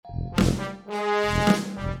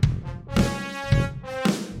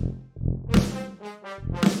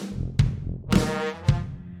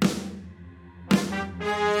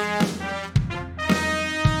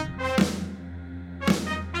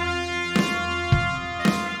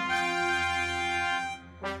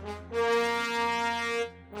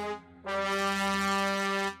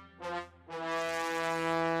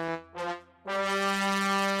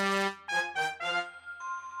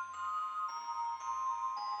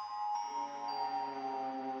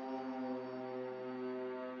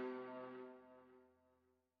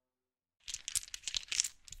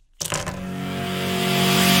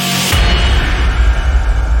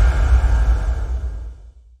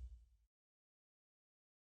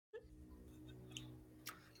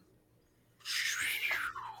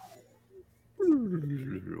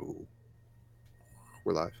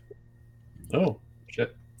We're live. Oh,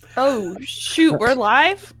 shit. Oh, shoot, we're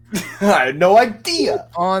live? I had no idea.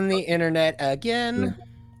 On the internet again.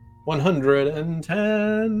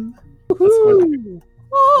 110. That's going to be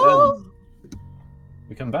Oh.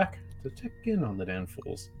 we come back to check in on the Dan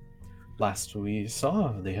Fools. Last we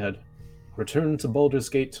saw, they had returned to Baldur's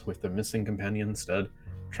Gate with their missing companion instead,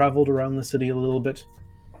 traveled around the city a little bit,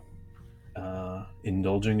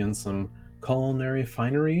 indulging in some culinary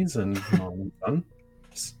fineries and fun.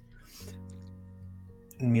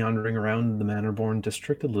 Meandering around the Manorborn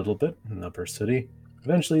district a little bit in the upper city.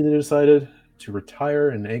 Eventually they decided to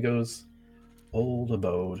retire in Aego's old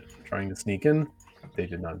abode, trying to sneak in. They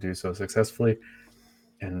did not do so successfully,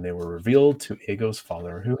 and they were revealed to Aego's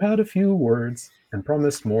father, who had a few words and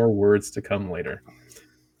promised more words to come later.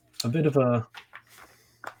 A bit of a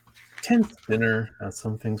tense dinner, as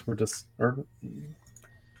some things were just, or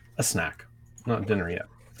a snack, not dinner yet.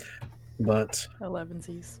 But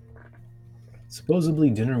 11sies. supposedly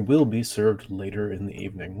dinner will be served later in the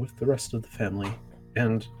evening with the rest of the family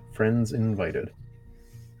and friends invited.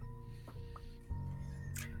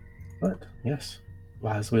 But yes,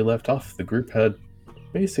 as we left off, the group had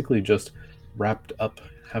basically just wrapped up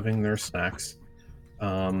having their snacks.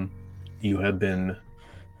 You had been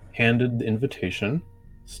handed the invitation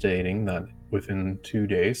stating that within 2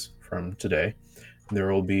 days from today,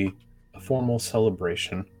 there will be a formal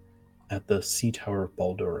celebration at the Sea Tower of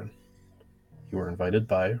Baldurin. You were invited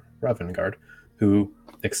by Ravengard, who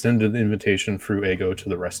extended the invitation through Aego to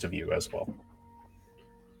the rest of you as well.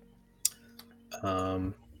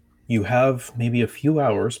 You have maybe a few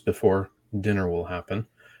hours before dinner will happen,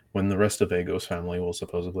 when the rest of Aego's family will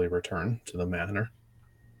supposedly return to the manor.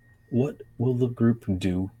 What will the group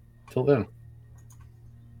do till then?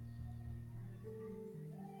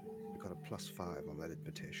 We got a +5 on that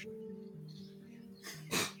invitation.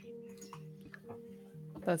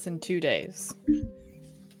 That's in 2 days.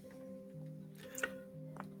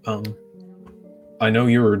 I know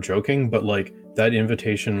you were joking, but like that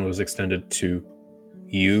invitation was extended to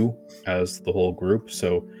you as the whole group,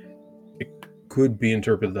 so it could be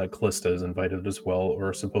interpreted that Callista is invited as well,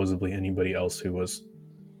 or supposedly anybody else who was.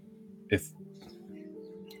 If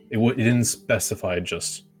it didn't specify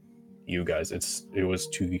just you guys, it was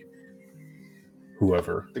to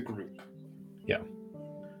whoever. The group. Yeah.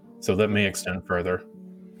 So that may extend further.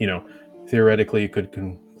 You know, theoretically, it could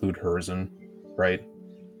conclude Herzen, right?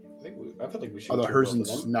 I feel like we should. Although do both of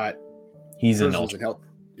Herzen's them. not. He's in Herzen's Elch. in health.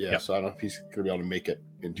 Yeah, Yeah. so I don't know if he's going to be able to make it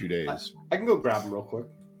in 2 days. I can go grab him real quick.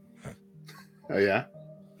 Oh, yeah?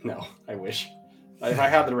 No, I wish. If I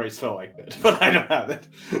had the right spell, I could, but I don't have it.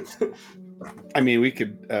 I mean, we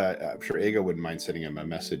could. I'm sure Aego wouldn't mind sending him a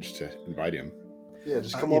message to invite him. Yeah,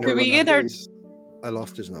 just come You over. know, Could we in get our- days. I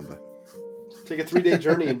lost his number. Take a 3-day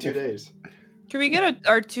journey in 2 days. Can we get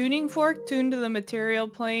our tuning fork tuned to the material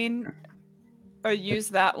plane? Or use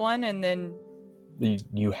that one and then...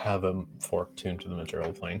 You have a fork tuned to the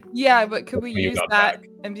material plane. Yeah, but could we You use got that back.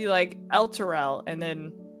 and be like Elturel and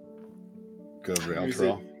then... Go over to Use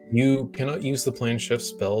Elturel. You cannot use the plane shift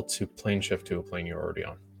spell to plane shift to a plane you're already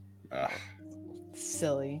on.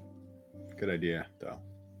 Silly. Good idea, though.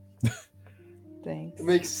 Thanks. It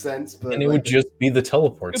makes sense, but And it would just be the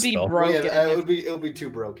teleport It'd be spell. broken. it would be too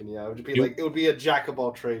broken. Yeah, it would be You- like it would be a jack of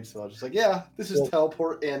all trades. So I was just like, yeah, this is Well-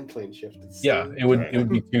 teleport and plane shift. It's Yeah, so- it would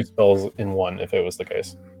be 2 spells in one if it was the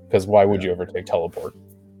case. Because why would you ever take teleport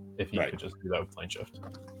if you Right. could just do that with plane shift?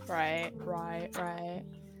 Right.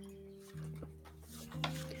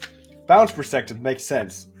 Balance perspective makes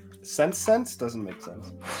sense. Sense doesn't make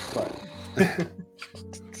sense. But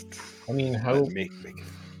I mean, how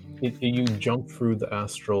Make you jump through the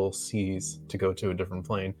astral seas to go to a different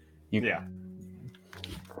plane. yeah,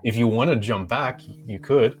 If you want to jump back, you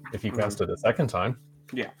could if you cast it a second time.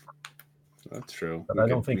 That's true. But I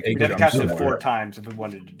don't think we'd Aego have to jump cast it somewhere. 4 times if we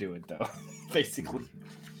wanted to do it, though. Basically,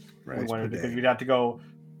 Right. because we'd have to go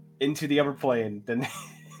into the upper plane, then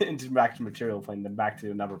into back to material plane, then back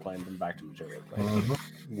to another plane, then back to material plane,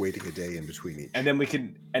 Mhm. Waiting a day in between each. and then we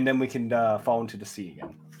can fall into the sea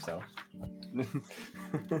again. So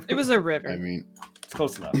It was a river. I mean, it's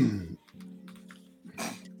close enough.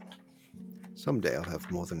 Someday I'll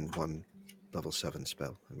have more than one level 7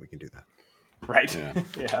 spell, and we can do that. Right? Yeah.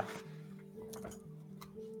 Yeah.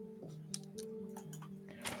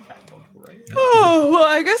 Oh, well,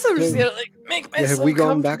 I guess I'm just gonna like make Yeah, myself have we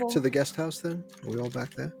gone back comfortable. to the guest house then? Are we all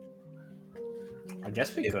back there? I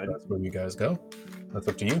guess we If could. that's where you guys go, that's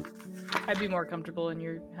up to you. I'd be more comfortable in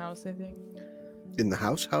your house, I think. In the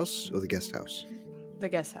house or the guest house? The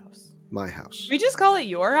guest house. My house. Should we just call it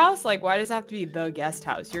your house? Like, why does it have to be the guest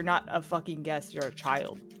house? You're not a fucking guest, you're a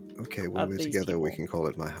child. Okay, when Of we're these together, we people. can call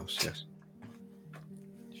it my house. Yes.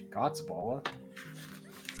 Godsball. What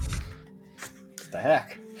the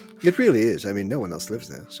heck? It really is. I mean, no one else lives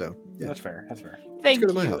there, so yeah. That's fair. That's fair. Thank go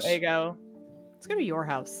to you, my house. Ego. Let's go to your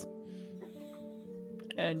house.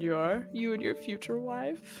 And you and your future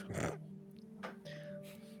wife.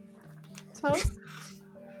 House?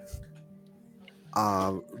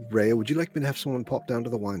 Rhea, would you like me to have someone pop down to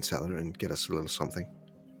the wine cellar and get us a little something?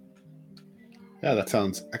 Yeah, that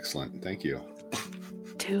sounds excellent. Thank you.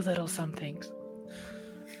 2 little somethings.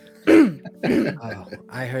 Oh,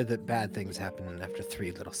 I heard that bad things happen after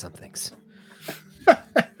 3 little somethings.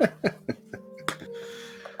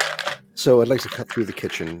 So I'd like to cut through the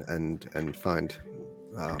kitchen and find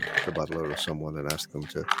the butler or someone and ask them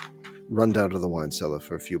to run down to the wine cellar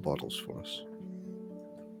for a few bottles for us.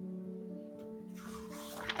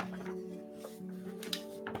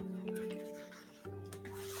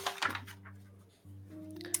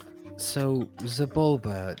 So,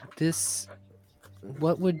 Zabulba,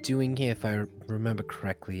 what we're doing here, if I remember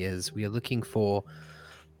correctly, is we are looking for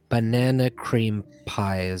banana cream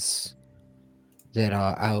pies that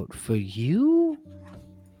are out for you?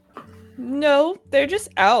 No, they're just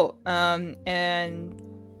out. And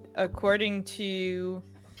according to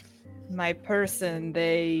my person,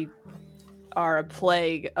 they are a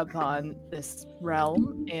plague upon this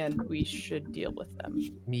realm, and we should deal with them.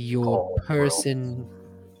 Your person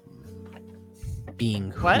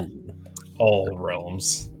being who? What? All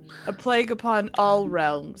realms. A plague upon all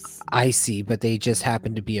realms. I see, but they just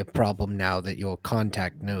happen to be a problem now that your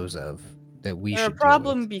contact knows of that we They're a should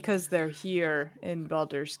problem deal with. because they're here in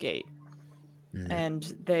Baldur's Gate, Mm. and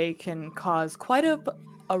they can cause quite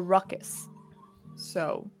a ruckus.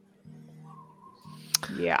 So,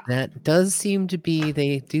 yeah. That does seem to be,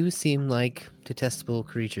 they do seem like detestable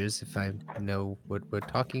creatures, if I know what we're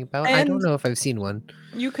talking about. I don't And- know if I've seen one.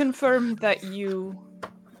 You confirmed that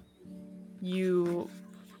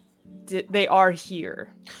they are here.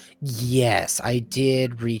 Yes, I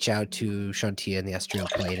did reach out to Shantia in the Astral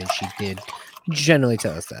Plane, and she did generally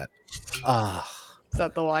tell us that. Ah. Is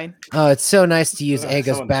that the line? Oh, it's so nice to use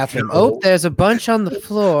Ega's Someone- bathroom. No. Oh, there's a bunch on the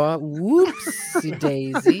floor. Whoopsie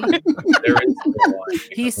daisy. There is no wine.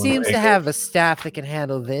 He seems to have a staff that can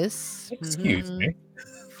handle this. Excuse Mhm.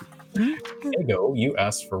 me. Ego, you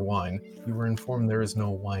asked for wine. You were informed there is no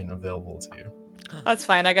wine available to you. That's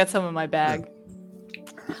fine. I got some in my bag.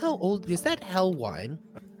 How old is that? Hell wine?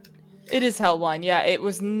 It is hell wine. Yeah, it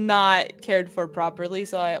was not cared for properly,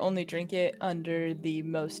 so I only drink it under the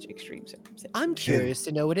most extreme circumstances. I'm curious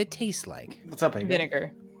to know what it tastes like. What's up, Ava?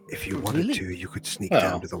 Vinegar. If you wanted Really? to, you could sneak Well.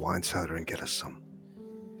 down to the wine cellar and get us some.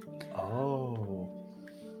 Oh,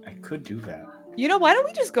 I could do that. You know, why don't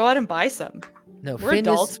we just go out and buy some? No, We're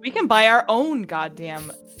adults. We can buy our own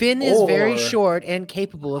goddamn. Finn is very Or- short and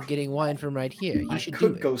capable of getting wine from right here. You I should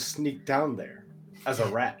could do it. go sneak down there as a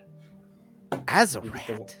rat. As a As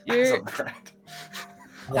rat. a You're- rat.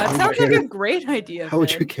 That sounds like a great idea. How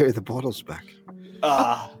would you Finn. carry the bottles back?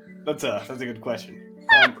 That's a good question.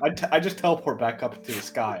 I just teleport back up to the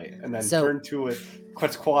sky and then So- turn to a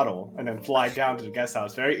Quetzalcoatl and then fly down to the guest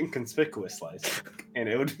house, very inconspicuous, like, and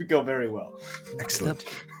it would go very well. Excellent.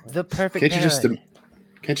 The perfect Can't you just pairing.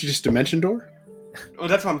 can't you just dimension door? Well,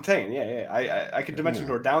 that's what I'm saying. Yeah. I could dimension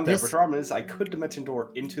door down there, This- but the problem is I could dimension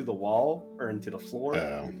door into the wall or into the floor,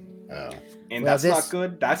 Oh. and Well, that's this- not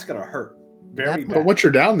good. That's gonna hurt very That- bad. But once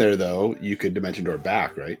you're down there, though, you could dimension door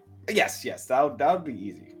back, right? Yes, that would be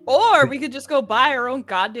easy. Or we could just go buy our own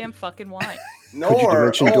goddamn fucking wine. No, Could you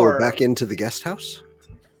dimension door or back into the guest house?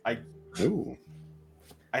 Ooh.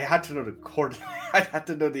 I had to know the coordinate. I had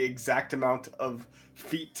to know the exact amount of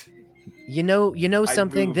feet. You know I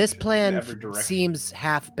something. This moved plan in every direction. seems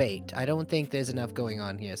half baked. I don't think there's enough going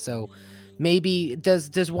on here. So maybe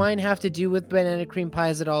does wine have to do with banana cream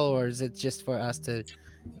pies at all, or is it just for us to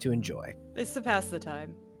enjoy? It's to pass the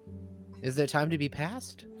time Is there time to be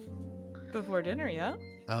passed? before dinner. Yeah.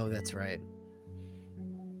 Oh, that's right.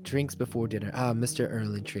 Drinks before dinner. Ah, Mr.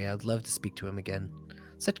 Erlentry. I'd love to speak to him again.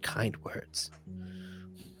 Such kind words.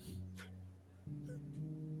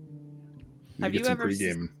 Have get you some ever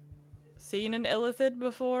pregame. Seen an illithid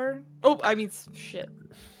before? Oh, I mean, shit.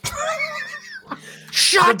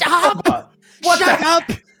 Shut up! What Shut the- up!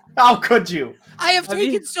 How could you? I have Have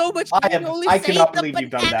taken you- so much. I You have- only I say cannot the believe you've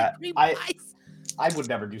done banana that. cream I- pies. I would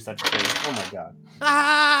never do such a thing. Oh my god.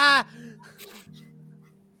 Ah!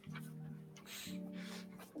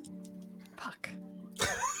 Fuck.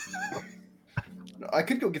 I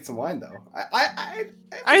could go get some wine though. I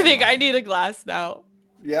think I need a glass now.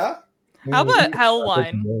 Yeah. How about hell More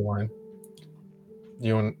wine? wine?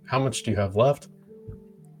 You want? How much do you have left?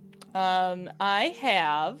 I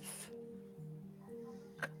have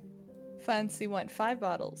fancy wine, 5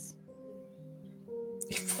 bottles.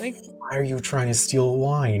 Why are you trying to steal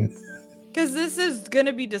wine? Because this is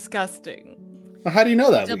gonna be disgusting. Well, how do you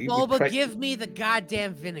know that? Sebulba, give me the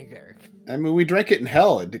goddamn vinegar. I mean, we drank it in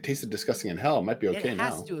hell. It tasted disgusting in hell. It might be okay It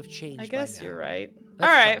has now. to have changed. I guess by you're now. right. That's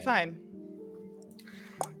Alright, fine.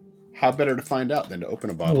 How better to find out than to open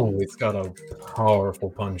a bottle? Oh, it's got a powerful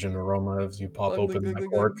pungent aroma as you pop open that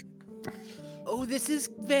cork. Oh, this is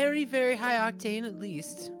very, very high octane, at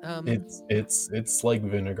least. It's like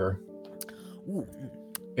vinegar. Ooh.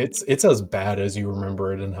 It's as bad as you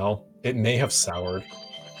remember it in hell. It may have soured.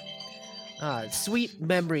 Sweet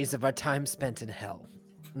memories of our time spent in hell.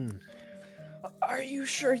 Are you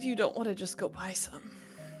sure you don't want to just go buy some?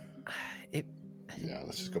 Yeah,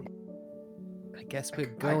 let's just go. I guess we're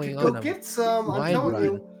I going could on go a get some. I'm wine telling run.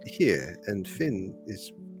 you, Here, and Finn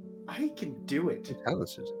is I can do it.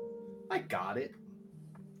 talented. I got it.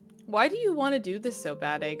 Why do you want to do this so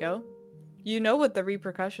bad, Ego? You know what the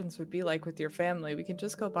repercussions would be like with your family. We can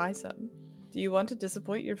just go buy some. Do you want to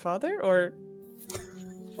disappoint your father, or...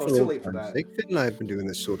 Oh, it's too late for that. Finn and I have been doing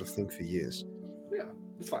this sort of thing for years. Yeah,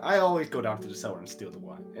 it's fine. I always go down to the cellar and steal the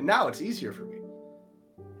wine, and now it's easier for me.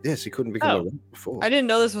 Yes, he couldn't become Oh. a rat before. I didn't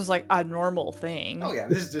know this was like a normal thing. Oh yeah,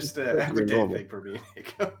 this is just an everyday normal. thing for me.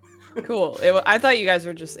 Cool. I thought you guys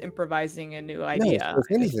were just improvising a new No, idea. if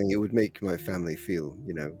anything, it would make my family feel,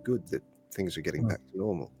 good that things are getting back to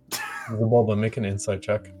normal. Bulba, make an insight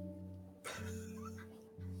check.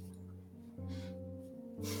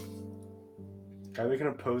 Can I make an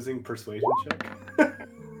opposing persuasion check?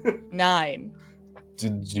 9.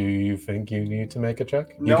 Do you think you need to make a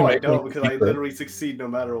check? You No, can I make don't, one because I secret. literally succeed no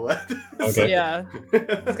matter what. Okay. Yeah.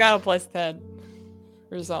 It's got a plus 10.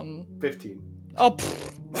 Or something. 15. Oh,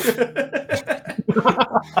 pfft.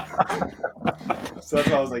 So that's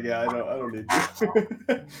why I was like, yeah, I don't need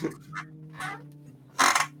to.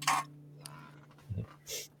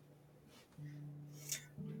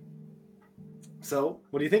 So,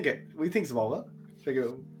 what do you think? What do you think, Zavala? Should I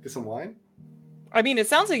go get some wine? I mean, it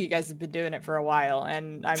sounds like you guys have been doing it for a while,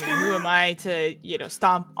 and I mean, who am I to,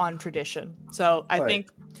 stomp on tradition? So I Right.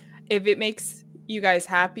 think if it makes you guys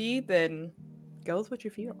happy, then go with what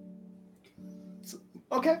you feel.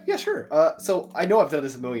 Okay, yeah, sure. So I know I've done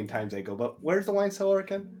this a million times, Ego, but where's the wine cellar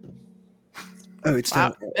again? Oh, it's Wow,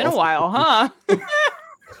 down been a off while, huh?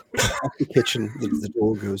 the kitchen. The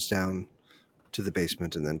door goes down to the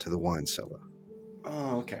basement and then to the wine cellar.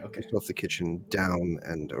 Oh, okay. Just off the kitchen, down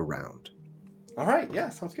and around. All right, yeah,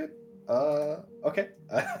 sounds good. Okay.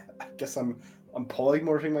 I guess I'm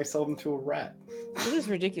polymorphing myself into a rat. This is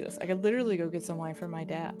ridiculous. I could literally go get some wine for my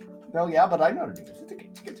dad. No, yeah, but I know how to do this. It's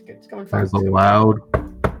okay. It's coming There's fast. a loud.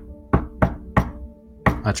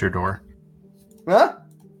 That's your door. Huh?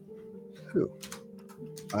 Who?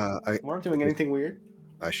 I We're not doing anything weird.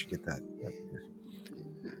 should get that.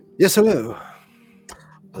 Yes, hello.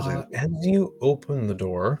 As you open the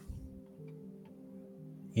door,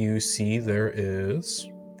 you see there is.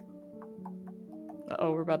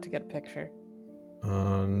 Oh, we're about to get a picture.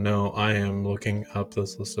 No, I am looking up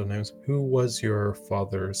this list of names. Who was your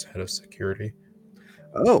father's head of security?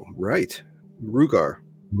 Oh, right. Rugar.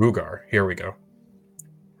 Rugar. Here we go.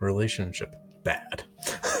 Relationship bad.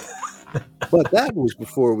 But that was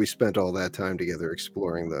before we spent all that time together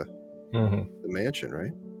exploring the Mhm. mansion,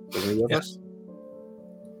 right? The three of us?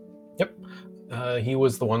 Yep. He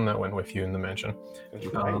was the one that went with you in the mansion. That's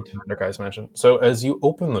right. Other guy's mansion. So as you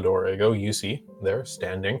open the door, Ego, you see there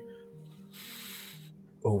standing,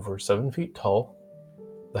 over 7 feet tall,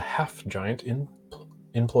 the half giant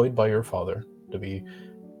employed by your father to be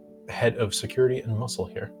head of security and muscle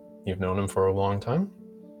here. You've known him for a long time.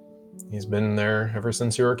 He's been there ever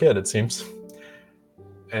since you were a kid, it seems.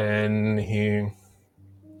 And he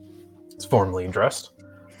is formally dressed.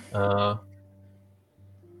 And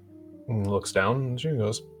looks down and she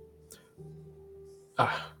goes,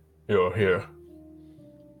 you're here.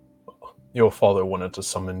 Your father wanted to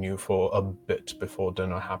summon you for a bit before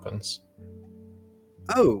dinner happens.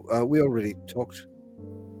 Oh, we already talked.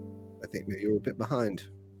 I think maybe you're a bit behind,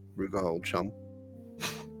 Rugar, old chum.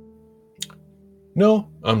 No,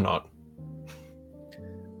 I'm not.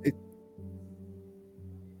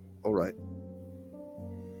 All right.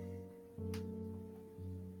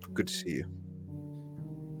 Good to see you.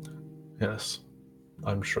 Yes,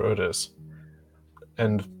 I'm sure it is.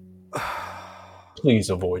 And please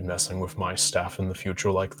avoid messing with my staff in the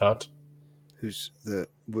future like that. Who's the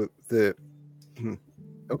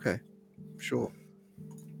okay, sure.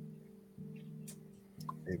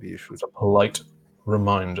 Maybe you should. It's a polite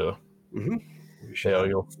reminder. Mm-hmm. They are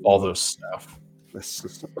your father's staff. This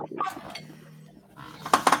would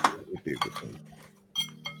be a good thing.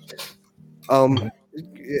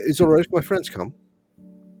 Is it all right if my friends come?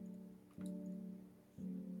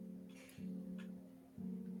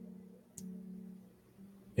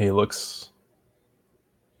 He looks.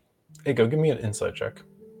 Hey, go give me an insight check.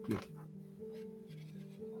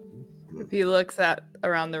 If he looks at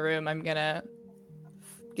around the room, I'm gonna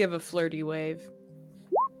give a flirty wave.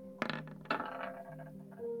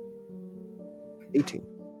 18.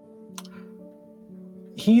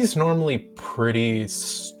 He's normally pretty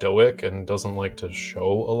stoic and doesn't like to show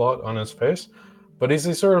a lot on his face. But as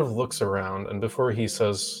he sort of looks around, and before he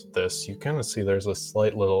says this, you kind of see there's a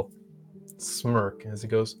slight little smirk as he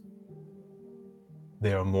goes,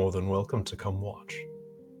 "They are more than welcome to come watch."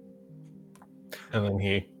 And then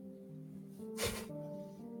he...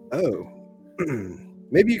 Oh.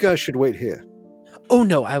 Maybe you guys should wait here. Oh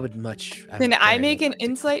no, I would much. Can I very make much an like to-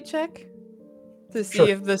 insight check to see Sure.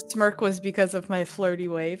 if the smirk was because of my flirty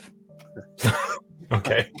wave?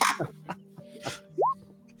 Okay.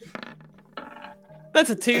 That's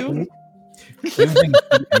a 2. You didn't see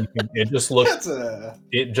anything. It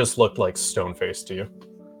just looked like stone face to you.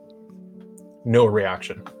 No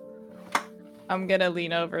reaction. I'm gonna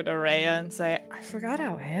lean over to Rhea and say, I forgot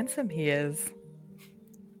how handsome he is.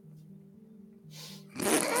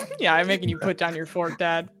 Yeah, I'm making you put down your fork,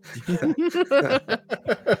 Dad.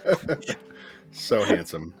 So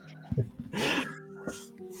handsome.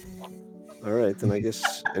 All right, then I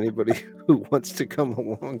guess anybody who wants to come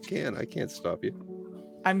along can. I can't stop you.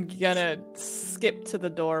 I'm gonna skip to the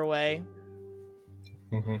doorway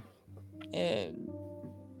Mm-hmm. and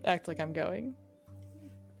act like I'm going.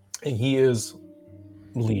 And he is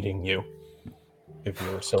leading you, if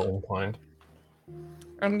you're so inclined.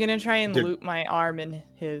 I'm gonna try and Dude. loop my arm in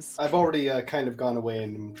his. I've already kind of gone away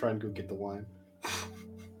and I'm trying to go get the wine.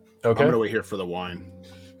 Okay. I'm gonna wait here for the wine.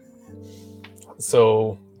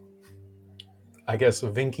 So, I guess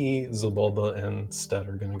Vinky, Zabulba, and Stead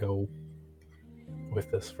are going to go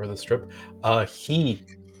with this for this trip. He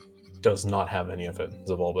does not have any of it,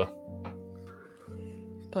 Zabulba.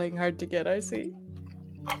 Playing hard to get, I see.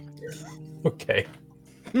 Okay.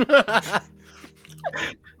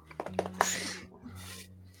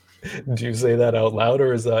 Do you say that out loud,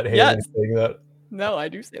 or is that Haley Yes. saying that? No, I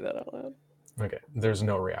do say that out loud. Okay, there's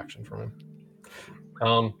no reaction from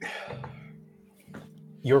him.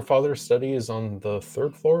 Your father's study is on the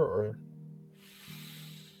 3rd floor, or?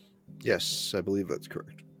 Yes, I believe that's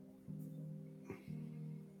correct.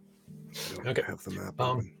 I don't Okay. have the map.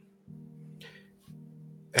 Um, open.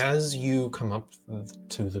 As you come up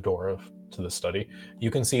to the door to the study,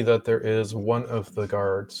 you can see that there is one of the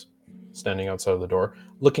guards standing outside of the door,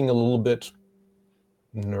 looking a little bit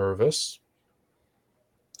nervous.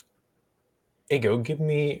 Ego, give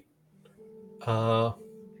me a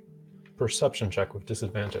perception check with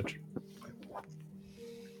disadvantage.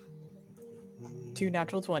 2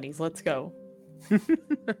 natural 20s. Let's go.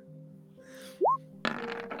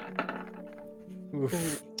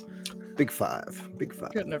 Big 5. Big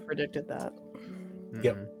 5. Couldn't have predicted that.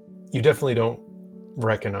 Yep. You definitely don't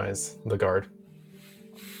recognize the guard.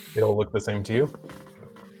 They all look the same to you.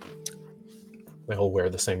 They all wear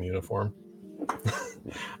the same uniform.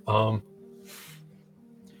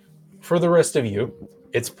 For the rest of you,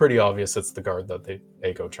 it's pretty obvious it's the guard that the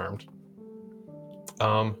Ego charmed.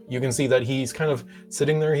 You can see that he's kind of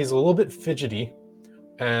sitting there. He's a little bit fidgety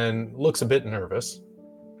and looks a bit nervous.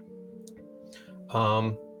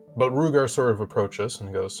 But Rugar sort of approaches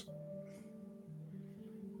and goes,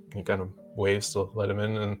 he kind of waves to let him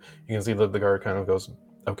in, and you can see that the guard kind of goes,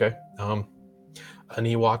 okay. And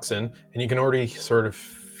he walks in, and you can already sort of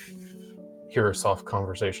hear a soft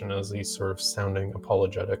conversation as he's sort of sounding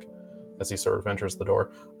apologetic as he sort of enters the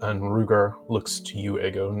door. And Rugar looks to you,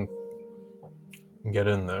 Ego, and get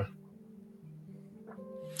in there.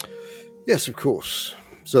 Yes, of course.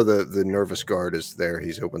 So the nervous guard is there.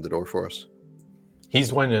 He's opened the door for us.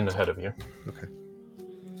 He's went in ahead of you. Okay.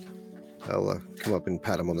 I'll come up and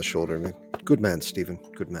pat him on the shoulder. And good man, Stephen.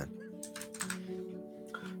 Good man.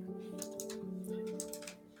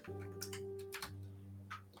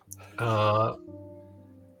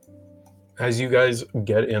 As you guys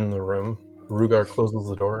get in the room, Rugar closes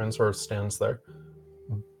the door and sort of stands there.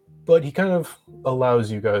 But he kind of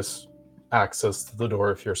allows you guys access to the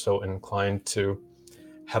door if you're so inclined to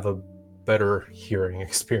have a better hearing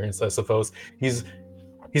experience, I suppose. He's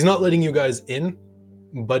not letting you guys in,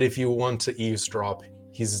 but if you want to eavesdrop,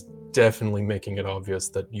 he's definitely making it obvious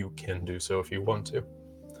that you can do so if you want to.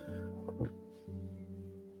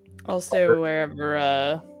 Also,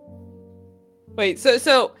 wherever. Wait,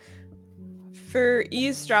 so for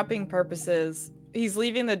eavesdropping purposes, He's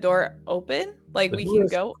leaving the door open? Like, The we door can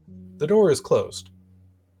is- go? The door is closed.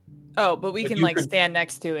 Oh, but we But can, you like, could- stand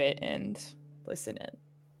next to it and listen in.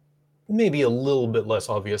 Maybe a little bit less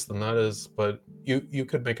obvious than that is, but you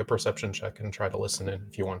could make a perception check and try to listen in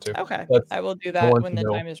if you want to. Okay. That's- I will do I that want when to the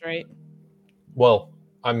know. time is right. Well,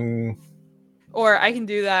 I'm. Or I can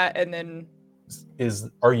do that and then...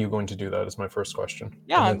 Are you going to do that? Is my first question.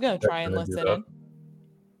 Yeah, And I'm then going to Stead's try and gonna do listen that. in.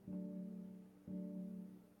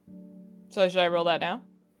 So should I roll that now?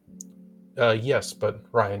 Yes, but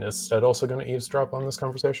Ryan, is Stead also going to eavesdrop on this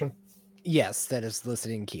conversation? Yes, that is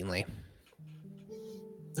listening keenly.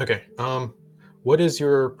 Okay. What is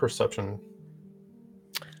your perception?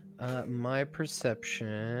 My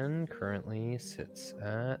perception currently sits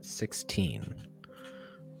at 16.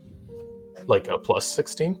 Like a plus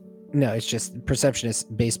 16? No, it's just perception is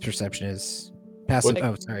base perception is passive. What-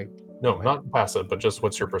 Oh, sorry. No, not passive, but just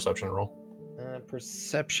what's your perception roll?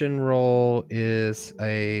 Perception roll is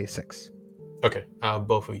a 6. Okay.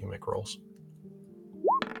 Both of you make rolls.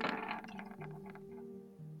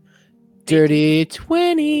 Dirty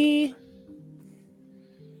 20.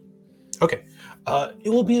 Okay. It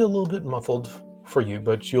will be a little bit muffled for you,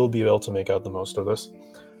 but you'll be able to make out the most of this.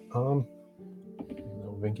 No,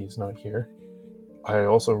 Vinky's not here. I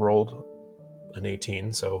also rolled an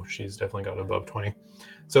 18, so she's definitely got above 20.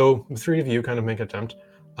 So the three of you kind of make an attempt.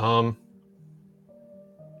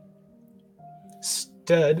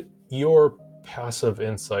 Stead, your passive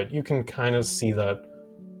insight, you can kind of see that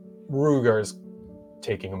Rugar's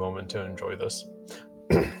taking a moment to enjoy this.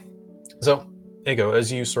 So, Ego,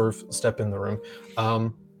 as you sort of step in the room,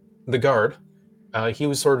 the guard, he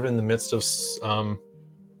was sort of in the midst of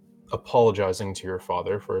apologizing to your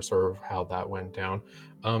father for sort of how that went down.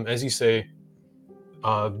 As you say,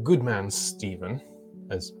 good man Stephen,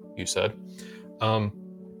 as you said,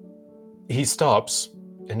 he stops,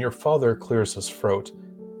 and your father clears his throat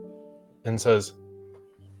and says,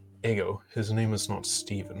 Ego, his name is not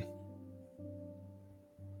Stephen.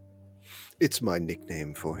 It's my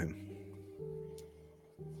nickname for him.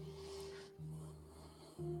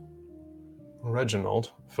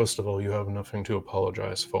 Reginald, first of all, you have nothing to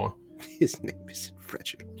apologize for. His name isn't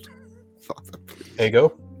Reginald. Father, please. Ego?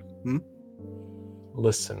 Hmm?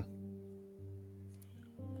 Listen.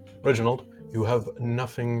 Reginald, you have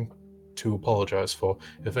nothing to apologize for.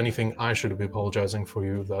 If anything, I should be apologizing for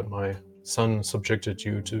you that my son subjected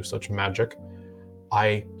you to such magic.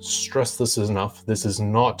 I stress this enough. This is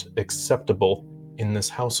not acceptable in this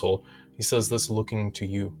household. He says this looking to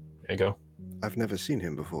you, Ego. I've never seen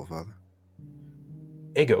him before, Father.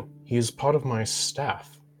 Ego, he is part of my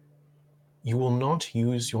staff. You will not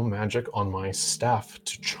use your magic on my staff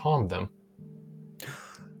to charm them.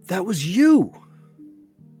 That was you!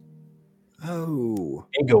 Oh.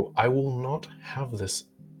 Ego, I will not have this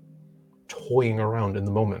toying around in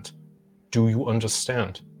the moment. Do you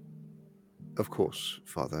understand? Of course,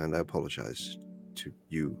 Father, and I apologize to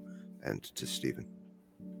you and to Stephen.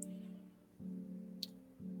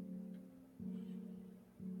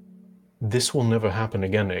 This will never happen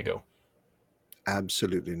again, Ego.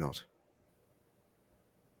 Absolutely not.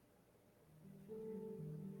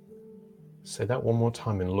 Say that one more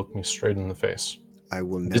time and look me straight in the face. I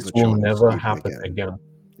will never. This will charm never Stephen happen again.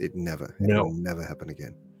 It never. It No. will never happen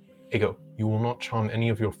again. Ego, you will not charm any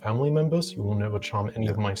of your family members. You will never charm any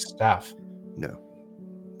of my staff. No.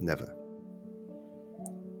 Never.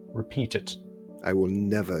 Repeat it. I will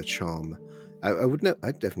never charm.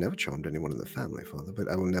 I've never charmed anyone in the family, Father, but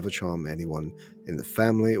I will never charm anyone in the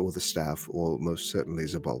family or the staff, or most certainly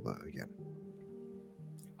Zabulba again.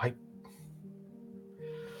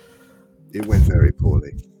 It went very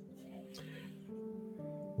poorly.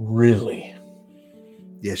 Really?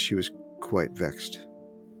 Yes, she was quite vexed.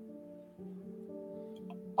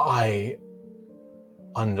 I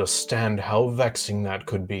understand how vexing that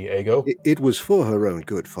could be, Ego. It was for her own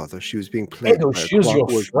good, Father. She was being plagued Ego, by a she was your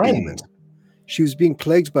clockwork friend. demon. She was being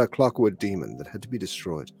plagued by a clockwork demon that had to be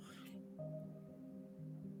destroyed.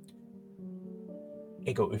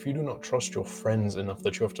 Ego, if you do not trust your friends enough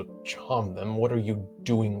that you have to charm them, what are you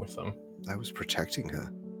doing with them? I was protecting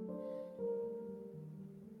her.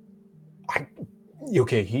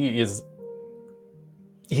 Okay, he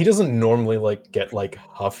doesn't normally get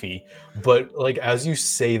huffy, but as you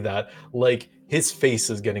say that, his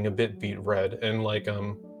face is getting a bit beet red, and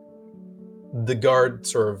the guard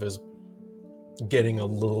sort of is getting a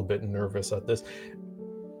little bit nervous at this.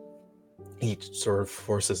 He sort of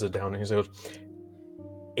forces it down and he says,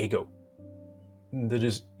 Ego, that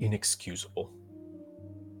is inexcusable.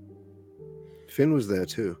 Finn was there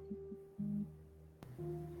too.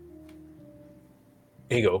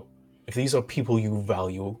 Ego, if these are people you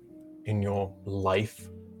value in your life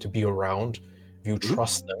to be around, if you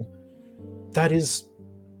trust them, that is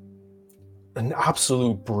an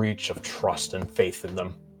absolute breach of trust and faith in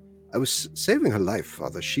them. I was saving her life,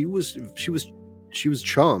 Father. She was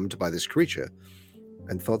charmed by this creature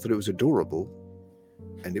and thought that it was adorable,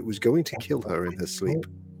 and it was going to kill her in her sleep.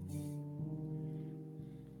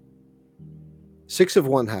 6 of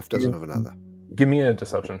one, half dozen of another. Give me a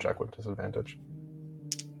deception check with disadvantage.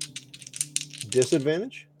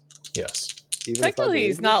 Disadvantage? Yes. Even if I Technically, believe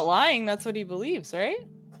he's not this? lying. That's what he believes, right?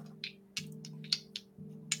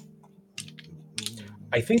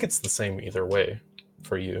 I think it's the same either way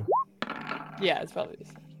for you. Yeah, it's probably the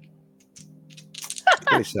same.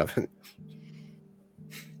 27.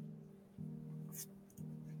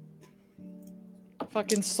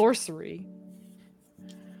 Fucking sorcery.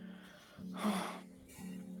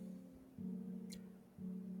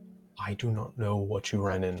 I do not know what you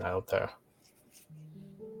ran in out there.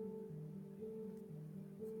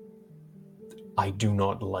 I do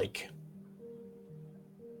not like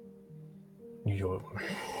your...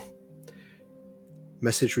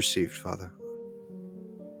 Message received, Father.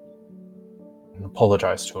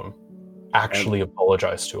 Apologize to him. Actually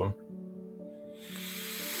apologize to him.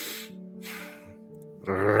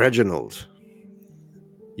 Reginald,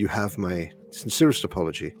 you have my sincerest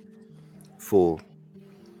apology for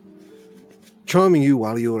charming you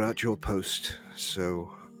while you were at your post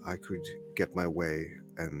so I could get my way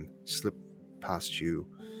and slip past you,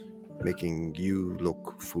 making you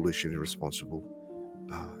look foolish and irresponsible.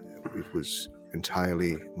 It was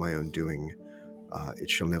entirely my own doing. It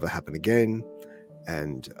shall never happen again,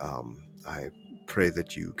 and I pray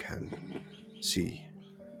that you can see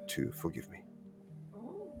to forgive me.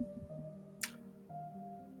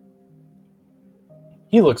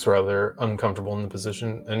 He looks rather uncomfortable in the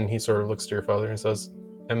position, and he sort of looks to your father and says,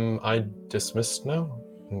 "Am I dismissed now?"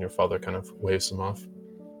 And your father kind of waves him off.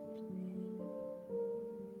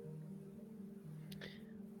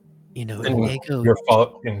 You know, And Ego.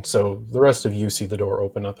 and so the rest of you see the door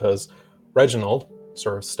open up as Reginald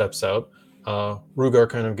sort of steps out. Rugar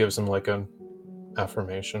kind of gives him like an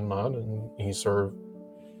affirmation nod, and he sort of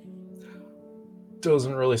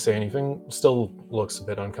doesn't really say anything. Still looks a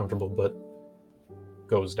bit uncomfortable, but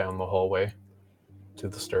goes down the hallway to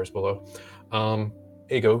the stairs below.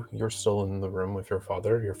 Ego, you're still in the room with your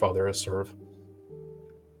father. Your father is sort of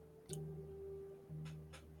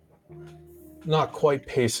not quite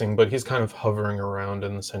pacing, but he's kind of hovering around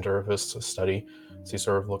in the center of his study as he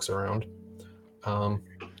sort of looks around.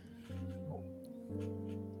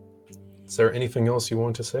 Is there anything else you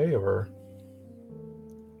want to say, or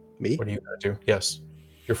Me? what are you going to do? Yes.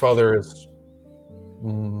 Your father is...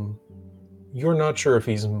 you're not sure if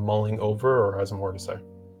he's mulling over or has more to say.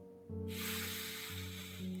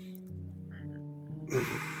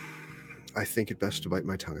 I think it best to bite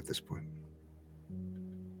my tongue at this point.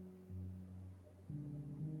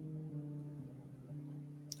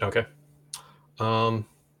 Okay.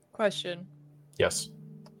 Question. Yes.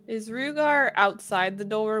 Is Rugar outside the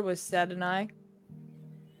door with Sed and I?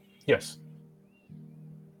 Yes.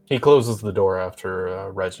 He closes the door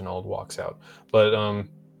after Reginald walks out. But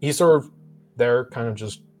he's sort of there kind of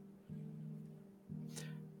just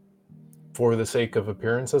for the sake of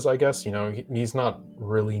appearances, I guess. You know, he's not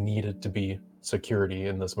really needed to be security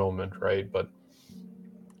in this moment, right? But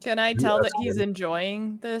Can I tell that he's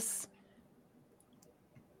enjoying this?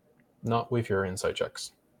 not with your insight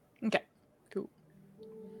checks. Okay, cool.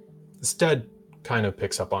 Stead kind of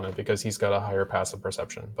picks up on it because he's got a higher passive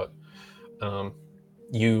perception, but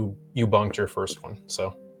you bunked your first one,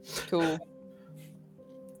 so Cool.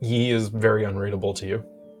 he is very unreadable to you.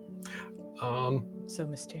 So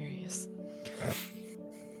mysterious.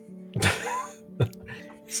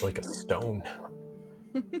 It's like a stone.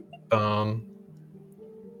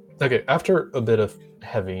 Okay, after a bit of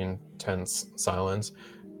heavy and tense silence,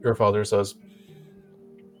 your father says,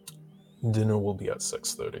 "Dinner will be at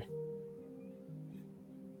 6:30.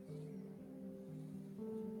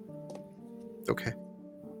 Okay.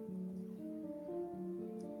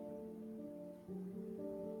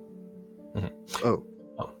 Mm-hmm. Oh.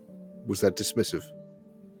 Was that dismissive?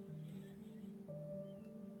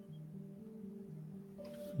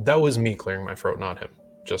 That was me clearing my throat, not him.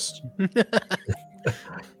 Just...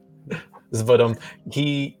 But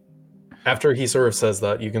he... After he sort of says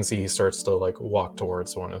that, you can see he starts to like walk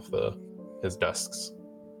towards one of his desks.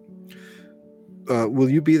 Will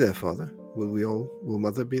you be there, Father? Will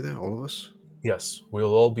Mother be there, all of us? Yes,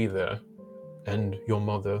 we'll all be there, and your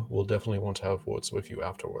mother will definitely want to have words with you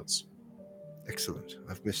afterwards. Excellent.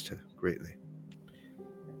 I've missed her greatly.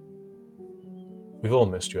 We've all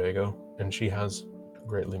missed you, Ego, and she has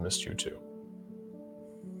greatly missed you too.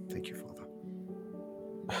 Thank you, Father.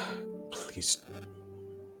 Please,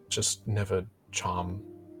 just never charm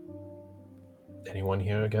anyone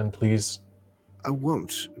here again, please. I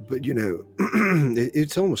won't, but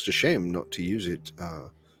it's almost a shame not to use it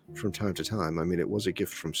from time to time. I mean, it was a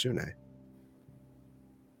gift from Sune.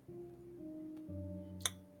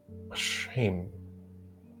 A shame.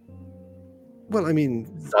 Well, I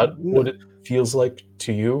mean, Is that what it feels like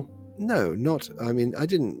to you? No, not. I mean, I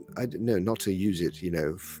didn't. No, not to use it,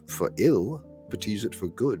 for ill, but to use it for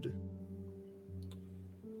good.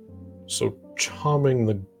 So charming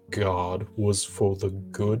the god was for the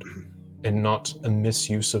good and not a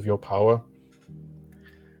misuse of your power?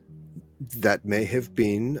 That may have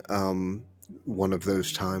been one of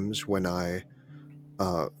those times when I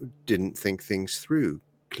didn't think things through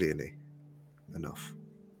clearly enough.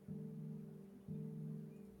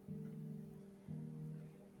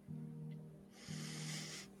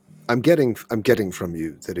 I'm getting from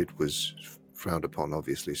you that it was frowned upon,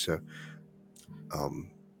 obviously. So,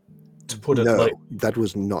 To put it no, like, that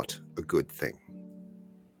was not a good thing.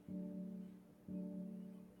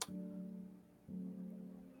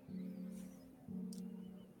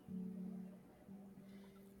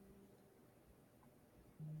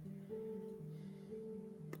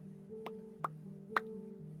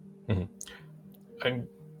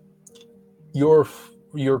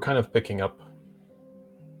 you're kind of picking up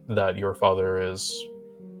that your father is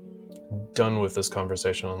done with this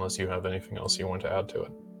conversation unless you have anything else you want to add to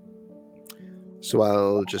it. So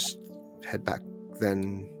I'll just head back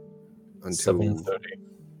then until 7:30.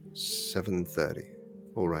 7:30.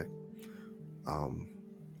 All right.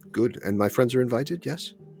 Good. And my friends are invited,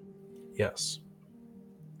 yes? Yes.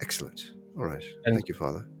 Excellent. All right. And- Thank you,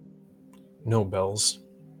 Father. No bells.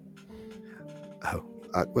 Oh,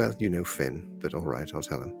 well, Finn, but all right, I'll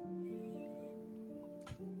tell him.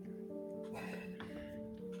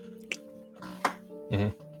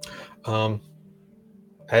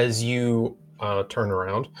 As you turn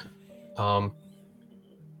around,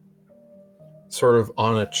 sort of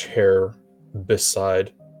on a chair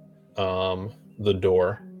beside the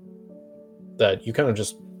door that you kind of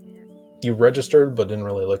just you registered but didn't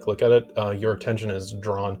really look at it, your attention is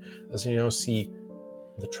drawn as you see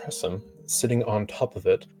the Tressum sitting on top of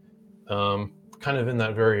it, kind of in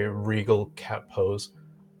that very regal cat pose,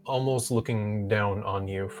 almost looking down on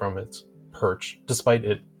you from its perch, despite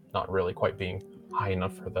it not really quite being high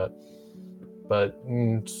enough for that, but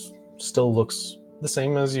still looks the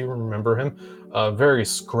same as you remember him. A very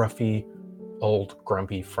scruffy, old,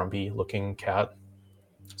 grumpy, frumpy looking cat.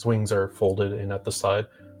 His wings are folded in at the side.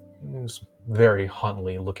 He's very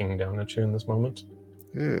haughtily looking down at you in this moment.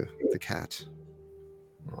 Oh, the cat.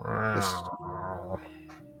 I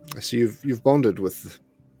see you've bonded with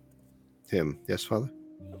him, yes, Father?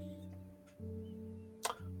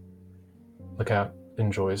 The cat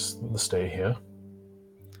enjoys the stay here.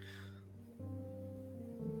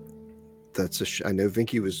 That's I know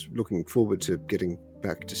Vinky was looking forward to getting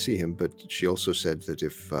back to see him, but she also said that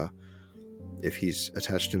if he's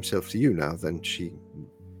attached himself to you now, then she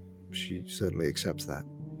certainly accepts that.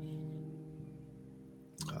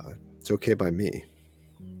 It's okay by me.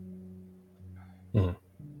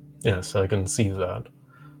 Yes, I can see that.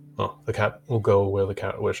 Well, the cat will go where the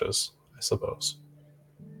cat wishes, I suppose.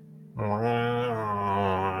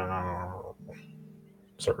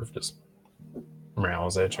 Sort of just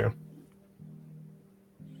meows at you.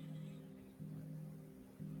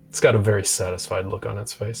 It's got a very satisfied look on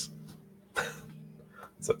its face.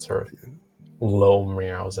 So it sort of low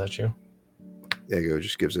meows at you. Ego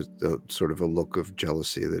just gives it a sort of a look of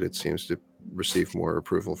jealousy that it seems to receive more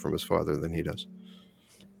approval from his father than he does.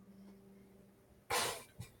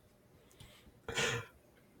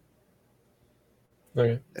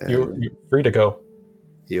 Okay, you're free to go.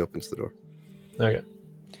 He opens the door. Okay.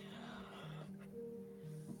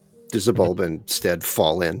 Does the bulb instead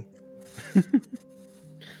fall in?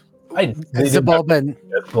 They Zabulba,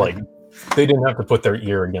 didn't have to put their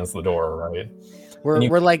ear against the door, right?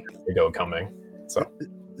 we're like They go coming. So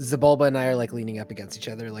Zabulba and I are like leaning up against each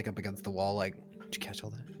other, like up against the wall. Like, did you catch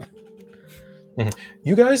all that?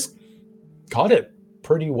 you guys got it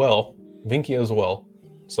pretty well. Vinky as well.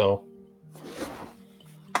 So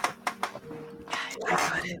I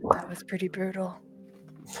got it. That was pretty brutal.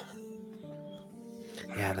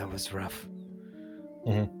 Yeah, that was rough.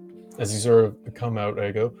 as you sort of come out,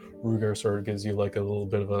 Ego, Ruger sort of gives you like a little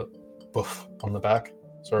bit of a boof on the back,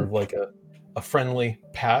 sort of like a friendly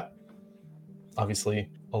pat. Obviously,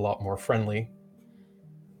 a lot more friendly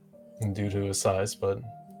due to his size, but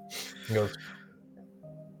he goes,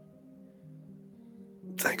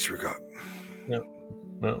 Thanks, Ruger. "No,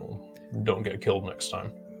 No, don't get killed next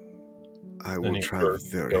time. I Then will you try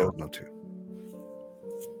first very go. hard not to.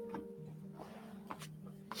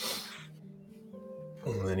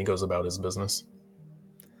 And then he goes about his business.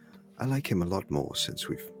 I like him a lot more since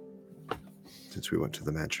we went to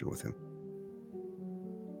the mansion with him.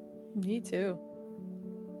 Me too.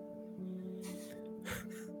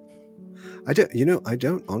 I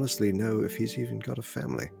don't honestly know if he's even got a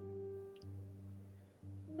family.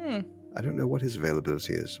 I don't know what his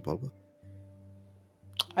availability is, Bulba.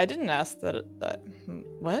 I didn't ask that.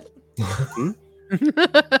 What? Hmm?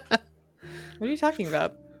 What are you talking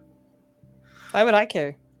about? Why would I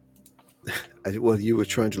care? Well, you were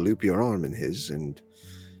trying to loop your arm in his and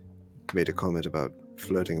made a comment about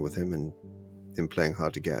flirting with him and him playing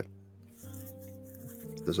hard to get.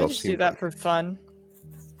 Does I all just seem do that like- for fun.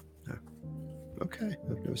 Okay,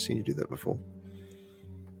 I've never seen you do that before.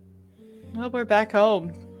 Well, we're back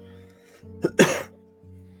home.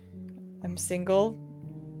 I'm single.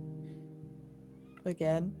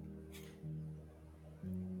 Again.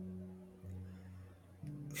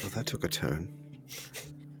 Well, that took a turn.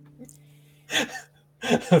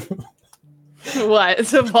 What?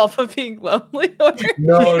 Is Evolva being lonely? Or...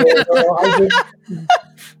 No.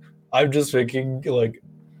 I'm just thinking, like,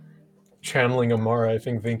 channeling Amara, I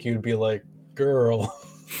think you'd be like, girl.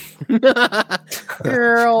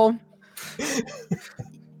 Girl.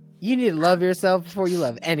 You need to love yourself before you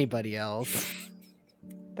love anybody else.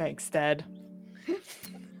 Thanks, Dad.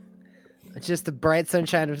 It's just the bright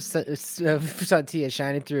sunshine of Santia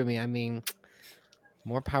shining through me. I mean,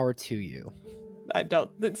 more power to you. I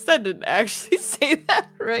don't. Instead, didn't actually say that,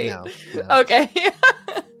 right? No. Okay.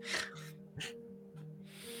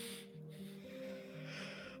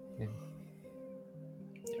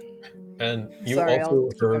 And you Sorry, I'll also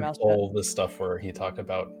keep my heard mouth shut. all this stuff where he talked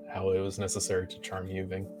about how it was necessary to charm you,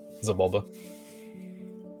 Zabulba.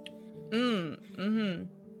 Mm-hmm.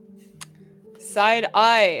 Side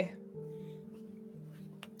eye.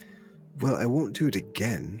 Well, I won't do it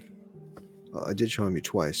again. I did charm you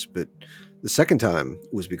twice, but the second time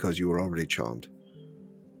was because you were already charmed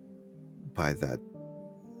by that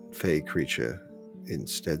fey creature in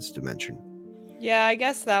Stead's dimension. Yeah, I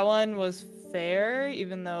guess that one was fair,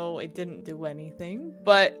 even though it didn't do anything.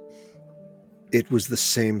 But It was the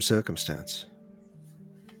same circumstance.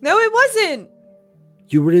 no, it wasn't.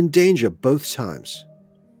 You were in danger both times.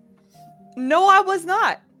 No, I was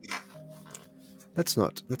not. Let's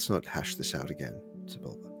not hash this out again,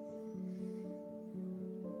 Zabulba.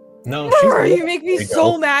 No, You make me There you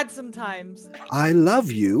so go. mad sometimes. I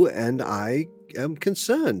love you, and I am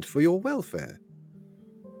concerned for your welfare.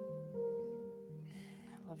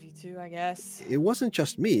 I love you too, I guess. It wasn't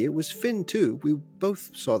just me, it was Finn too. We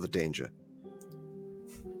both saw the danger.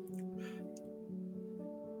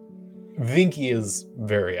 Vinky is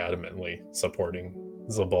very adamantly supporting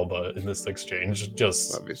Zabulba in this exchange,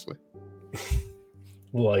 just Obviously.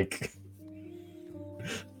 like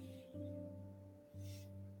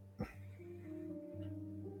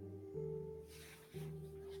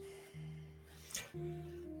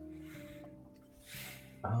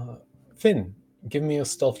Finn, give me a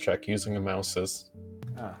stealth check using a mouse's.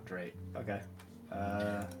 Oh, great. Okay.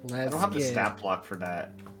 I Let's don't have the get- stat block for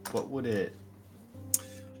that. What would it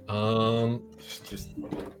just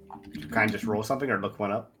kind of just roll something or look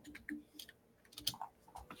one up?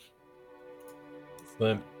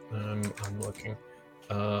 Then I'm looking.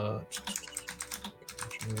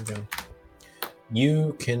 Again.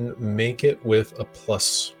 You can make it with a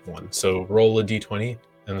 +1. So roll a d20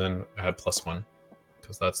 and then add +1,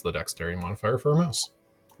 because that's the dexterity modifier for a mouse.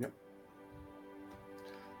 It'll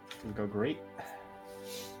go great.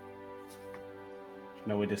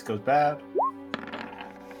 No way this goes bad.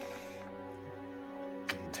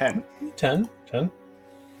 10. 10.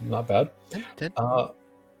 Not bad. Did-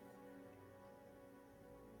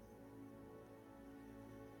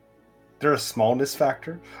 There a smallness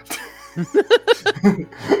factor?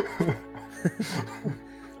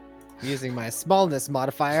 Using my smallness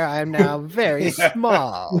modifier, I am now very Yeah.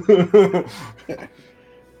 small.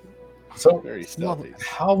 So Very Small- stealthy.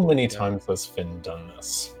 how many times has Finn done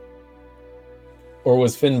this? Or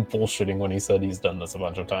was Finn bullshitting when he said he's done this a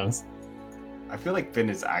bunch of times? I feel like Finn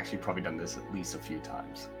has actually probably done this at least a few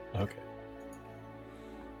times. Okay.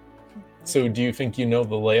 So do you think you know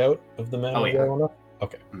the layout of the map? Oh, yeah.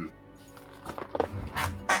 Okay.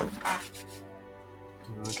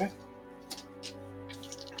 Okay.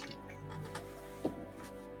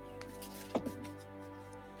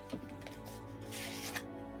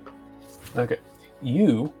 Okay.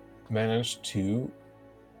 You managed to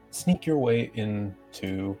sneak your way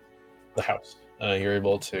into the house. You're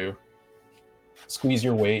able to squeeze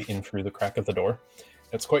your way in through the crack of the door.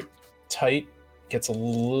 It's quite tight, gets a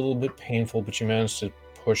little bit painful, but you manage to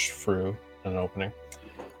push through an opening.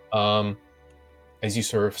 As you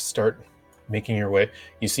sort of start making your way,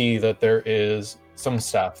 you see that there is some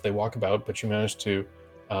staff. They walk about, but you manage to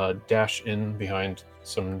dash in behind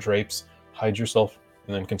some drapes, hide yourself,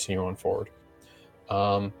 and then continue on forward.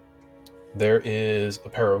 There is a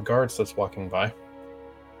pair of guards that's walking by,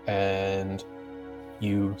 and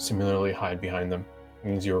you similarly hide behind them. It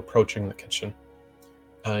means you're approaching the kitchen.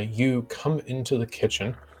 You come into the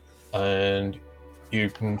kitchen, and you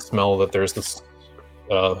can smell that there's this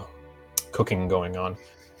cooking going on,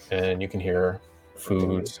 and you can hear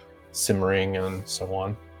food simmering and so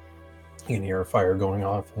on. You can hear a fire going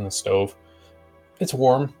off in the stove. It's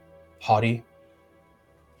warm, hotty.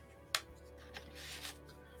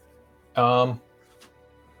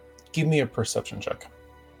 Give me a perception check.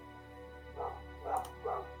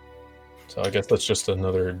 So I guess that's just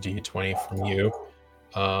another D20 from you.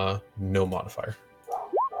 No modifier.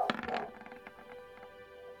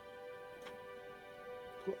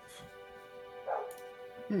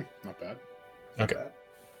 Not bad. Okay.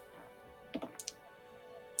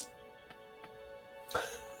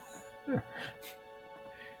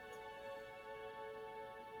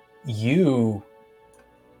 You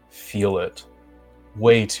feel it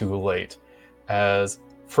way too late as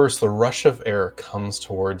first the rush of air comes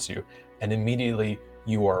towards you, and immediately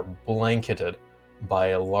you are blanketed by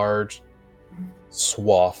a large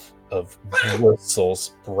swath of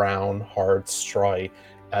bristles, brown, hard, strawy,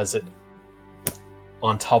 as it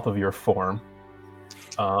on top of your form.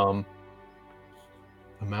 The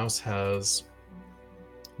mouse has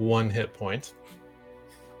 1 hit point.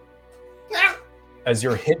 As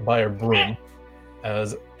you're hit by a broom,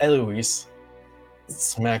 as Eloise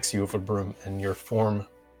smacks you with a broom and your form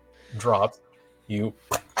drops, you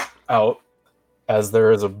out as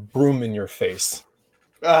there is a broom in your face.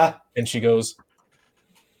 And she goes,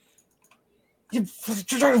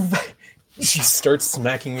 she starts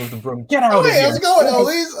smacking you with the broom. Get out of here! Hey, how's it going,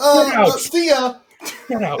 Eloise? See ya!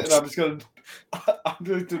 Get out! And I'm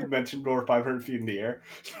just gonna mention we're 500 feet in the air.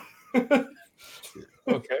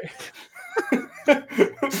 Okay.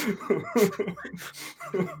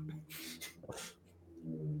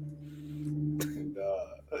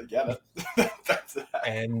 And, yeah, that's that.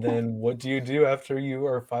 And then what do you do after you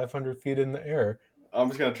are 500 feet in the air? I'm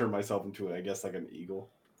just gonna turn myself into, I guess, like an eagle.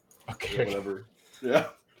 Or Okay. whatever. Yeah.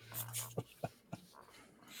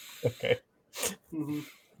 Okay. Mm-hmm.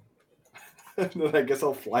 And then I guess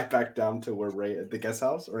I'll fly back down to where Ray at the guest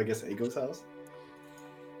house, or I guess Ago's house.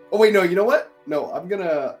 Oh wait, no, you know what? No, I'm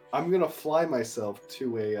gonna fly myself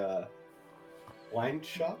to a wine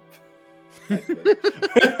shop. Is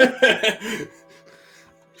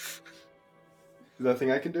that a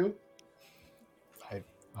thing I can do?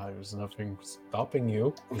 There's nothing stopping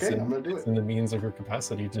you. Okay, I'm gonna do It's it. in the means of your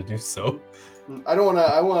capacity to do so. I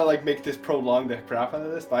wanna like make this prolong the crap out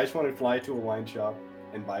of this, but I just want to fly to a wine shop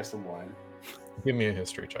and buy some wine. Give me a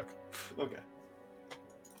history check. Okay.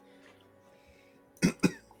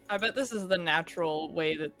 I bet this is the natural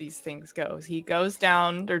way that these things goes. He goes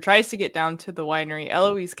down or tries to get down to the winery.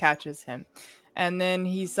 Eloise catches him. And then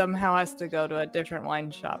he somehow has to go to a different wine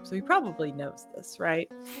shop. So he probably knows this, right?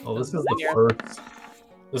 Well, this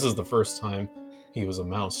is the first time he was a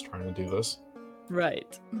mouse trying to do this.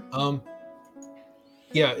 Right.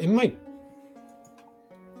 Yeah, you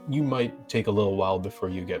might take a little while before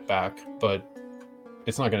you get back, but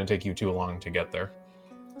it's not going to take you too long to get there.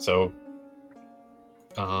 So,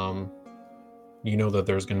 you know that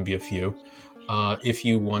there's going to be a few. If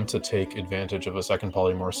you want to take advantage of a second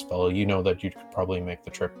polymorph spell, you know that you could probably make the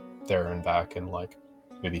trip there and back in like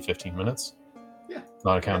maybe 15 minutes. Yeah.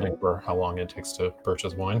 Not accounting for how long it takes to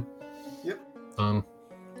purchase wine. Yep.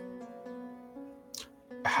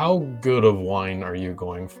 How good of wine are you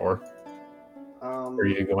going for? Are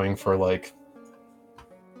you going for like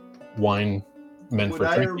wine meant Would for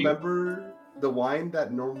I drinking? remember the wine that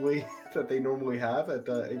they normally have at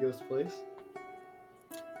Ago's place?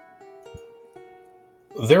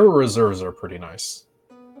 Their reserves are pretty nice.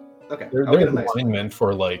 Okay, They're I'll get a wine nice one. meant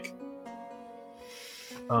for like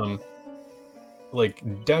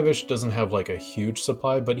Davish doesn't have like a huge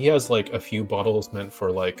supply, but he has like a few bottles meant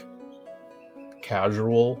for like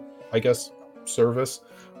casual, I guess, service,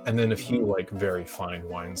 and then a few like very fine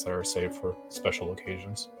wines that are saved for special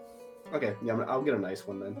occasions. Okay, yeah, I'll get a nice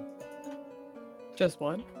one then. Just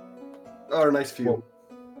one. Or a nice few. Well,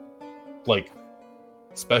 like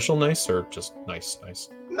special nice or just nice?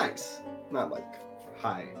 Nice. Not like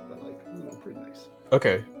high, but like, pretty nice.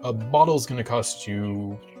 Okay, a bottle's gonna cost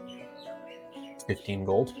you 15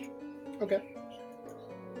 gold. Okay.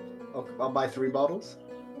 I'll buy 3 bottles.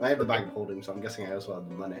 I have the bag of holding, so I'm guessing I also have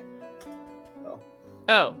the money.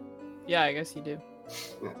 Oh, yeah, I guess you do.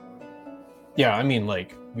 Yeah, I mean,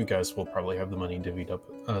 like, you guys will probably have the money divvied up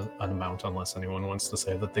an amount, unless anyone wants to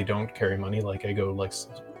say that they don't carry money like Ego likes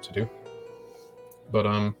to do.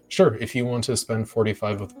 But sure, if you want to spend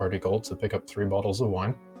 45 with party gold to pick up 3 bottles of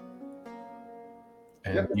wine,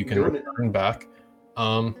 and Yep, you can doing it. return back,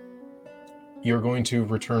 you're going to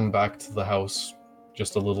return back to the house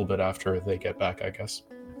just a little bit after they get back, I guess.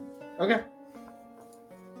 Okay.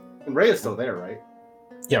 And Ray is still there, right?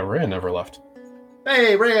 Yeah, Rhea never left.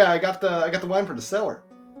 Hey, Ray, I got the wine for the cellar.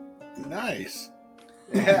 Nice.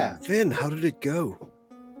 Yeah. Vin, how did it go?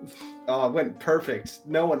 Oh, it went perfect.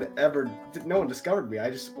 No one discovered me. I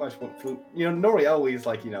just went through. Normally always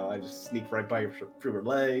I just sneak right by through her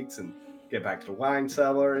legs and get back to the wine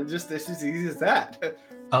cellar, and it's just as easy as that.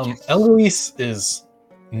 Eloise is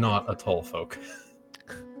not a tall folk.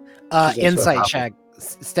 Insight check.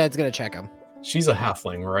 Stead's gonna check him. She's a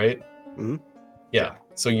halfling, right? Mhm. Yeah.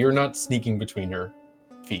 So you're not sneaking between her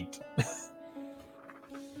feet.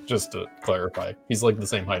 Just to clarify, he's like the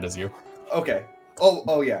same height as you. Okay.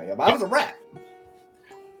 Oh yeah. But I was a rat.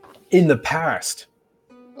 In the past,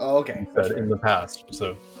 Oh, okay. said in the past.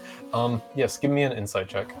 So, yes, give me an insight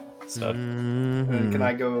check instead. Mhm. Can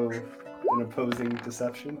I go an opposing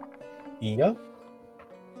deception? Yeah.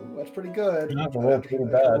 Ooh, that's pretty good. You have to roll pretty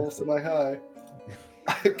bad. Roll semi high.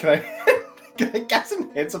 Can I get some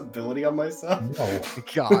invincibility on myself? No,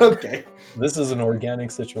 God. Okay, this is an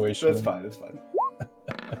organic situation. that's fine. That's fine.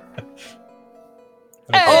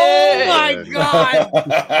 Oh my Good. God!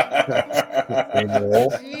 Same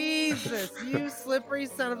roll. Jesus, you slippery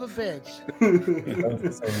son of a bitch. That's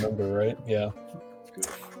the same number, right? Yeah.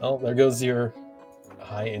 Oh, there goes your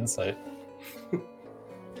high insight.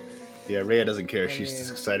 Yeah, Rhea doesn't care. I She's mean-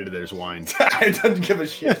 just excited there's wine. I don't give a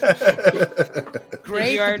shit.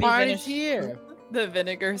 Great, the already party's finish? here. The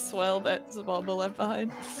vinegar swell that Zabalba left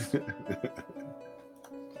behind.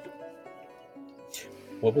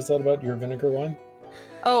 What was that about your vinegar wine?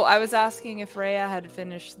 Oh, I was asking if Rhea had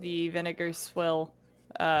finished the vinegar swill,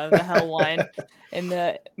 the hell wine, in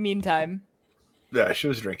the meantime. Yeah, she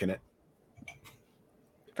was drinking it.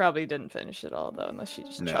 Probably didn't finish it all, though, unless she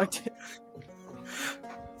just No. chugged it.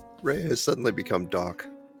 Ray has suddenly become dark.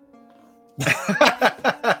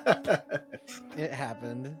 It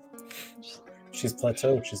happened, She's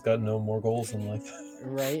plateaued. She's got no more goals in life.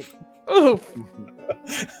 right? Ooh!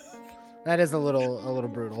 That is a little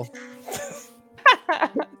brutal.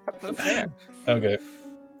 That's fair. Okay.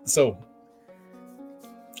 So,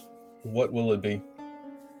 what will it be?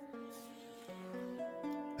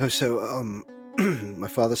 Oh, so my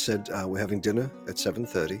father said we're having dinner at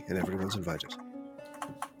 7:30 and everyone's invited.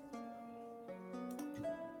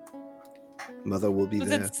 Mother will be Was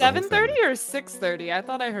there. it the whole 7:30 family. or 6:30? I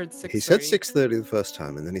thought I heard 6:30. He said 6:30 the first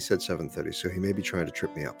time, and then he said 7:30. So he may be trying to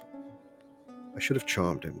trip me up. I should have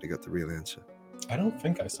charmed him to get the real answer. I don't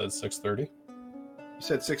think I said 6:30. You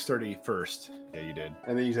said 6:30 first. Yeah, you did.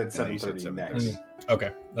 And then you said Yeah, you said 7:30 7:30. next.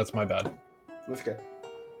 Okay, that's my bad. Let's go.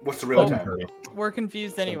 What's the real time? 7:30. We're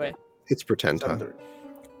confused anyway. It's pretend time. 7:30.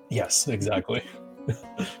 Yes, exactly.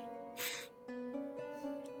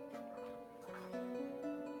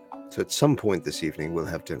 So at some point this evening, we'll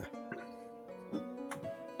have dinner.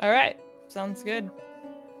 All right. Sounds good.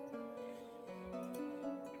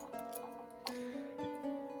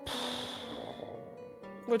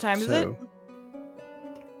 What time is it? So,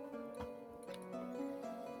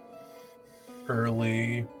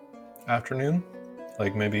 Early afternoon,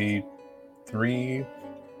 like maybe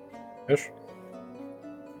 3-ish.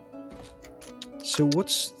 So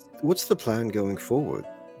what's the plan going forward,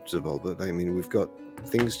 Zabalba? I mean, we've got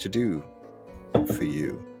things to do for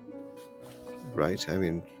you, right? I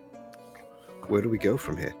mean, where do we go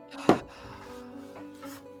from here?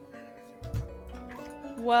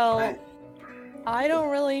 Well, I don't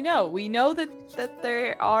really know. We know that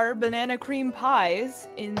there are banana cream pies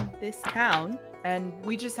in this town, and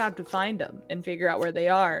we just have to find them and figure out where they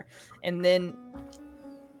are, and then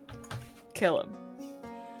kill them.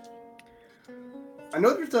 I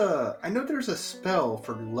know there's a spell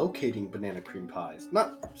for locating banana cream pies.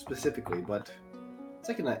 Not specifically, but it's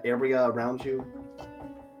like in an area around you.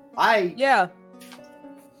 I Yeah,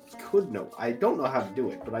 could know. I don't know how to do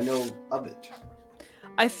it, but I know of it.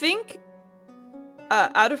 I think.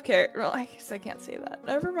 Out of character. Well, I guess I can't say that.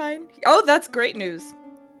 Never mind. Oh, that's great news.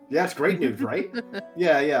 Yeah, it's great news, right?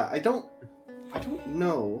 Yeah. I don't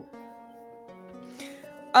know.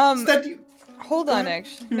 Instead, you Hold on,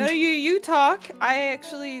 actually. No, you talk. I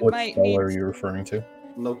actually What might spell need. are you referring to?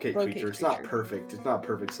 locate Locate creature. It's not creature. perfect. It's not a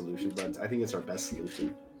perfect solution, but I think it's our best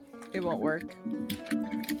solution. It won't work.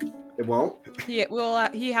 It won't.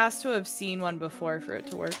 He has to have seen one before for it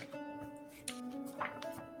to work.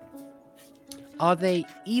 Are they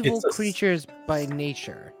evil It's a s- creatures by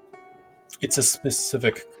nature? It's a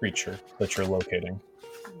specific creature that you're locating.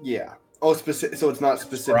 Yeah. Oh, specific. So it's not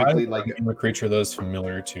specifically like. A creature that is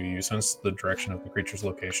familiar to you. Sense the direction of the creature's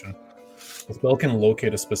location. The spell can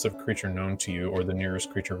locate a specific creature known to you, or the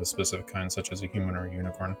nearest creature of a specific kind, such as a human or a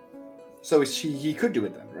unicorn. So he could do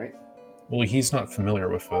it then, right? Well, he's not familiar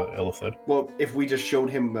with Illithid. Well, if we just showed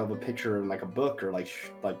him of a picture in like a book or like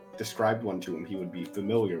described one to him, he would be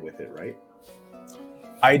familiar with it, right?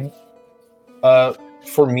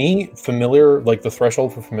 For me, familiar, like the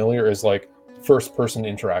threshold for familiar is like first-person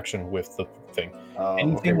interaction with the thing.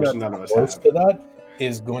 Anything which that's none of us close have. to that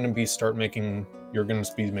is going to be you're going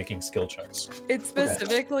to be making skill checks. It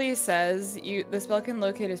specifically says the spell can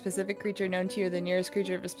locate a specific creature known to you or the nearest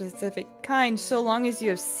creature of a specific kind, so long as you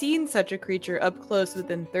have seen such a creature up close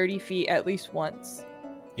within 30 feet at least once.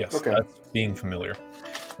 Yes, Okay. that's being familiar.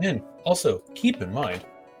 And also, keep in mind,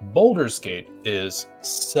 Baldur's Gate is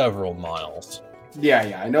several miles.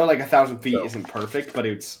 Yeah. I know like 1,000 feet So- isn't perfect, but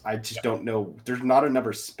I just don't know. There's not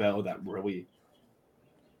another spell that really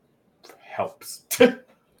helps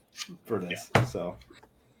for this. So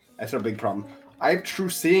that's a big problem. I have true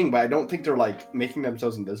seeing, but I don't think they're like making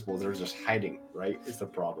themselves invisible. They're just hiding, right? Is the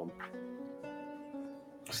problem.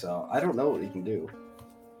 So I don't know what you can do.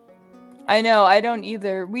 I know, I don't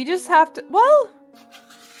either. We just have to. Well,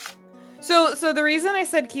 so the reason I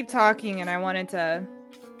said keep talking and I wanted to.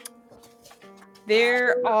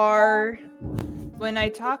 There are. When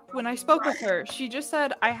I spoke with her, she just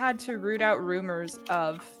said I had to root out rumors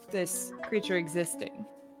of this creature existing.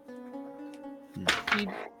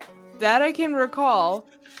 That I can recall.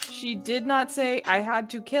 She did not say I had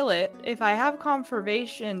to kill it. If I have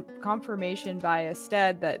confirmation by a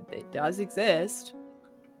stead that it does exist,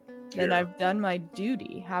 then Yeah. I've done my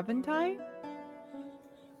duty, haven't I?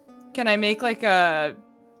 Can I make like a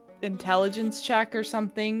intelligence check or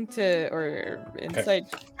something or insight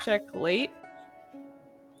check late?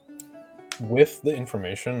 With the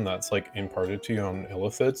information that's like imparted to you on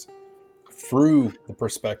Illithids, through the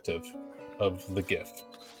perspective of the gift,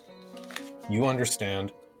 you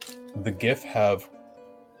understand the gift have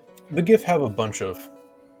a bunch of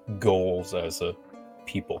goals as a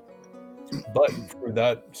people, but through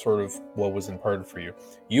that sort of what was imparted for you,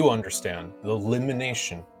 you understand the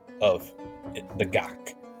elimination of the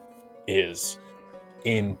Gak is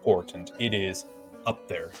important. It is up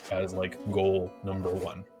there as like goal number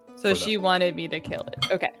 1. So for she wanted me to kill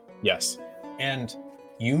it. Okay. Yes. And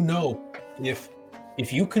you know, if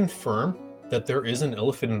you confirm that there is an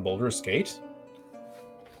Illithid in Baldur's Gate,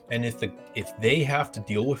 and if they have to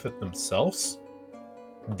deal with it themselves,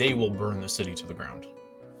 they will burn the city to the ground.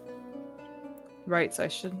 Right, so I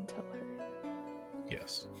shouldn't tell her.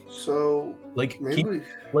 Yes. So Like maybe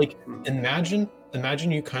imagine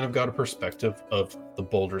you kind of got a perspective of the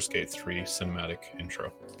Baldur's Gate 3 cinematic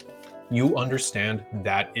intro. You understand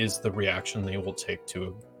that is the reaction they will take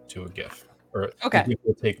to a gift, or Okay. the gift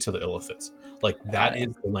will take to the Illithids. Like that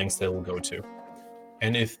is the lengths they will go to.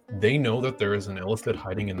 And if they know that there is an Illithid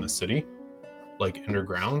hiding in the city, like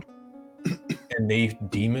underground, and they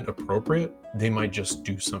deem it appropriate, they might just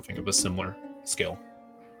do something of a similar scale.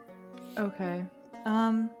 Okay.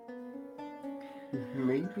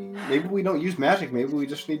 maybe we don't use magic. Maybe we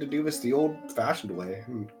just need to do this the old-fashioned way.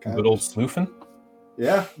 Good old sleuthing.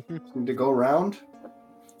 Yeah, just need to go around,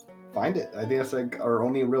 find it. I think that's like our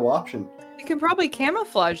only real option. You can probably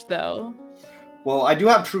camouflage though. Well, I do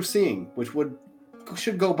have true seeing, which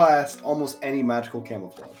should go past almost any magical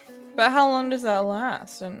camouflage. But how long does that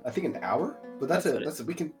last? And I think an hour, but that's That's it. what That's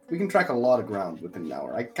it. We can track a lot of ground within an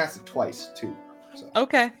hour. I cast it twice too. So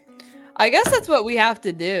okay. I guess that's what we have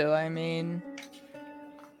to do. I mean,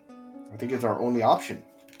 I think it's our only option,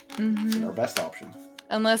 mhm. our best option.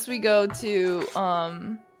 Unless we go to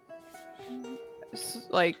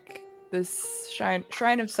like this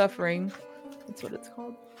shrine of suffering. That's what it's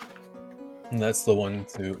called. And that's the one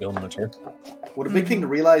to Ilmater. What a big thing to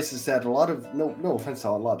realize is that a lot of no offense to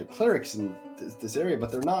a lot of clerics in this area,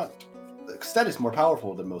 but they're not. Stead is more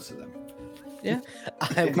powerful than most of them.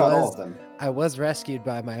 If not all of them. I was rescued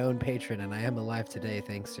by my own patron, and I am alive today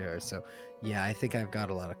thanks to her. So, yeah, I think I've got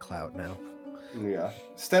a lot of clout now. Yeah,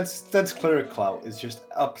 Stead's cleric clout is just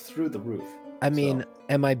up through the roof. I mean, So-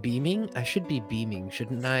 am I beaming? I should be beaming,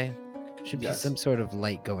 shouldn't I? Should be Yes. some sort of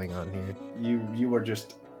light going on here. You were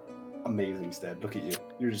just Amazing, Stead. Look at you.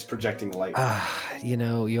 You're just projecting light. You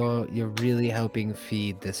know, you're really helping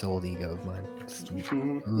feed this old ego of mine. It's a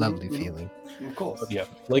Mhm, lovely mhm, feeling. Of course. But yeah,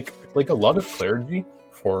 like a lot of clergy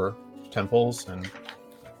for temples and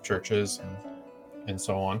churches and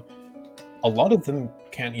so on, a lot of them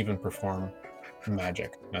can't even perform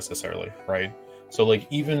magic necessarily, right? So like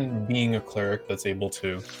even being a cleric that's able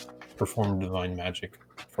to perform divine magic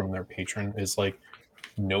from their patron is like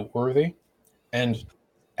noteworthy. And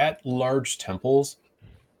at large temples,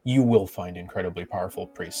 you will find incredibly powerful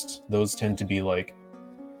priests. Those tend to be like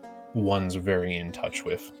ones very in touch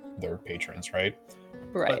with their patrons, right?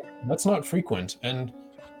 Right. But that's not frequent. And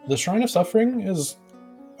the Shrine of Suffering is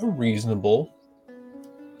a reasonable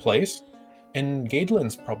place. And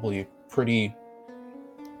Gaedlin's probably pretty,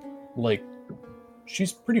 like,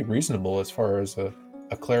 she's pretty reasonable as far as a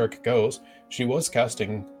cleric goes. She was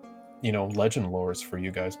casting, legend lores for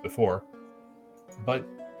you guys before. But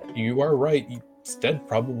you are right. Stead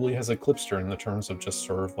probably has eclipsed her in the terms of just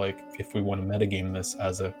sort of like, if we want to metagame this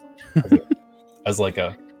as like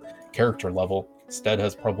a character level, Stead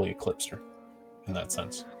has probably eclipsed her in that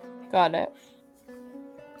sense. Got it.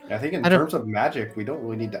 I think in I don't- terms of magic, we don't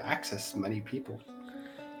really need to access many people.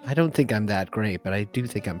 I don't think I'm that great, but I do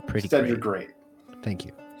think I'm pretty Instead, great. you're great. Thank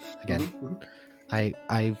you. Again, Mhm,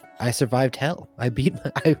 I survived hell. I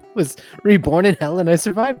was reborn in hell and I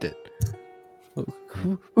survived it.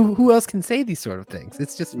 Who else can say these sort of things?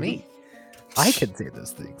 It's just me. I can say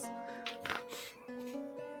those things.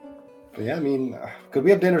 But yeah, I mean, could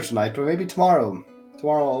we have dinner tonight? But maybe tomorrow.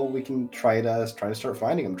 Tomorrow we can try to start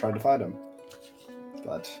finding him, try to find him.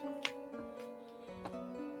 But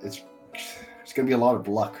it's gonna be a lot of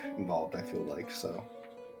luck involved, I feel like. So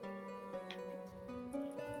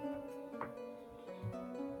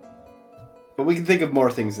but we can think of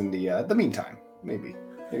more things in the meantime. Maybe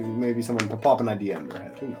someone will pop an idea in their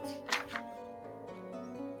head. Who knows?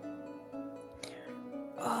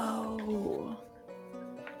 Oh.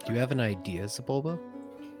 Do you have an idea, Zabulba?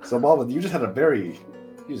 So Bob, you just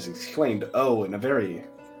exclaimed "oh" in a very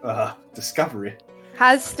discovery.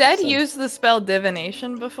 Has Stead So- used the spell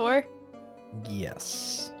divination before?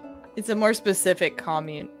 Yes. It's a more specific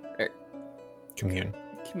commune. Commune.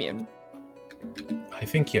 I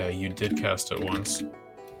think, yeah, you did cast it once.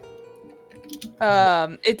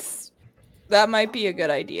 That might be a good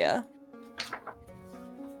idea.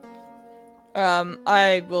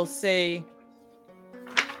 I will say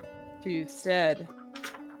to Stead,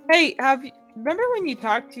 hey, remember when you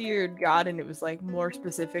talked to your god and it was like more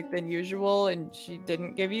specific than usual and she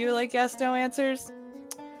didn't give you like yes no answers?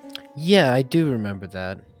 Yeah, I do remember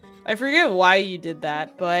that. I forget why you did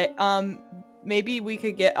that, but maybe we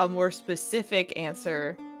could get a more specific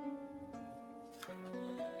answer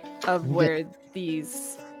of Yeah. where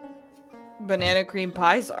these banana cream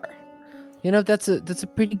pies are. You know, that's a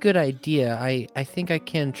pretty good idea. I think I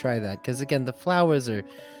can try that because again, the flowers are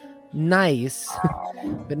nice,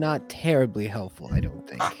 but not terribly helpful. I don't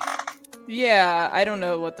think. Yeah, I don't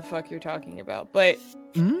know what the fuck you're talking about, but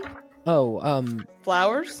Oh,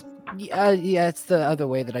 flowers? yeah, it's the other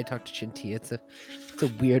way that I talk to Shinti. It's a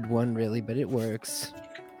weird one, really, but it works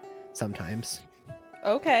sometimes.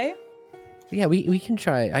 Okay. Yeah, we can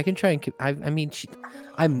try. I can try and. I mean,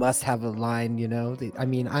 I must have a line, you know. I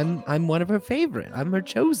mean, I'm one of her favorite. I'm her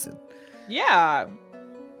chosen. Yeah.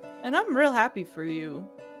 And I'm real happy for you.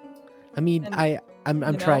 I mean, And, I'm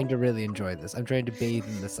you trying know? to really enjoy this. I'm trying to bathe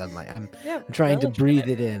in the sunlight. I'm Yeah. trying to relish breathe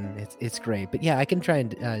it. it in. It's great. But yeah, I can try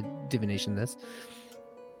and divination this.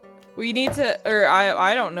 We need to, or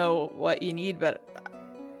I don't know what you need, but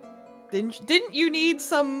didn't you need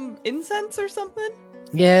some incense or something?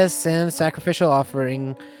 Yes, and a sacrificial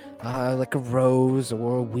offering, like a rose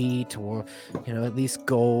or a wheat or, you know, at least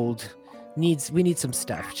gold. We need some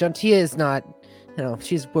stuff. Shantia is not, you know,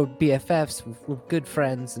 we're BFFs, we're good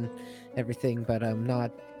friends and everything, but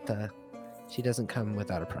not she doesn't come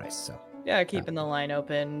without a price. So Yeah, keeping the line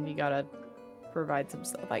open. You gotta provide some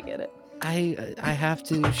stuff. I get it. I have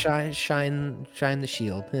to shine the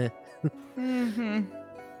shield. Mm-hmm.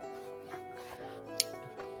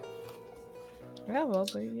 Yeah, well,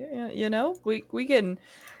 but yeah, you know, we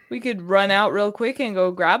could run out real quick and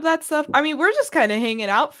go grab that stuff. I mean, we're just kind of hanging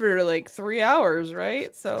out for like 3 hours,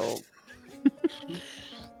 right? So,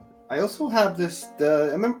 I also have this. I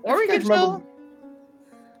remember. or we you guys could remember,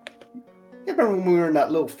 still. you remember when we were in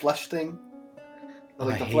that little flesh thing? Oh,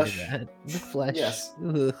 Like I the hated flesh. that. The flesh. Yes.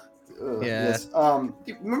 Ugh. Yeah. Yes. Do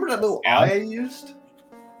you remember that little Scab? eye I used?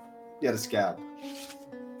 Yeah, the scab.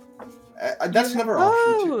 That's another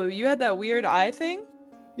option too. Oh, you had that weird eye thing?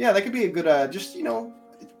 Yeah, that could be a good. Just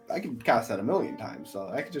I could cast that a million times, so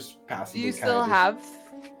I could just pass. Do you still have?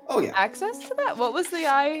 Oh yeah, access to that? What was the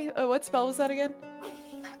eye? What spell was that again?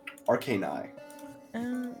 Arcane Eye.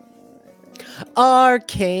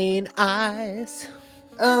 Arcane eyes.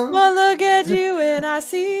 Well, look at you and I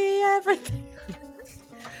see everything.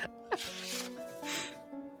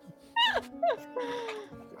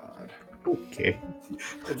 God. Okay.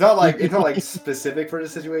 It's not like specific for the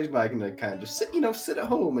situation, but I can kind of just sit at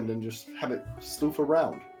home and then just have it sleuth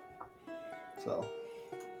around. So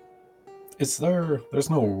There's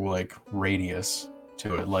no like radius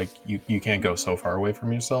to it. Like you can't go so far away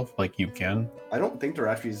from yourself. Like you can. I don't think there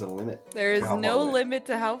actually is a limit. There is How far no away? limit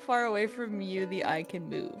to how far away from you the eye can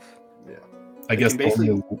move. Yeah. I It guess can the basically-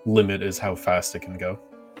 only limit is how fast it can go.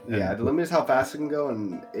 Yeah, the limit is how fast it can go,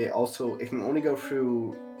 and it can only go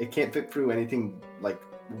through. It can't fit through anything like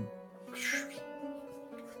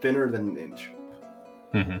thinner than an inch.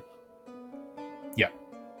 Mm-hmm. Yeah.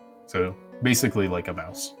 So basically like a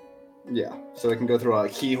mouse. Yeah, so it can go through a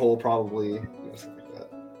keyhole probably, stuff like that.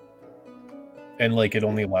 And like it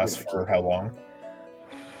only lasts Yeah. for how long?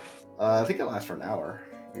 I think it lasts for an hour,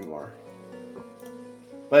 maybe more.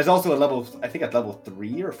 But it's also I think at level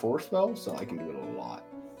 3 or 4 spell, so I can do it a lot.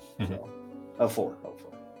 Mhm. So, 4.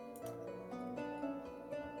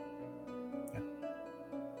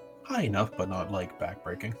 High enough, but not like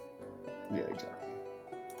backbreaking. Yeah, exactly.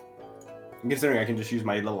 And considering I can just use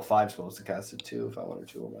my level 5 spells to cast it too if I wanted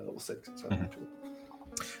to, or my level 6 if I wanted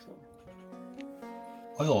to. So,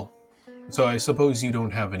 Well, so I suppose you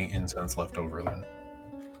don't have any incense left over then.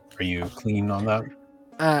 Are you clean on that?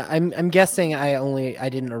 I'm guessing I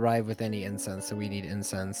didn't arrive with any incense, so we need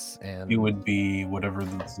incense and. You would be whatever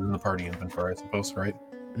that's in the party inventory, I suppose, right?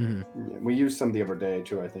 Mhm. yeah, we used some the other day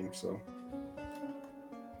too, I think. So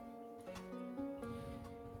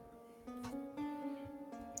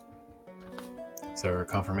Is there a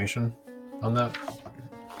confirmation on that?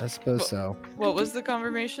 I suppose so. What was the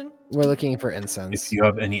confirmation? We're looking for incense. If you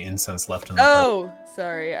have any incense left in the party. Oh,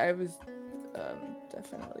 sorry. I was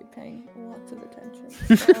definitely paying lots of attention.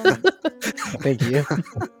 Thank you.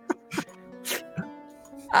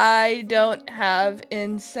 I don't have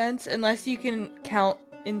incense unless you can count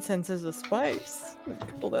incense as a spice.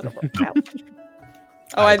 Pull that up.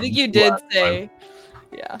 Oh, I think you did Last say.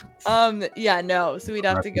 Yeah. Yeah, no. So we'd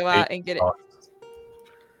have to go out and get it.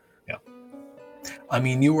 Yeah. I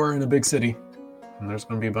mean, you are in a big city, and there's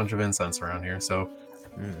going to be a bunch of incense around here, so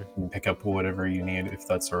Mm. you can pick up whatever you need if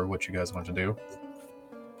that's sort of what you guys want to do.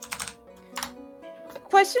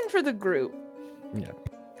 Question for the group. Yeah.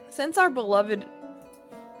 Since our beloved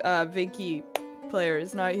Vinky player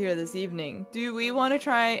is not here this evening, do we want to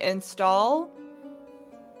try and stall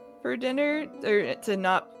for dinner or to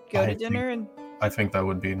not go I to think- dinner? And I think that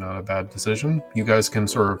would be not a bad decision. You guys can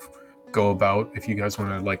sort of go about if you guys want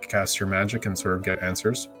to like cast your magic and sort of get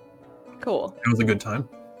answers. cool, It was a good time.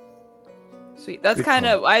 sweet. That's Good kind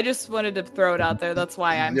call. of. I just wanted to throw it out there. That's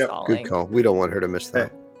why I'm Yep, stalling. good call. We don't want her to miss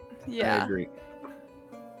that. I Yeah. agree.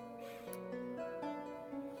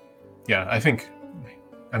 Yeah,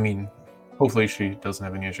 I mean, hopefully she doesn't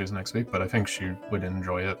have any issues next week, but I think she would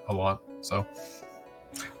enjoy it a lot. So,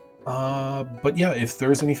 but yeah, if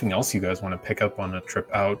there's anything else you guys want to pick up on a trip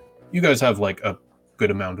out, you guys have like a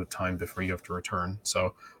good amount of time before you have to return.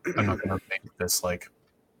 So I'm not going to make this like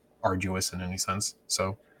arduous in any sense.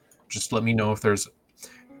 So just let me know if there's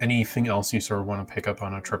anything else you sort of want to pick up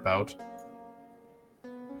on a trip out.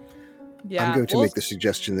 Yeah. I'm going to we'll make the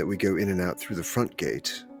suggestion that we go in and out through the front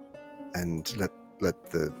gate and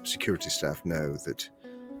let the security staff know that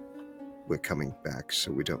we're coming back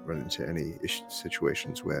so we don't run into any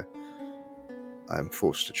situations where I'm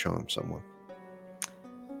forced to charm someone.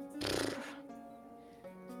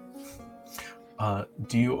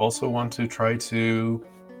 Do you also want to try to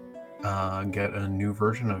get a new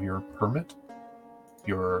version of your permit?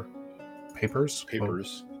 Your papers?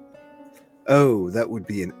 Papers. Oh, that would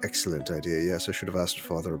be an excellent idea. Yes, I should have asked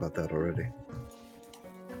Father about that already.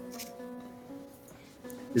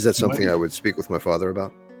 Is that something I would speak with my father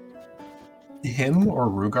about? Him or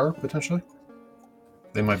Rugar, potentially?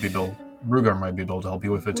 They might be able... Rugar might be able to help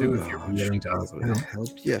you with it too, if you're willing to ask him. Help?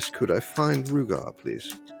 Yes, could I find Rugar,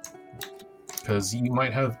 please? Because you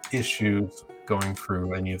might have issues going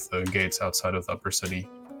through any of the gates outside of the Upper City,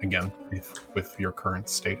 again, with your current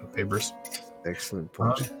state of papers. Excellent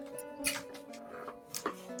point.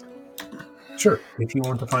 Sure, if you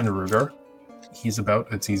want to find a Rugar, he's about.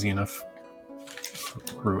 It's easy enough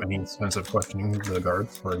through any expensive questioning the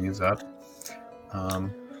guards where he's at.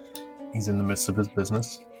 He's in the midst of his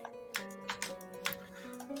business.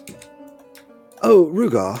 Oh,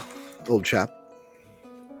 Rugar, old chap.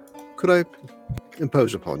 Could I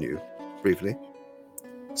impose upon you briefly?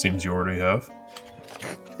 Seems you already have.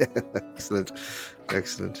 Excellent.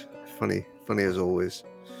 Excellent. Funny as always.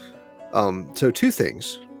 So two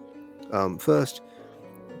things. First,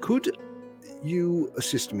 could you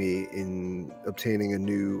assist me in obtaining a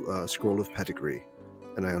new scroll of pedigree?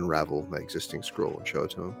 And I unravel my existing scroll and show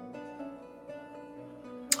it to him.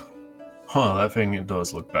 Huh, that thing, it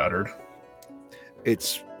does look battered.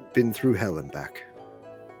 It's been through hell and back.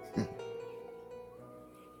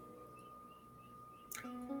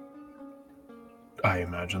 I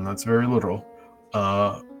imagine that's very literal.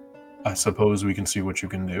 I suppose we can see what you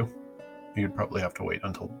can do. You'd probably have to wait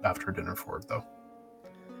until after dinner for it, though.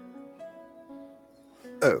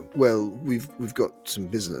 Oh, well, we've got some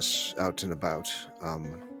business out and about.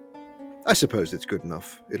 I suppose it's good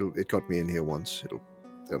enough. It got me in here once.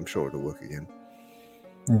 I'm sure it'll work again.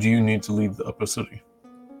 Do you need to leave the upper city?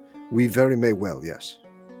 We very may well, yes.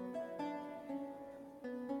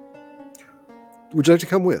 Would you like to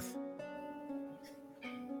come with?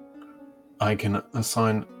 I can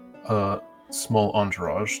assign a small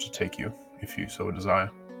entourage to take you, if you so desire.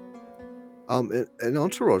 An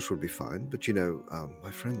entourage would be fine, but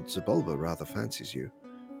my friend Zabulba rather fancies you.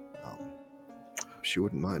 She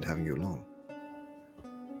wouldn't mind having you along.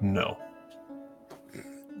 No.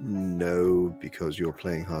 No, because you're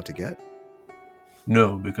playing hard to get?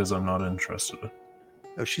 No, because I'm not interested.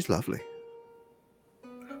 Oh, she's lovely.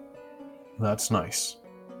 That's nice.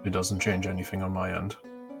 It doesn't change anything on my end.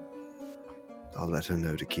 I'll let her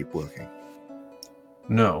know to keep working.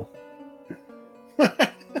 No.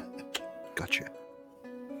 Gotcha.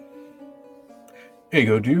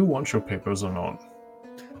 Ego, do you want your papers or not?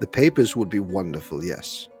 The papers would be wonderful,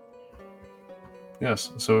 yes.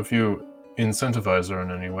 Yes, so if you incentivize her in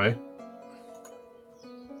any way,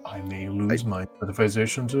 I may lose my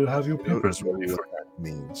incentivization to have your papers ready for what that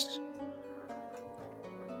means.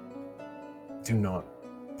 Do not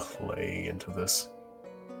play into this.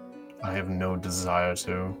 I have no desire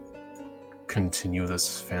to continue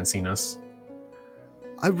this fanciness.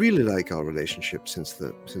 I really like our relationship since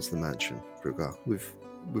the mansion, Brugar. We've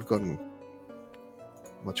gotten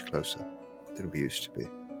much closer than we used to be.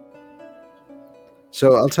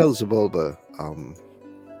 So I'll tell Zabulba,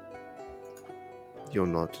 you're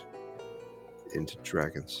not into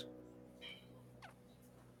dragons.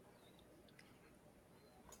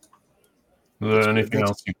 Is there That's- anything that's-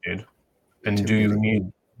 else you need? And do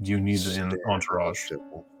you need an entourage?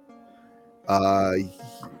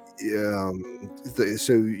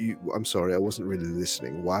 I'm sorry, I wasn't really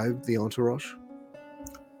listening. Why the entourage?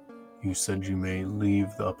 You said you may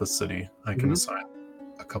leave the upper city. I can assign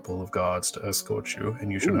a couple of guards to escort you,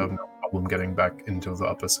 and you should have no problem getting back into the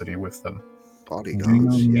upper city with them. Bodyguards. Do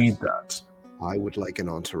you yes. need that? I would like an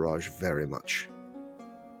entourage very much.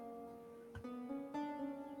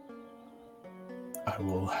 I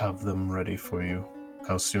will have them ready for you.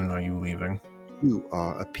 How soon are you leaving? You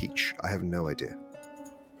are a peach. I have no idea.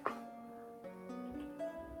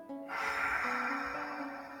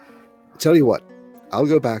 Tell you what, I'll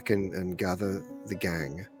go back and gather the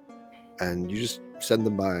gang, and you just send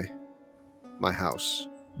them by my house.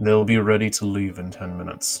 They'll be ready to leave in 10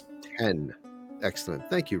 minutes. 10. Excellent.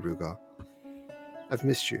 Thank you, Rugar. I've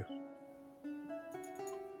missed you.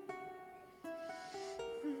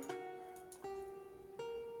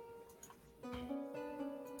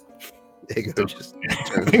 Ego just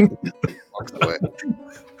turns and walks away.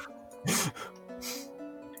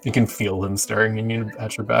 You can feel him staring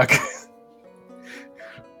at your back.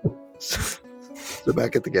 So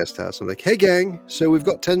back at the guest house, I'm like, hey gang, so we've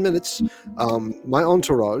got 10 minutes. My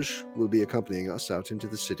entourage will be accompanying us out into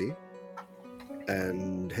the city.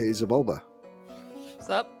 And hey, Zabulba, What's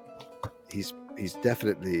up? he's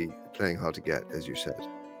definitely playing hard to get, as you said.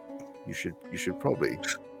 You should probably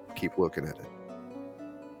keep working at it.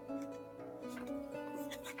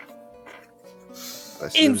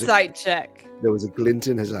 Insight check. There was a glint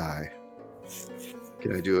in his eye.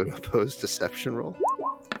 Can I do an opposed deception roll?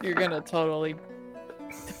 You're gonna totally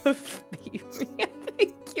beat me. I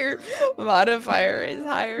think your modifier is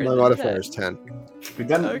higher. My than modifier 10. is 10. We've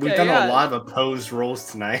done Okay, a yeah. lot of opposed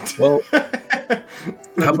rolls tonight. Well, I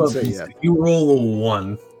How wouldn't about say this? yet. If you roll a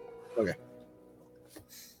 1,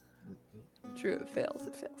 True, it fails.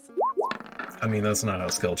 It fails. I mean, that's not how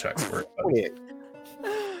skill checks work. But 28.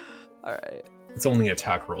 All right. it's only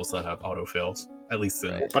attack rolls that have auto fails. At least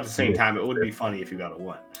in but at the same time, it would be funny if you got a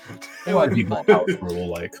 1. a lot of people roll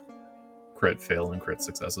like crit fail and crit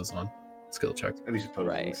successes on skill checks. At least opposed.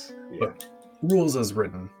 Right. Yeah. But rules as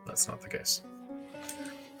written, that's not the case.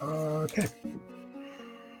 Okay.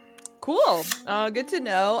 Cool. Good to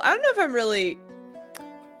know. I don't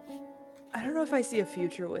know if I see a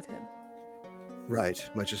future with him. Right,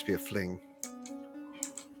 might just be a fling.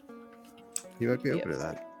 He might be Be open to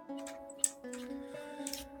that.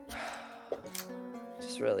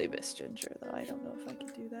 Just really miss Ginger, though. I don't know if I can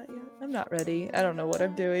do that yet. I'm not ready. I don't know what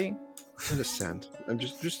I'm doing. I understand. I'm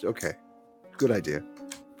just okay. Good idea.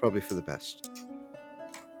 Probably for the best.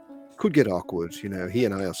 Could get awkward, you know. He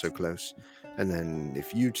and I are so close. And then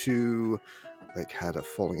if you two like had a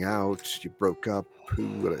falling out, you broke up,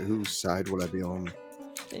 whose side would I be on?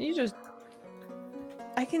 And you just.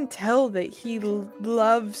 I can tell that he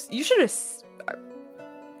loves. You should have.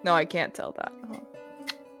 No, I can't tell that. Huh.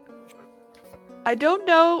 I don't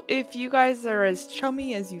know if you guys are as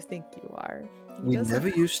chummy as you think you are. He We doesn't- never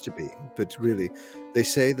used to be, but really, they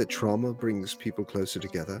say that trauma brings people closer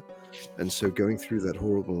together, and so going through that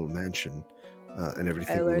horrible mansion and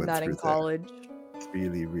everything I we learned went that through in college. there,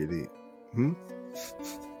 really, really.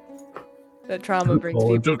 That trauma brings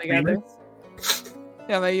College people of together. Phoenix?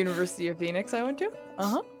 Yeah, my University of Phoenix I went to.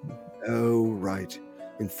 Uh-huh. Oh, right,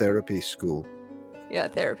 in therapy school. Yeah,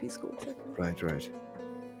 therapy school too. Right.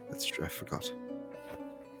 That's true. I forgot.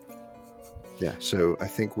 Yeah, so I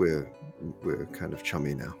think we're kind of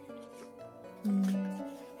chummy now.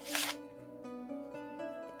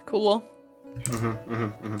 Cool.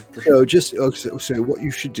 So just so what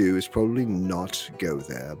you should do is probably not go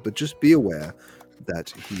there, but just be aware that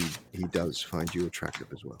he does find you attractive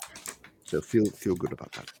as well. So feel good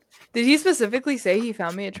about that. Did he specifically say he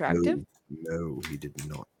found me attractive? No, he did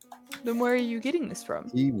not. Then where are you getting this from?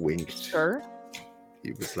 He winked. Sure.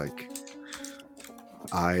 He was like,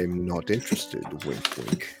 "I'm not interested." Wink,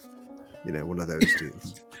 wink. You know, one of those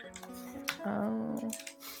deals. Oh.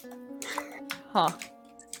 Huh.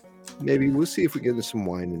 Maybe we'll see if we get some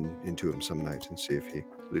wine into him some night and see if he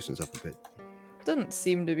loosens up a bit. Doesn't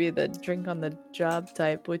seem to be the drink on the job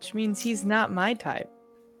type, which means he's not my type.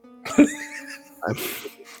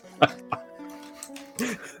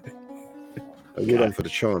 I would offer to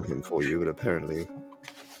charm him for you, but apparently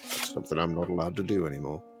that's something I'm not allowed to do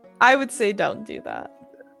anymore. I would say don't do that.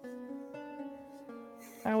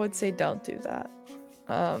 I would say don't do that.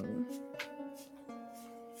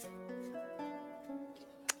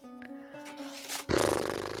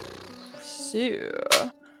 So.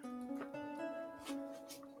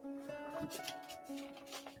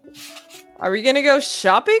 Are we gonna go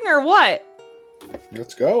shopping or what?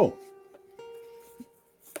 Let's go.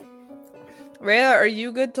 Rhea, are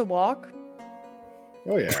you good to walk?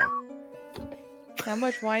 Oh yeah. How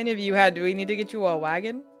much wine have you had? Do we need to get you a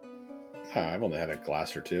wagon? I've only had a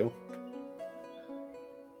glass or two.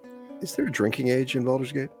 Is there a drinking age in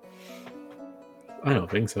Baldur's Gate? I don't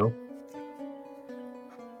think so.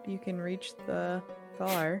 You can reach the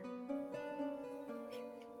bar.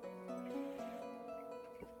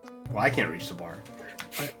 Well, I can't reach the bar.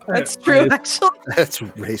 That's true, actually. That's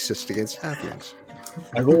racist against halflings.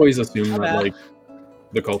 I've always assumed My that bad. like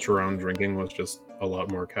the culture around drinking was just a lot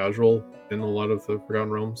more casual in a lot of the Forgotten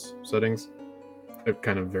Realms settings. They're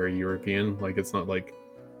kind of very European. Like it's not like,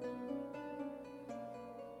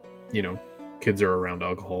 you know, kids are around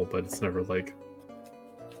alcohol, but it's never like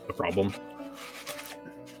a problem.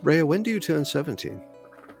 Rhea, when do you turn 17?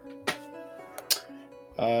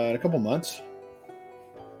 In a couple months.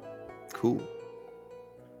 Cool.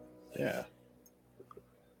 Yeah.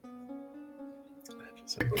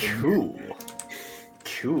 Cool.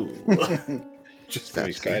 Cool. Just That's that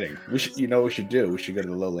exciting. We should, you know, what we should do. We should go to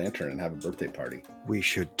the Low Lantern and have a birthday party. We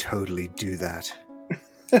should totally do that.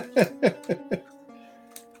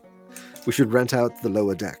 We should rent out the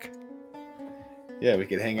lower deck. Yeah, we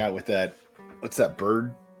could hang out with that. What's that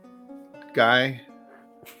bird guy?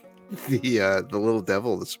 The little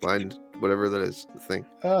devil, the spine, whatever that is, the thing.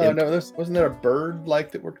 Oh Imp. no, wasn't there a bird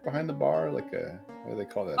like that worked behind the bar? Like a what do they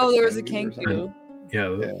call that? Oh, there was a kangaroo or something?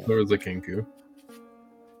 kangaroo. Yeah, Yeah. there was a kinku.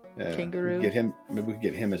 Yeah, Kangaroo. Get him. Maybe we could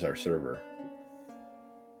get him as our server.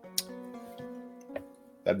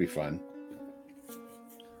 That'd be fun.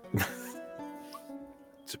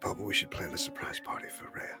 So, Papa, we should plan a surprise party for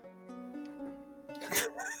Rhea.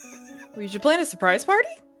 We should plan a surprise party?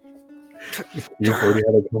 You've already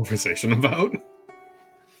had a conversation about.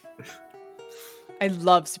 I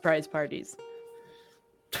love surprise parties.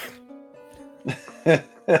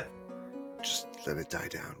 Just let it die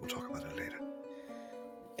down. We'll talk about it later.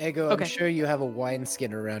 Ego, Okay. I'm sure you have a wine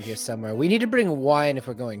skin around here somewhere. We need to bring wine if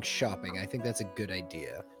we're going shopping. I think that's a good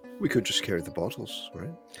idea. We could just carry the bottles, right?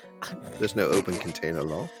 There's no open container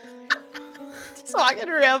law. Just walking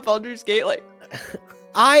around Baldur's Gate like,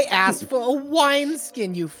 I asked for a wine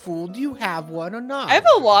skin, you fool. Do you have one or not? I have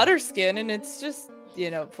a water skin and it's just,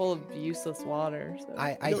 you know, full of useless water. So.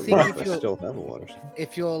 I No, think I if you'll, still have a water skin.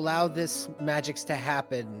 if you'll allow this magics to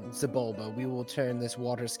happen, Zabulba, we will turn this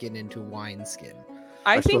water skin into wine skin.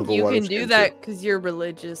 I still think have a you water can do skin, that too. because you're a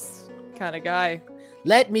religious kind of guy.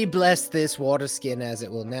 Let me bless this water skin as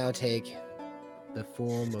it will now take the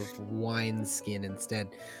form of wine skin instead.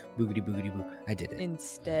 Boogity boogity boo. I did it.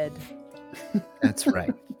 Instead. That's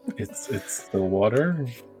right. It's still water.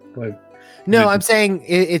 Like, No, Did- I'm saying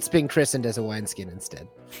it's been christened as a wine skin instead.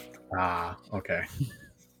 okay.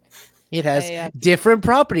 It has different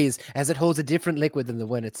properties as it holds a different liquid than the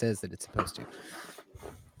one it says that it's supposed to.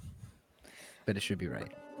 But it should be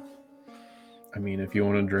right. I mean, if you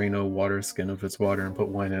want to drain a water skin of its water and put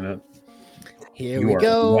wine in it, Here you we are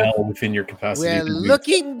go. well within your capacity. We're to do so.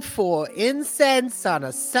 looking for incense on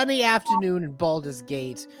a sunny afternoon in Baldur's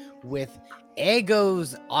Gate with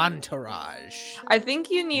Ego's entourage. I think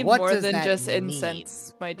you need What more does than that just mean?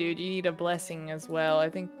 incense, my dude. You need a blessing as well. I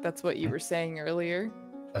think that's what you were saying earlier.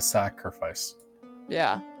 a sacrifice.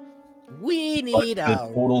 Yeah. We But need the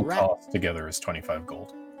a total rat. cost together is 25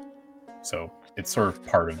 gold. So it's sort of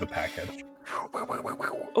part of the package.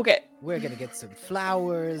 Okay. We're gonna get some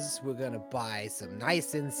flowers. We're gonna buy some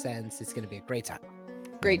nice incense. It's gonna be a great time.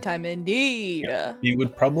 Great time indeed. Yeah. It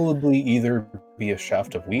would probably either be a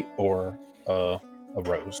shaft of wheat or a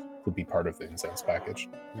rose would be part of the incense package.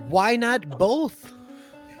 Why not both?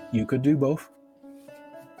 You could do both.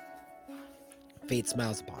 Fate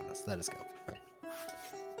smiles upon us. Let us go.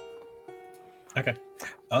 Okay.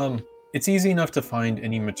 It's easy enough to find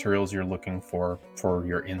any materials you're looking for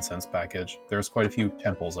your incense package. There's quite a few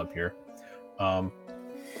temples up here.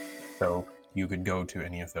 So you could go to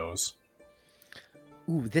any of those.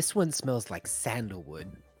 Ooh, this one smells like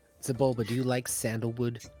sandalwood. Zabulba, do you like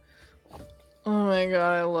sandalwood? Oh my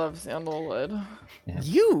god, I love sandalwood. Yeah.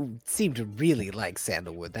 You seem to really like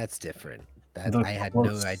sandalwood. That's different. That The I had no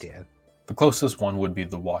close- idea. The closest one would be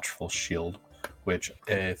the Watchful Shield, which,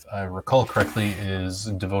 if I recall correctly, is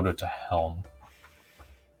devoted to Helm,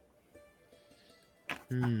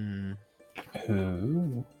 Hmm.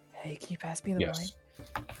 who... Hey, can you pass me the wine? Yes.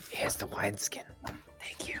 Here's the wineskin.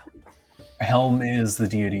 Thank you. Helm is the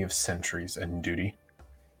deity of sentries and duty.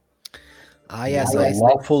 Ah, yes. a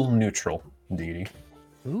lawful neutral deity.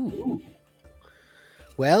 Ooh.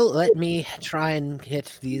 Well, let me try and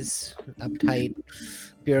get these uptight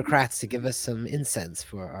bureaucrats to give us some incense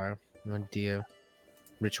for our dear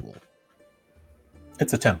ritual.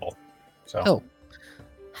 It's a temple. So Oh.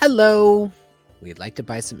 Hello. We'd like to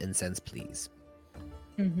buy some incense, please.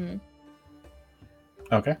 Mm-hmm.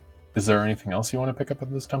 Okay. Is there anything else you want to pick up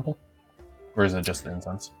at this temple? Or is it just the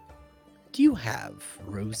incense? Do you have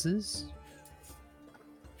roses?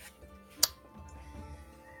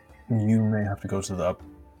 You may have to go to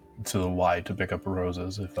the Y to pick up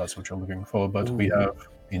roses if that's what you're looking for, but we Ooh. have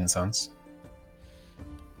incense.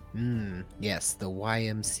 Yes, the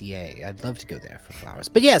YMCA. I'd love to go there for flowers.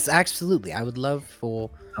 But yes, absolutely. I would love for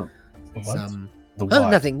What? some. The Oh, Y.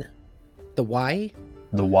 nothing. The Y?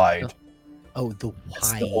 The wide. Oh, the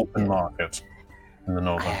It's Y. the open market in the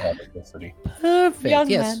northern part of the city. Perfect. Young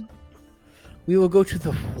yes. man. We will go to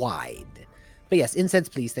the wide. But yes, incense,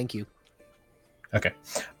 please. Thank you. Okay.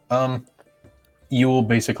 You will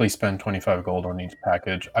basically spend 25 gold on each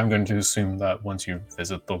package. I'm going to assume that once you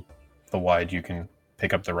visit the wide, you can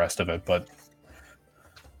pick up the rest of it, but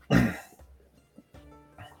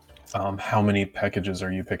how many packages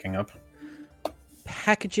are you picking up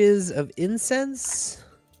Packages of incense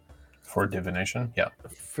for divination? Yeah.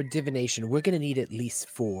 for divination. We're going to need at least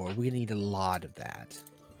 4. We're going to need a lot of that.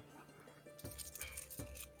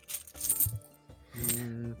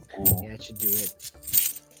 Yeah, it should do it.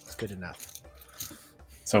 It's good enough.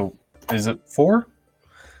 So, is it 4?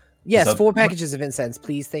 Yes, that- 4 packages of incense,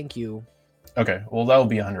 please. Thank you. Okay, well, that'll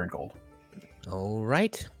be 100 gold. All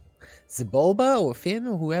right. Zabulba or Finn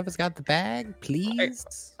or whoever's got the bag,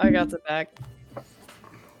 please. I got the bag.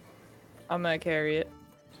 I'm gonna carry it.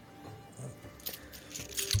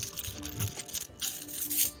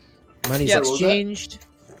 Money's Yeah, what was that? exchanged.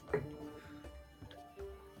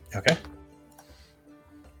 Okay.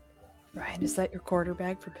 Ryan, is that your quarter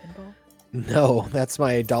bag for pinball? No, that's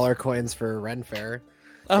my dollar coins for Ren Fair.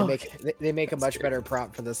 Oh, They make a much better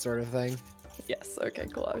prop for this sort of thing. yes. Okay,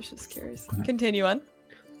 cool. I was just curious. Continue on.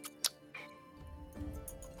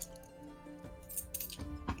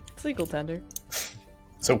 It's legal tender.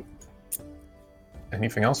 So,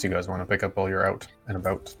 anything else you guys want to pick up while you're out and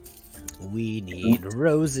about? We need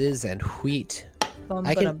roses and wheat. Bum,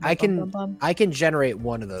 I can- ba-dum, I bum, can- bum, bum. I can generate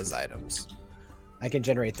one of those items. I can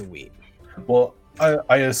generate the wheat. Well,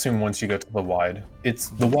 I assume once you get to the wide,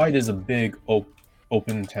 the wide is a big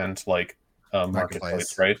open tent like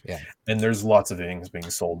marketplace, right? Yeah. And there's lots of things being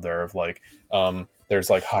sold there. Of like, there's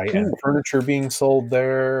like high end furniture being sold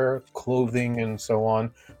there, clothing, and so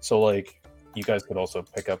on. So like, you guys could also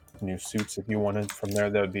pick up new suits if you wanted from there.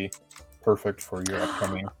 That would be perfect for your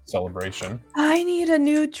upcoming celebration. I need a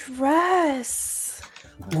new dress.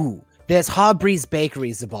 Ooh, there's Harbreeze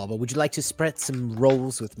Bakery, Zabalba. Would you like to spread some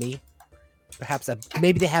rolls with me? Perhaps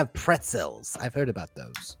maybe they have pretzels. I've heard about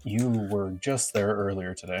those. You were just there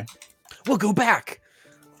earlier today. We'll go back.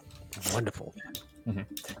 Wonderful.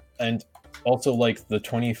 And also, like the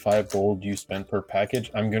 25 gold you spent per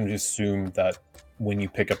package, I'm going to assume that when you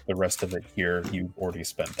pick up the rest of it here, you've already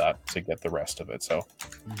spent that to get the rest of it. So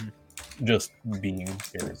just being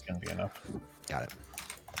here is going to be enough. Got it.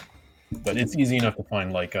 But it's easy enough to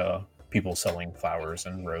find like people selling flowers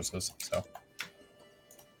and roses. So,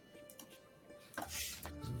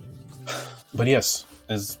 but yes,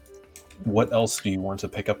 what else do you want to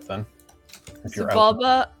pick up then? If you're out.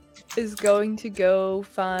 Zabalba is going to go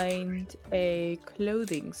find a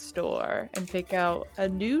clothing store and pick out a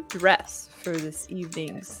new dress for this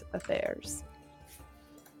evening's affairs.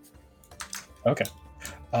 Okay.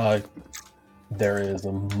 There is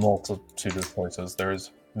a multitude of choices.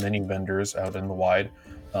 There's many vendors out in the wide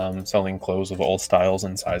selling clothes of all styles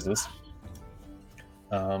and sizes.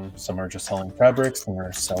 Some are just selling fabrics, some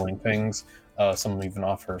are selling things. Some even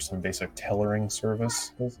offer some basic tailoring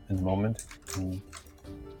service in the moment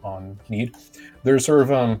on need. There's sort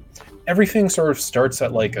of everything sort of starts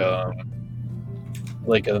at like a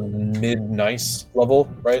mid nice level,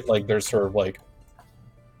 right? Like there's sort of like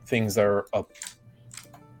things that are up,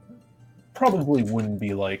 probably wouldn't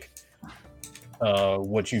be like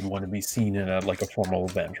what you'd want to be seen in at like a formal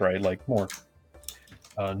event, right? Like more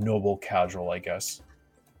noble casual, I guess.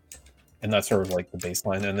 And that's sort of like the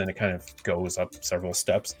baseline, and then it kind of goes up several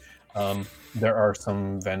steps. There are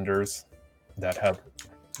some vendors that have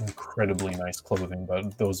incredibly nice clothing,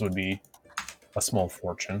 but those would be a small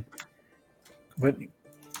fortune. But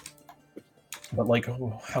like,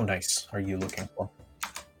 oh, how nice are you looking for?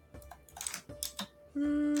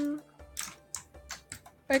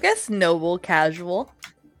 I guess noble casual.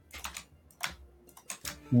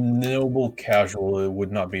 Noble casual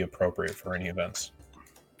would not be appropriate for any events.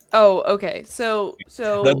 Oh, okay. So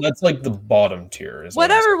That's like the bottom tier. Is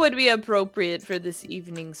what I'm whatever would be appropriate for this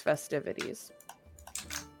evening's festivities.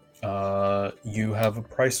 you have a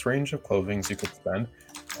price range of clothings you could spend.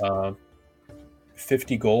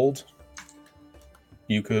 50 gold.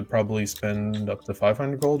 You could probably spend up to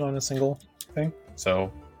 500 gold on a single thing.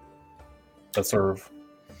 So that's sort of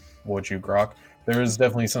what you grok. There is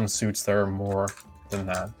definitely some suits that are more than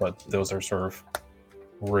that, but those are sort of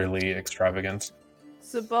really extravagant.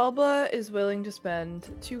 Zabalba is willing to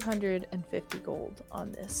spend 250 gold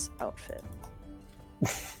on this outfit.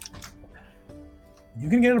 You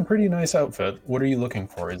can get a pretty nice outfit. What are you looking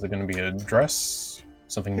for? Is it going to be a dress?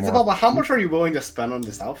 Something more? Isabel, but how much are you willing to spend on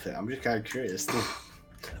this outfit? I'm just kind of curious.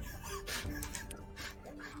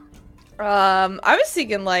 I was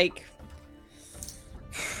thinking like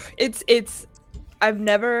it's I've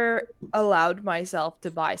never allowed myself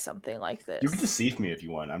to buy something like this. You can deceive me if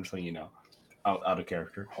you want. I'm just letting you know. Out of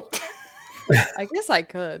character. I guess I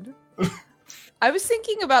could. I was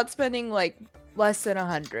thinking about spending like less than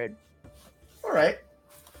 100. All right.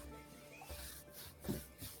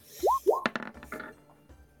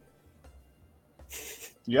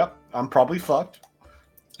 Yep, I'm probably fucked.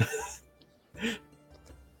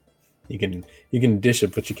 You can dish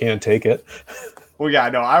it, but you can't take it. Well, yeah,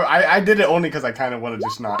 no, I did it only because I kind of want to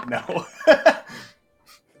just not know.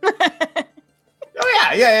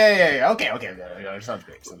 Oh yeah. Okay. Sounds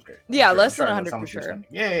great. Yeah, Sure, less than sure, 100 that for sounds sure. good.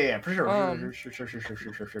 Yeah, for sure.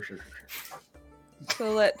 Sure.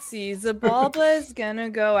 So let's see. Zabalba is gonna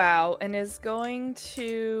go out and is going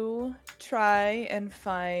to try and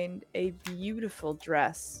find a beautiful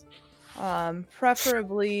dress,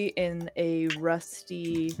 preferably in a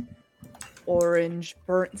rusty orange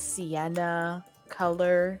burnt sienna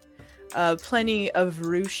color. Plenty of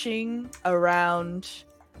ruching around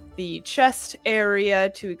the chest area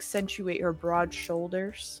to accentuate her broad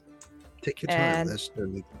shoulders. Take your time. And- There's no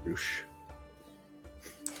need to rush.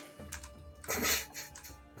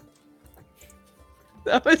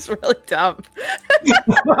 That was really dumb.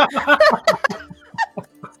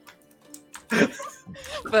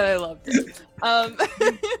 But I loved it.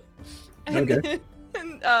 Okay.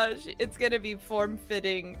 And, it's gonna be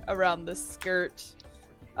form-fitting around the skirt,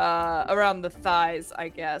 around the thighs, I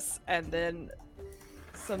guess, and then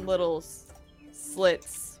some little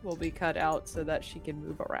slits will be cut out so that she can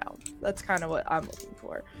move around. That's kind of what I'm looking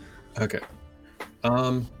for. Okay.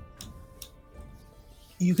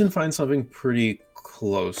 You can find something pretty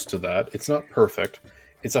close to that. It's not perfect.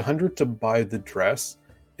 It's 100 to buy the dress.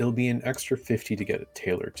 It'll be an extra 50 to get it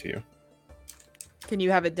tailored to you. Can you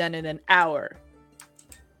have it done in an hour?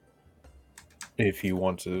 If you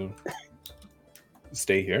want to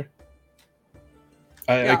stay here,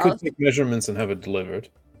 I Yeah, could I'll- take measurements and have it delivered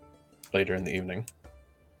later in the evening.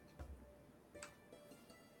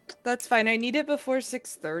 That's fine. I need it before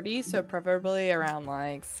 6:30, so preferably around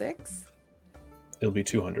like 6. It'll be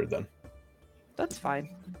 200 then. That's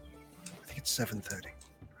fine. I think it's 7:30.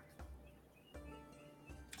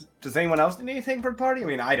 Does anyone else need anything for the party? I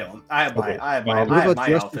mean, I don't. I have my, Okay. I have my, What I have about my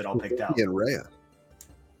dressing outfit all for picked out. Finn and Rhea?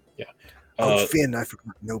 Uh, Oh, Finn, I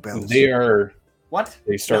forgot. No bells. What?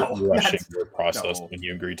 They start No, rushing that's- your process no. when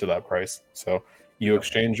you agree to that price. So you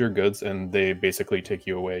exchange your goods and they basically take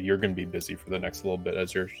you away. You're going to be busy for the next little bit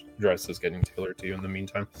as your dress is getting tailored to you in the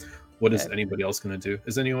meantime. What is Okay. anybody else going to do?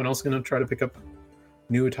 Is anyone else going to try to pick up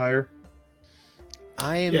new attire?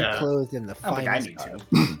 I am Yeah. clothed in the I don't think I finest need garb.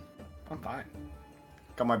 to. I'm fine.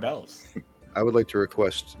 Got my bells. I would like to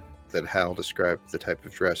request that Hal describe the type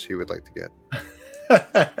of dress he would like to get.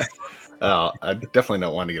 Oh, I definitely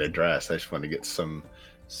don't want to get a dress. I just want to get some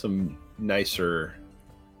nicer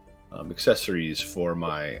accessories for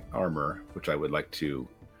my armor, which I would like to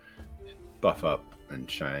buff up and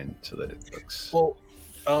shine so that it looks. Well,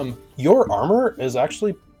 your armor is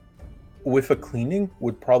actually, with a cleaning,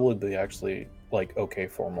 would probably be actually like okay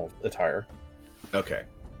formal attire. Okay.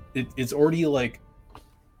 It's already like,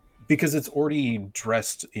 because it's already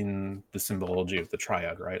dressed in the symbology of the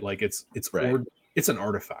triad, right? Like it's Right. it's an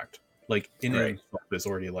artifact. Like in Right. itself is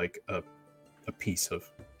already like a piece of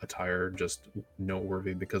attire, just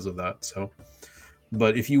noteworthy because of that. So,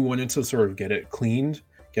 but if you wanted to sort of get it cleaned,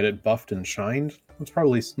 get it buffed and shined, it's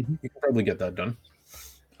probably you can probably get that done.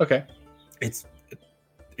 Okay. It's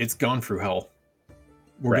gone through hell.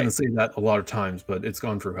 We're Right. gonna say that a lot of times, but it's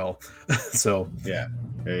gone through hell. So, Yeah.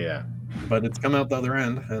 Yeah. but it's come out the other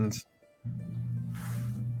end, and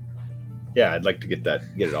Yeah. I'd like to get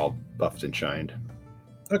it all buffed and shined.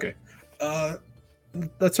 okay.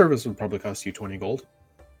 That service would probably cost you 20 gold.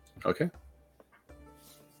 Okay.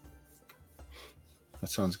 That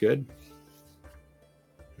sounds good.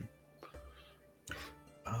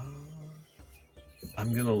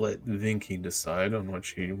 I'm gonna let Vinky decide on what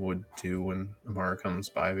she would do when Amara comes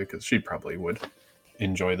by, because she probably would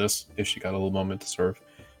enjoy this if she got a little moment to sort of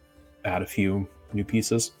add a few new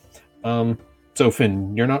pieces. So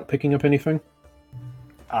Finn, you're not picking up anything?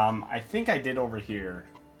 I think I did overhear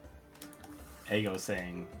Ego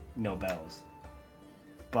saying no bells.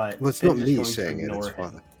 But Well, it's Finn's not just me going to saying it, ignore it's him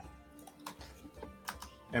Father.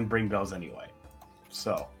 and bring bells anyway.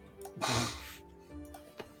 So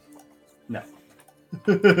no.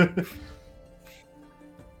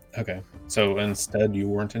 Okay. So instead, you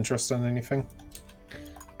weren't interested in anything?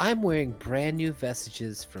 I'm wearing brand new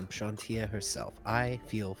vestiges from Shantia herself. I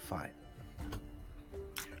feel fine.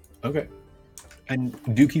 Okay. And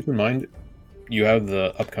do keep in mind, you have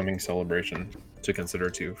the upcoming celebration to consider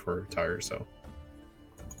too for attire, so.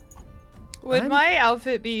 Would I'm- my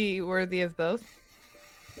outfit be worthy of both?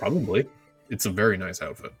 Probably. It's a very nice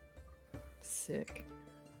outfit. Sick.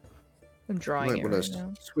 I'm drawing Might it want right to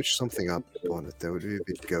now. switch something up on it, though. It would be a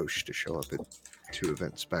bit gauche to show up at 2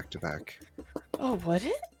 events back to back. Oh, would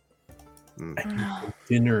it? Mm.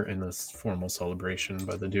 Dinner and a formal celebration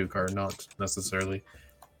by the Duke are not necessarily.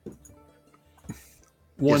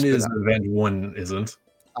 One Yes, but is an event, one isn't.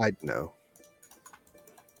 I'd know.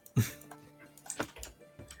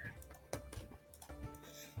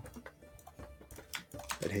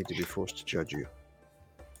 I'd hate to be forced to judge you.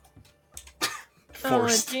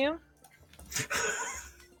 Forced. You?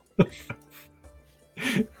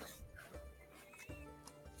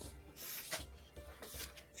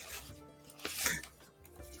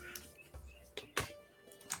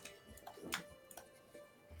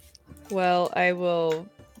 Well, I will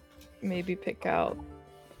maybe pick out.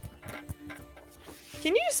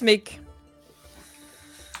 Can you just make?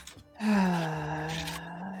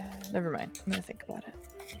 Never mind. I'm gonna think about it.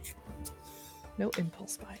 No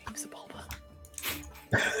impulse buying, Zabulba.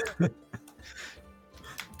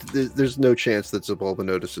 There's no chance that Zabulba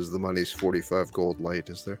notices the money's 45 gold light,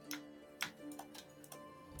 is there?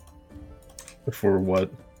 For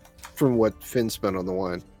what? From what Finn spent on the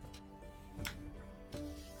wine.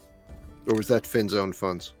 Or was that Finn's own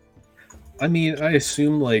funds? I mean, I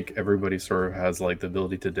assume like everybody sort of has like the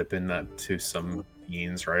ability to dip in that to some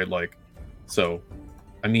means, right? Like, so,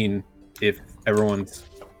 I mean, if everyone's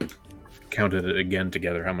counted it again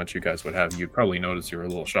together, how much you guys would have, you'd probably notice you're a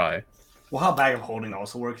little shy. Well, how bag of holding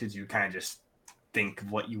also works is you kind of just think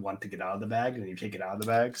of what you want to get out of the bag, and then you take it out of the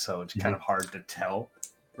bag, so it's kind of hard to tell,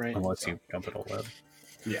 right? Unless So, you count it all out.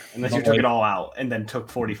 yeah, unless you But took like- it all out and then took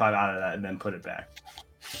 45 out of that and then put it back.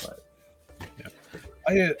 But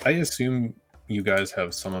I assume you guys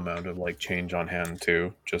have some amount of like change on hand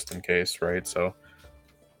too, just in case, right? So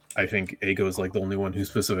I think Ago's like the only one who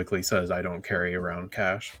specifically says I don't carry around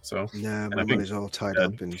cash. So Nah, And my I think money's all tied Ed,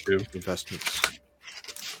 up in too. investments.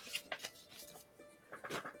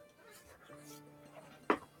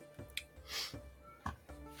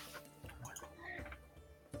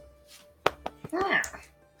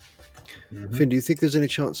 Mhm. Finn, do you think there's any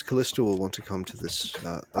chance Callisto will want to come to this?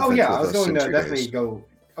 Oh event yeah, with I was us going in to 2 definitely days? go.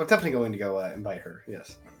 I was definitely going to go invite her.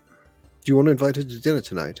 Yes. Do you want to invite her to dinner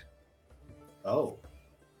tonight? Oh,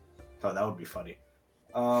 that would be funny.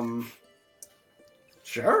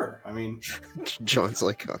 Sure. I mean, John's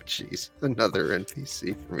like, oh, jeez, another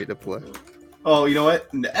NPC for me to play. oh, you know what?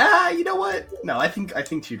 You know what? No, I think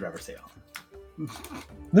she'd rather stay off.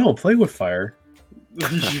 No, play with fire.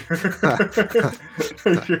 Sure.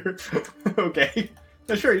 Sure. Okay.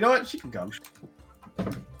 Yeah, sure. You know what? She can come.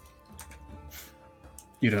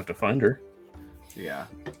 You'd have to find her. Yeah.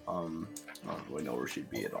 I don't really know where she'd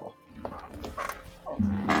be at all.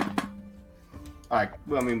 Alright.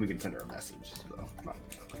 Well, I mean, we can send her a message. So.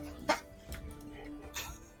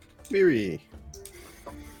 Miri.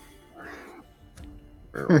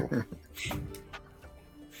 Earl.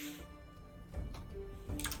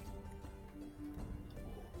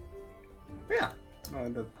 Yeah.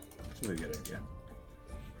 That's a really good idea.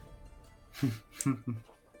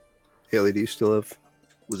 Haley, do you still have?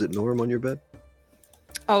 Was it Norm on your bed?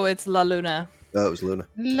 Oh, it's La Luna. Oh, it was Luna.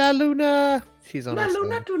 La Luna. She's on her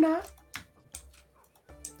side.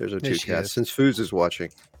 There's our There 2 she cats. is. Since Foos is watching,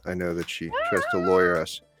 I know that she tries to lawyer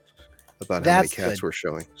us about That's how many cats the- we're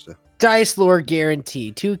showing. So Dice lore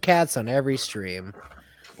guarantee. 2 cats on every stream.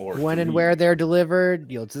 Or When and three. where they're delivered,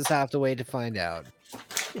 you'll just have to wait to find out.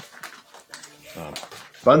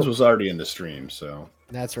 Buns was already in the stream, so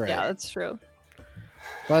That's right. Yeah, that's true.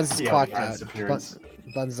 Buns is Yeah, clocked Buns' out. appearance.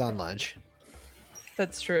 Buns is on lunch.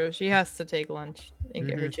 That's true. She has to take lunch and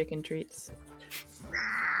get her Mhm. chicken treats.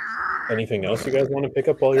 Anything else you guys want to pick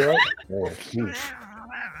up while you're out? Oh, geez.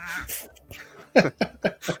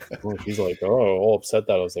 Oh, she's like, oh, all upset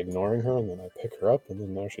that I was ignoring her, and then I pick her up, and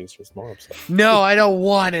then now she's just more upset. No, I don't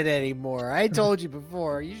want it anymore. I told you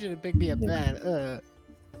before. You should have picked me up then. Oh,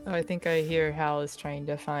 I think I hear Hal is trying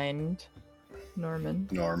to find Norman.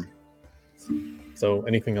 Norm. So,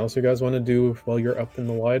 anything else you guys want to do while you're up in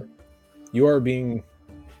the wide? You are being,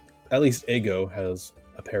 at least Ego has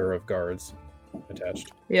a pair of guards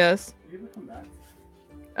attached. Yes. He's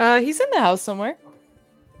in the house somewhere.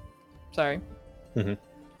 Sorry. Mhm.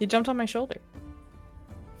 He jumped on my shoulder.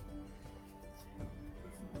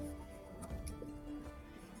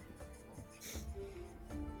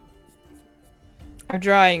 I'm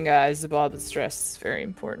drawing guys. The Bob of stress is very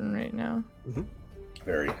important right now.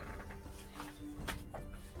 Very.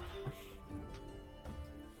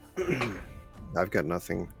 I've got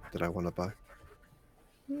nothing that I want to buy.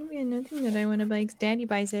 Yeah, nothing that I want to buy. 'Cause Daddy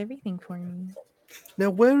buys everything for me. Now,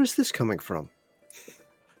 where is this coming from?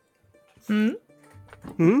 Hmm?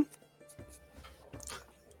 Hmm?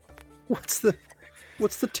 What's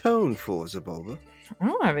the tone for, Zabulba? I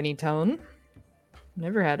don't have any tone.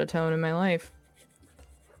 Never had a tone in my life.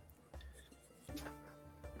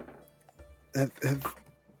 Have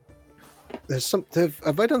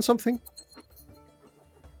I done something?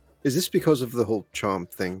 Is this because of the whole charm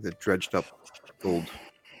thing that dredged up old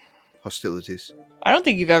hostilities? I don't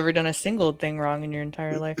think you've ever done a single thing wrong in your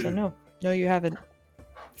entire life. So no, no, you haven't.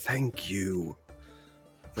 Thank you.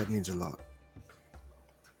 That means a lot.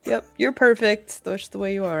 Yep, you're perfect. That's the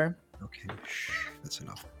way you are. Okay, shh, that's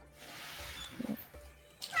enough.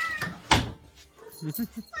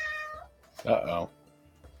 Uh-oh.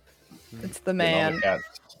 It's the Getting all man.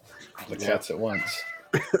 the cats at once.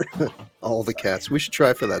 All the cats. We should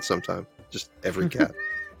try for that sometime. Just every cat.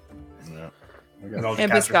 Yeah. And all the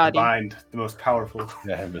And cats are biscotti. combined, the most powerful.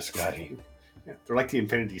 Yeah, biscotti. Yeah, they're like the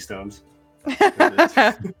Infinity Stones.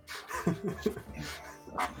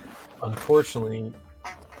 Unfortunately,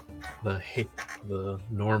 the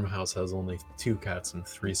Norm house has only 2 cats and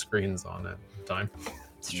 3 screens on it at a time.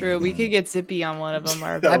 It's true. We could get Zippy on one of them.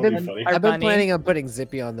 Our, That I've would be been, funny. our I've been bunny. planning on putting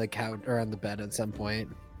Zippy on the couch or on the bed at some point.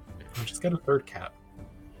 Just get a 3rd cat.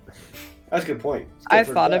 That's a good point. It's good I've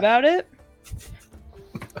for thought that. about it.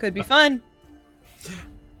 Could be fun.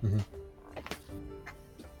 Mhm.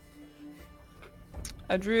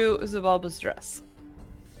 I drew Zabalba's dress.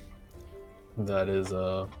 That is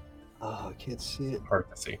Oh, I can't see it. hard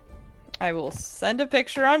to see. I will send a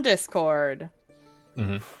picture on Discord.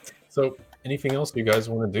 So, anything else you guys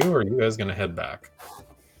want to do, or are you guys going to head back?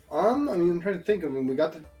 I mean, I'm trying to think. I mean, we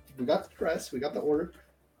got the dress, we got the order.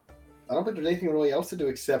 I don't think there's anything really else to do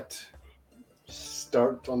except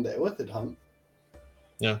start on the with it, huh?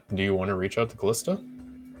 Yeah. Do you want to reach out to Callista?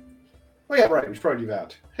 Oh yeah, right. We should probably do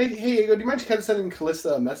that. Hey, Ego, do you mind kind of sending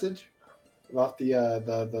Callista a message about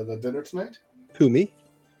the dinner tonight? Who, me?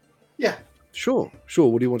 Yeah. Sure.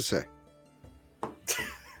 What do you want to say?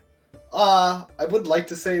 I would like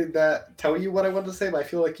to tell you what I want to say, but I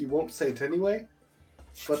feel like you won't say it anyway.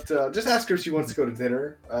 But just ask her if she wants to go to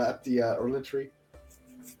dinner at the Erlentry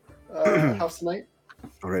house tonight.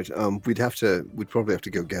 All right. We'd probably have to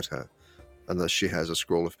go get her, unless she has a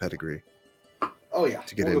scroll of pedigree Oh yeah.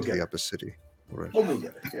 to get we'll go into get the her. upper city. All right. We'll go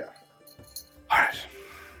get it. Yeah. All right.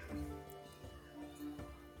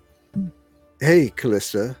 Hey,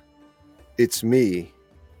 Callista. It's me,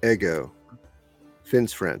 Ego,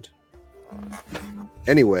 Finn's friend.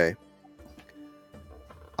 Anyway,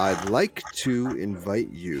 I'd like to invite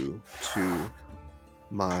you to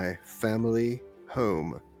my family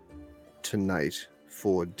home tonight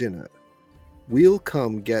for dinner. We'll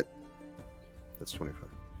come get... That's 25.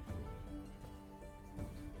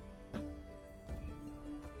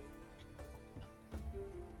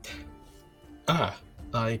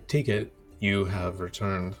 I take it you have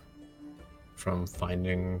returned from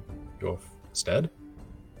finding your stead?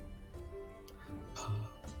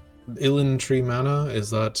 Illan Tree Manor, is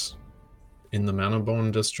that in the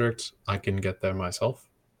Manor-born district? I can get there myself.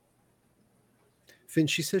 Finn,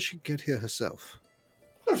 she says she can get here herself.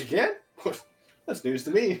 No, she can't. That's news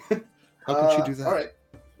to me. How can she do that? All right.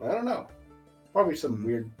 I don't know. Probably some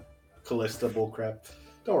weird Callista bullcrap.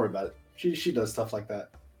 Don't worry about it. She does stuff like that.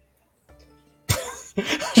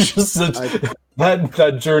 Just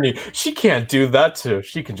that journey. She can't do that too.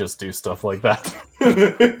 She can just do stuff like that.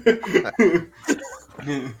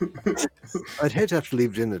 I'd hate to have to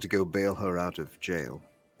leave dinner to go bail her out of jail.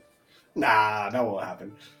 Nah, that won't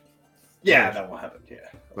happen. Yeah, that won't happen. Yeah.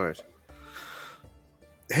 All right.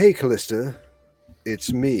 Hey, Callista.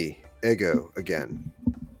 It's me, Ego, again.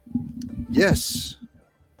 Yes.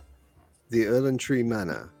 The Erlentry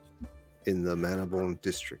Manor in the Manor-born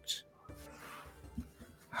district.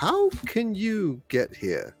 How can you get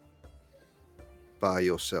here by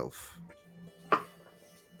yourself? I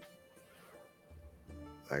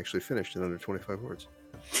actually finished in under 25 words.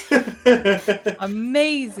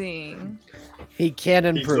 Amazing. He can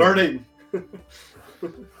He's improve. learning.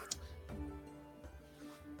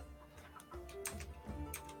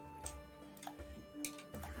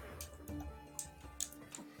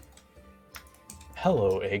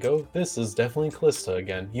 Hello, Ego. This is definitely Callista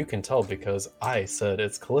again. You can tell because I said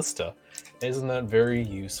it's Callista. Isn't that very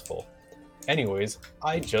useful? Anyways,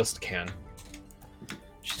 I just can.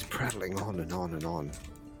 She's prattling on and on and on.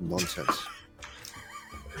 Nonsense.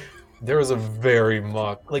 There was a very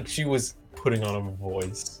like she was putting on a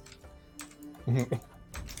voice.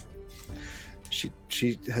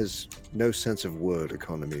 She has no sense of word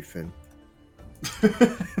economy, Finn.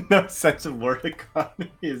 No sense of word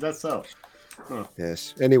economy. Is that so? Huh.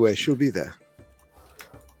 Yes. Anyway, she'll be there.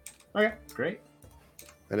 Okay, great.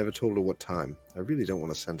 I never told her what time. I really don't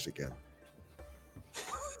want to send it again.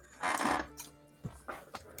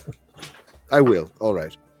 I will. All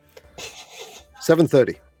right.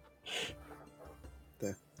 7:30.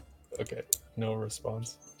 There. Okay, no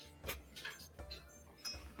response.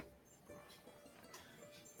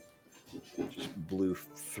 Just blew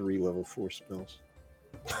 3 level 4 spells.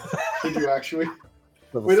 Did you actually?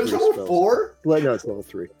 Level Wait, it was 3 level spells. 4? Well, no, it's level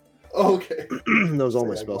 3. Oh, okay. Those are all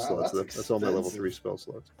my Like, spell wow, slots. that's That's all my level expensive. 3 spell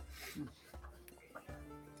slots.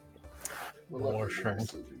 More shrine.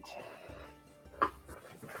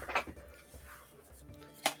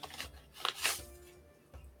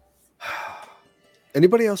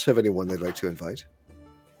 Anybody else have anyone they'd like to invite?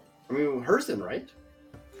 I mean, Hurston, right?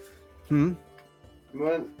 Hmm?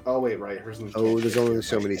 Oh, wait, right. Hurston. Oh, there's only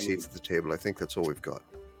so many seats at the table. I think that's all we've got.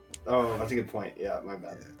 Oh, that's a good point. Yeah, my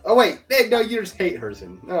bad. Oh, wait. Hey, no, you just hate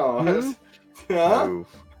Hurston. No. Hmm? Huh? No.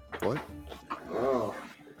 What? Oh.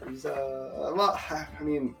 He's, well, I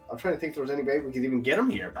mean, I'm trying to think if there was any way we could even get him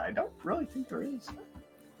here, but I don't really think there is.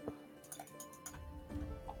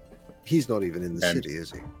 He's not even in the And- city,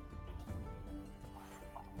 is he?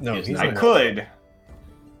 No, He's he's not. I not. could.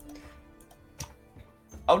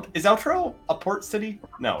 Is Outro a port city?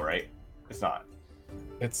 No, right? It's not.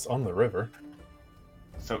 It's on the river.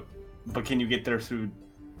 So, but can you get there through?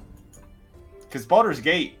 Because Baldur's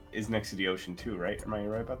Gate is next to the ocean too, right? Am I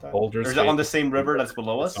right about that? Baldur's or is it Gate- on the same river that's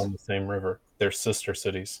below us? It's on the same river. They're sister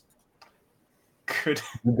cities. Could.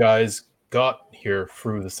 You guys got here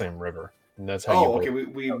through the same river, and that's how you. Oh, okay.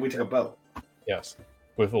 both- We took a boat. Yes,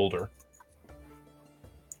 with Ulder.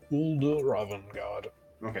 Ulder Ravengard.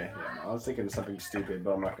 Okay, yeah, I was thinking of something stupid,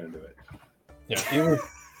 but I'm not going to do it. Yeah,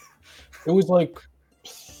 it was like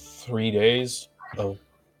 3 days of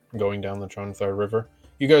going down the Tronthar River.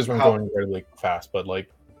 You guys weren't How- going very fast, but like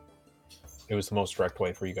it was the most direct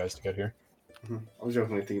way for you guys to get here. I was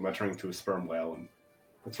jokingly thinking about turning to a sperm whale, and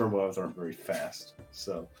but sperm whales aren't very fast.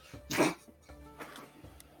 So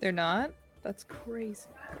They're not? That's crazy.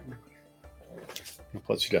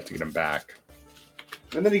 Plus, you'd have to get him back.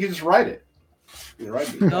 and then you can just ride it. You can ride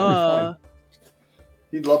it. That'd be fine.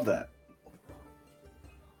 He'd love that.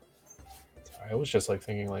 I was just like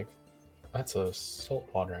thinking like that's a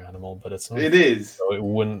saltwater animal, but it's not. It is. So it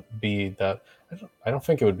wouldn't be that. I don't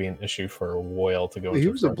think it would be an issue for a whale to go. He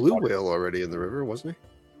into was a blue freshwater. whale already in the river, wasn't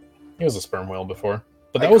He was a sperm whale before,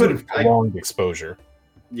 but I that was a could've- I- prolonged exposure.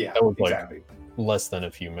 Yeah, That was like- exactly. Less than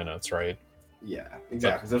a few minutes, right? Yeah,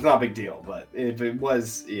 exactly. So it's not a big deal, but if it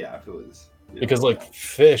was, if it was. Because like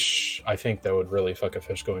fish, I think that would really fuck a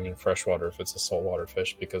fish going in freshwater if it's a saltwater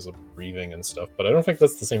fish because of breathing and stuff. But I don't think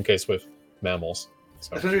that's the same case with mammals.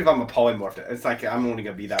 So Especially if I'm a polymorph, it's like I'm only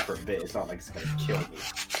gonna be that for a bit. It's not like it's gonna kill me,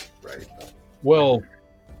 right? well,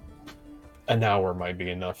 an hour might be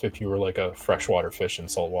enough if you were like a freshwater fish in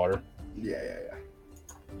saltwater. Yeah.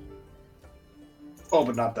 Oh,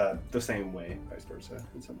 but not the same way, vice versa.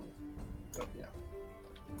 In some ways. But yeah.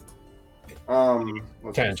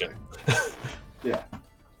 What's I gonna Tangent. say? Yeah.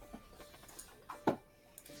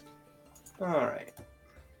 All right.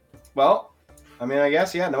 Well, I mean, I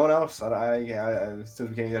guess no one else. Since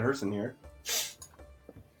we can't get Herson here.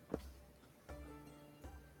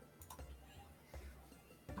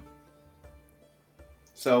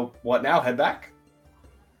 So what now? Head back.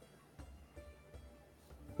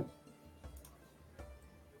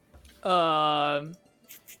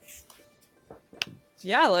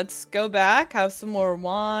 Yeah, let's go back, have some more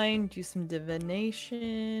wine, do some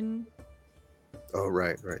divination. Oh,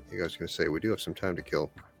 right. You guys were going to say we do have some time to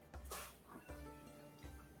kill.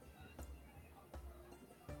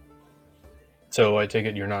 So I take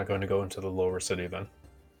it you're not going to go into the lower city then?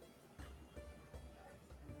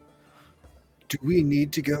 Do we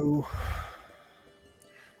need to go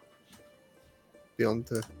beyond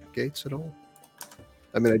the gates at all?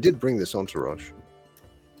 I mean, I did bring this entourage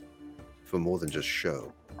for more than just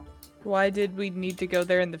show. Why did we need to go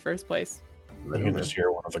there in the first place? I You don't can know. just hear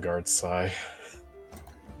one of the guards sigh.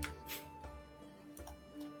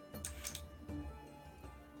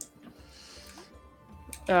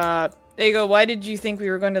 Ego, why did you think we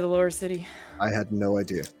were going to the lower city? I had no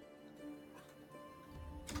idea.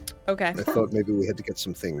 Okay. I thought maybe we had to get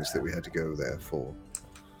some things that we had to go there for.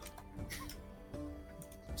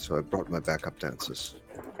 So I brought my backup dancers.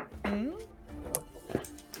 Hmm?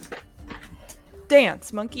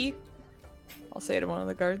 Dance, monkey. I'll say to one of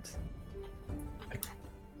the guards.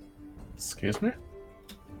 Excuse me?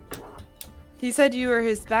 He said you were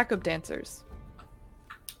his backup dancers.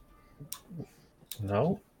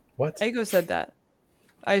 No? What? Ego said that.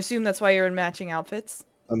 I assume that's why you're in matching outfits.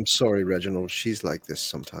 I'm sorry, Reginald. She's like this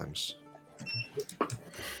sometimes.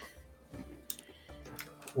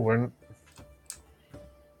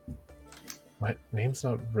 My name's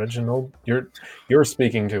not Reginald. You're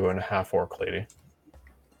speaking to a half-orc lady.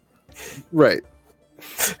 Right.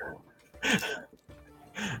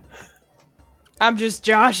 I'm just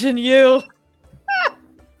joshing you.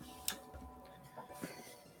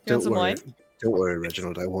 You want some worry. wine? Don't worry,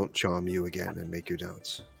 Reginald. I won't charm you again and make you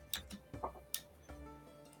dance.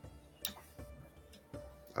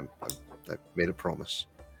 I made a promise.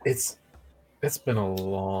 It's been a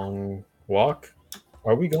long walk.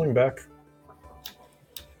 Are we going back?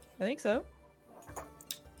 I think so.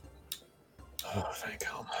 Oh, thank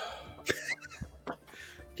God.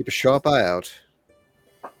 Keep a sharp eye out.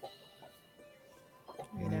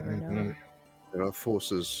 You never know. There are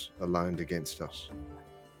forces aligned against us.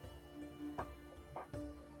 I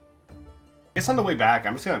guess on the way back,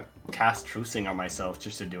 I'm just gonna cast Trucing on myself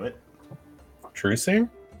just to do it. Trucing?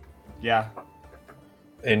 Yeah.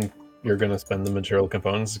 And you're gonna spend the material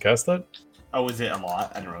components to cast that? Oh, is it a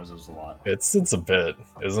lot? I didn't realize it was a lot. It's a bit,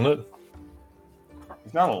 isn't it?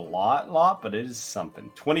 It's not a lot, but it is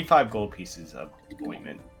something. 25 gold pieces of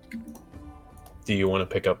ointment. Do you want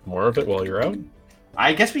to pick up more of it while you're out?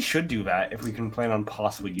 I guess we should do that if we can plan on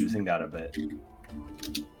possibly using that a bit.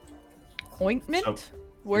 Ointment? So,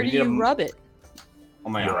 Where we do need you a- rub it?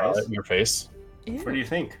 On my Your, eyes? your face. Ew. Where do you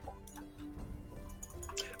think?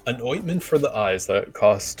 An ointment for the eyes that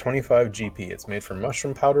costs 25 GP. It's made from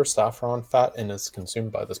mushroom powder, saffron, fat, and is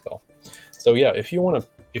consumed by the spell. So yeah, if you want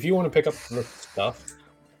to pick up the stuff,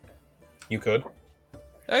 you could.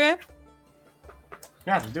 Okay.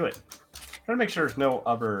 Yeah, let's do it. Trying to make sure there's no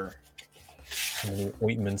other. How many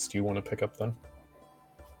ointments do you want to pick up then?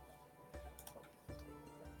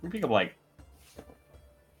 We pick up like.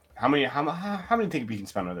 How many think you can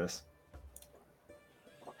spend on this?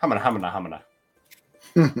 How many? Are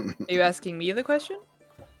you asking me the question?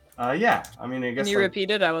 Yeah. I mean, I guess. Can you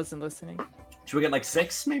repeat it? I wasn't listening. Should we get like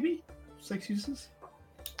 6, maybe? 6 uses?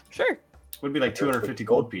 Sure. Would be like 250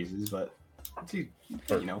 gold pieces, but you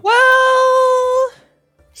know. Well,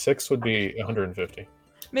 6 would be 150.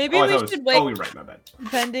 maybe I we thought it should was- wait, Oh, you're right. My bad.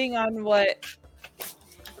 depending on what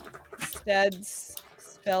Stead's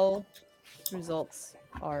spell results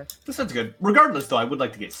are. This sounds good. Regardless, though, I would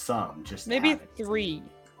like to get some. Just to Maybe have it. 3.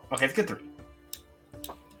 Okay, let's get 3.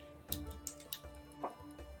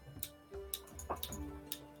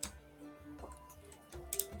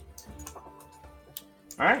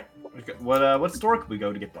 All right. What store could we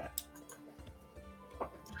go to get that?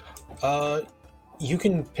 You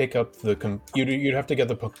can pick up the you'd have to get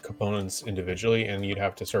the components individually, and you'd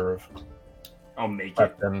have to sort of Oh, make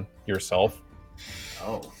prep it. them yourself.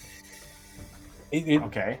 Oh,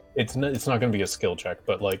 okay. It's not going to be a skill check,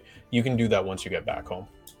 but like you can do that once you get back home.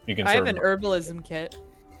 You can I have sort an of, herbalism kit.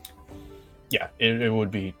 yeah, it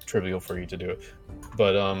would be trivial for you to do it,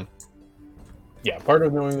 but yeah, part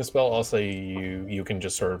of knowing the spell, I'll say you can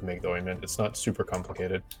just sort of make the ointment. It's not super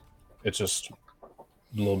complicated. It's just a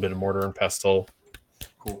little bit of mortar and pestle.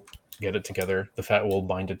 Cool. Get it together. The fat will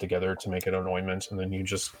bind it together to make it an ointment, and then you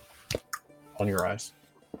just on your eyes.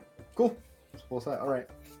 Cool. What's that? All right.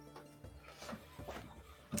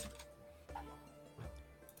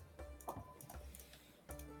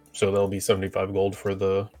 So there'll be 75 gold for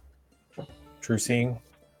the true seeing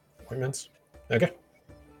ointments. Okay.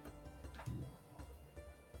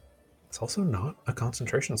 It's also not a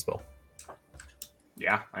concentration spell.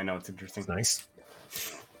 Yeah, I know it's interesting. It's nice.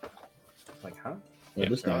 Like, huh?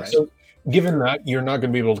 That is all nice. right. So, given that, you're not going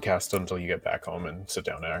to be able to cast it until you get back home and sit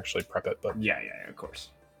down and actually prep it. But Yeah, of course.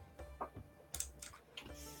 um,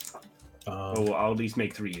 Oh, I'll at least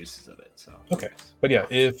make 3 uses of it. So. Okay. But yeah,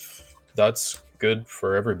 if that's good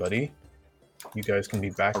for everybody, you guys can be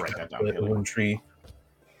back I'll write at that down, the Haley. Elin Tree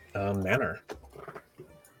Manor.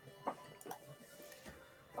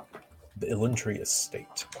 The Elin Tree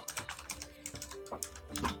Estate.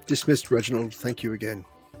 Dismissed, Reginald. Thank you again.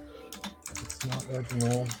 It's not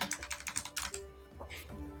Reginald.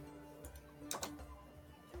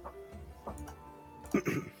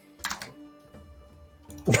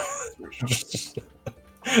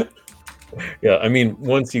 Yeah, I mean,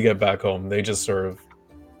 once you get back home, they just sort of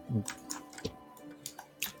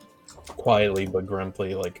quietly but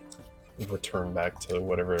grumpily like return back to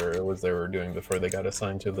whatever it was they were doing before they got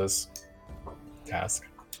assigned to this task.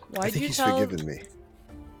 I Why'd think you he's tell? forgiven me.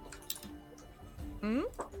 Hmm?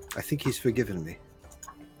 I think he's forgiven me.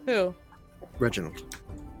 Who? Reginald.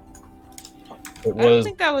 It I don't was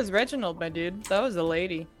think that was Reginald, my dude. That was a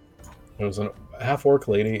lady. a half orc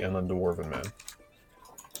lady and a dwarven man.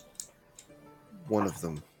 One of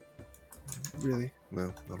them. Really?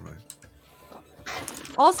 Well, all right.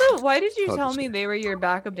 Also, why did you Hard to tell me say. they were your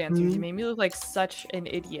backup dancers? You Hmm. made me look like such an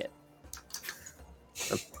idiot.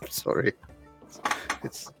 I'm sorry.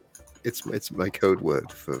 It's my code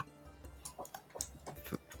word for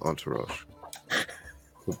entourage.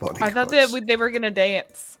 For I thought bodyguards. that they were gonna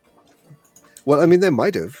dance. Well, I mean, they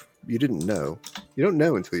might have. You didn't know. You don't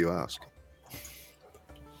know until you ask.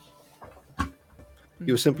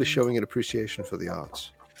 You were simply showing an appreciation for the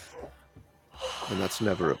arts. And that's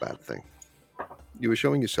never a bad thing. You were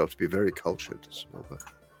showing yourself to be very cultured, Smilva.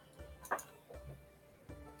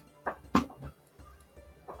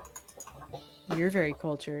 You're very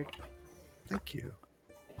cultured. Thank you.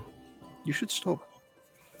 You should stop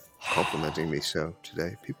complimenting me so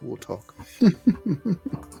today. People will talk.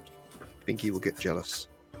 Pinky will get jealous.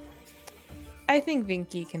 I think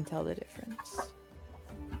Vinky can tell the difference.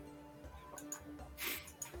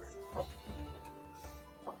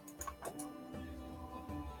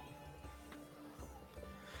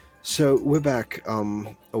 So we're back. Are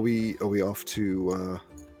we off to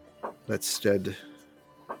let Stead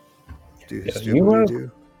do his Yeah,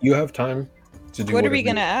 do? You have time to do What are we whatever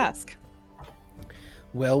gonna ask?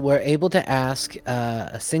 Well, we're able to ask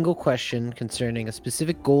a single question concerning a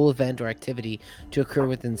specific goal, event, or activity to occur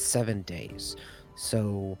within 7 days.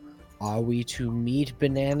 So, are we to meet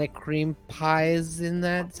banana cream pies in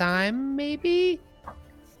that time, maybe?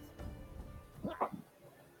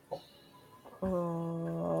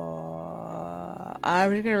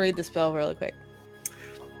 I'm just gonna read the spell really quick.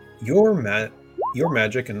 Your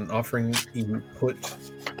magic and an offering you put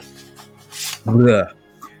Bleh.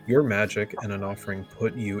 Your magic and an offering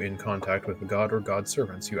put you in contact with a god or god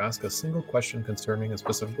servants. You ask a single question concerning a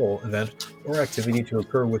specific goal, event, or activity to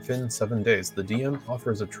occur within 7 days. The DM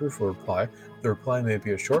offers a truthful reply. The reply may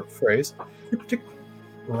be a short phrase, cryptic,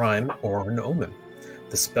 rhyme, or an omen.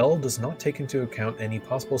 The spell does not take into account any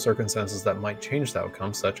possible circumstances that might change the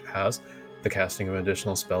outcome, such as the casting of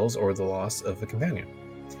additional spells or the loss of a companion.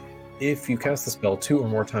 If you cast the spell 2 or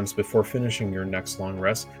more times before finishing your next long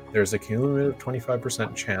rest, there's a cumulative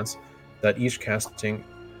 25% chance that each casting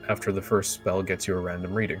after the first spell gets you a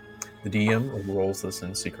random reading. The DM rolls this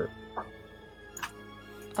in secret.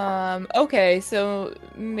 Okay, so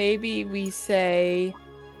maybe we say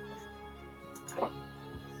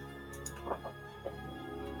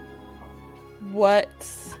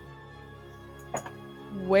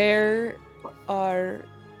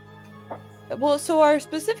so our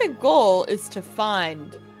specific goal is to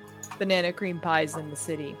find banana cream pies in the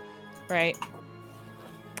city, right?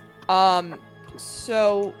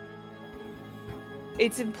 So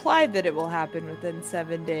it's implied that it will happen within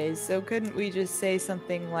 7 days, so couldn't we just say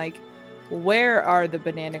something like, where are the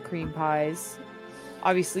banana cream pies?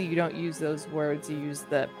 Obviously you don't use those words, you use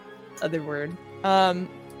the other word.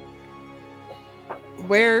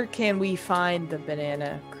 Where can we find the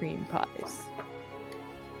banana cream pies?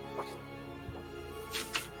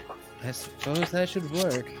 I suppose that should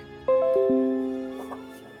work.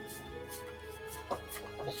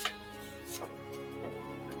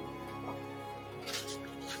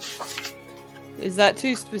 Is that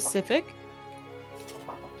too specific?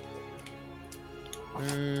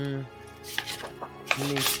 You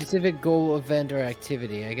mean specific goal, event, or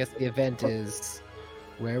activity? I guess the event is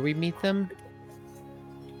where we meet them.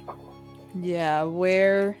 Yeah,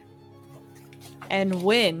 where and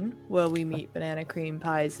when will we meet banana cream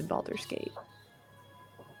pies in Baldur's Gate?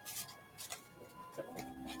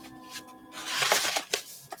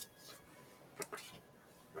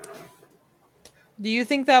 Do you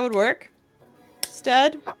think that would work,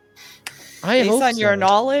 Stead? I hope Based on your so.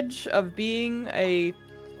 knowledge of being a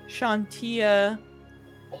Shantia,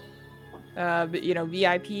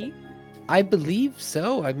 VIP? I believe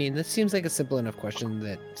so. I mean, this seems like a simple enough question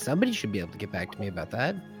that somebody should be able to get back to me about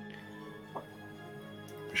that.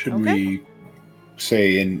 Should Okay. we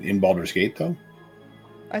say in Baldur's Gate, though?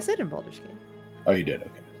 I said in Baldur's Gate. Oh, you did? Okay.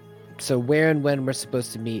 So where and when we're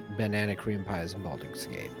supposed to meet banana cream pies in Baldur's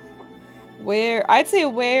Gate? I'd say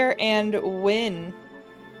where and when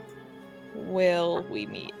will we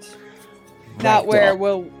meet? Not where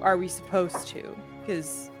are we supposed to,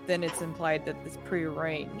 because then it's implied that it's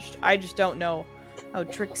prearranged. I just don't know how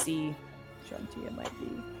tricksy Shantia might be.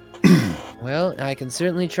 Well, I can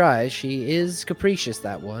certainly try. She is capricious,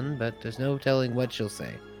 that one, but there's no telling what she'll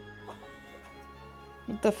say.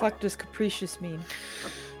 What the fuck does capricious mean?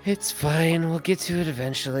 It's fine. We'll get to it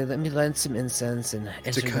eventually. Let me light some incense and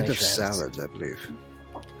It's a enter kind my of trance. salad, I believe.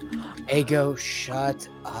 Ego, shut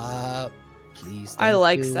up, please. I thank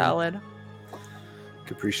like you. salad.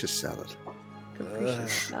 Capricious salad.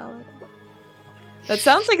 Capricious salad. That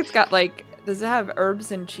sounds like it's got does it have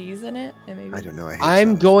herbs and cheese in it? And maybe I don't know. I hate I'm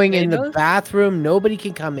salad. going in the Tomatoes? bathroom. Nobody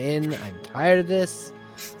can come in. I'm tired of this.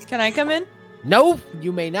 Can I come in? No,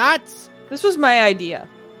 you may not. This was my idea.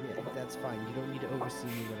 Yeah, that's fine. You don't need to oversee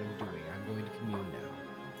me what I'm doing. I'm going to commune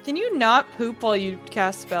now. Can you not poop while you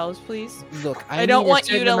cast spells, please? Look, I don't need a want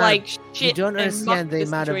you certain to amount of- shit. You don't and muck understand the this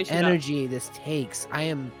amount of situation up. energy this takes. I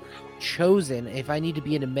am chosen if I need to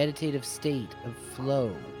be in a meditative state of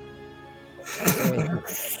flow.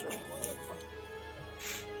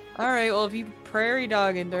 All right. Well, if you prairie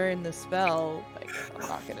dogging during the spell, I'm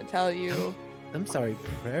not gonna tell you. I'm sorry,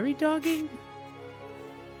 prairie dogging?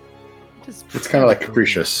 Just It's kind of like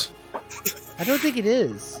capricious. I don't think it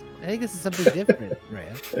is. I think this is something different,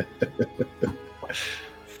 Rhea.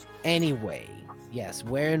 Anyway, yes,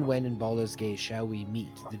 where and when in Baldur's Gate shall we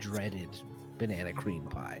meet the dreaded banana cream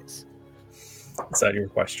pies? Is that your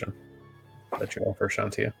question that you offer,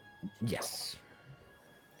 Shantia? Yes.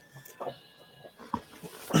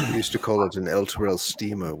 We used to call it an Elturel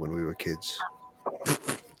steamer when we were kids.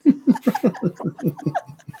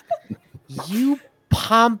 You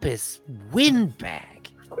pompous windbag.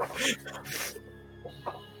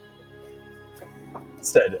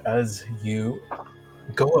 Instead, as you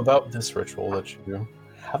go about this ritual that you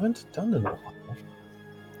haven't done in a while,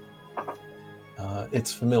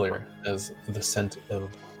 it's familiar as the scent of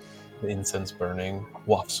the incense burning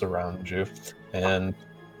wafts around you, and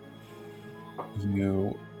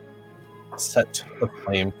you set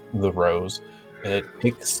aflame the rose, and it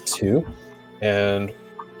takes two and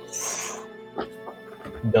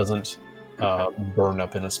doesn't burn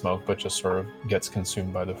up in a smoke, but just sort of gets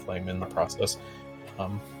consumed by the flame in the process.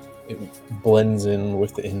 It blends in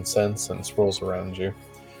with the incense and swirls around you,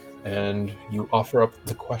 and you offer up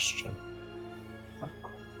the question.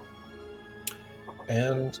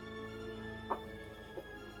 And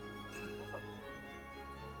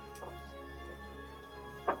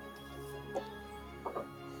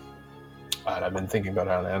that. I've been thinking about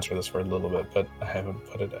how to answer this for a little bit, but I haven't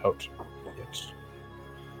put it out yet.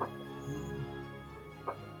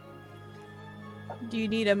 Do you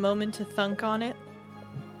need a moment to thunk on it?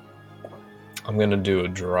 I'm gonna do a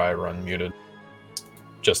dry run muted,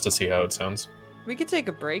 just to see how it sounds. We could take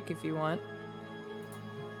a break if you want.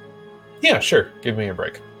 Yeah, sure. Give me a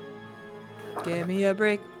break. Give me a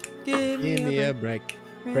break. Give me a break.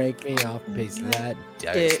 break. Break me off a piece of that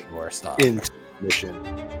dice It- or stuff. Intermission.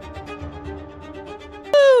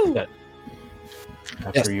 Woo! That-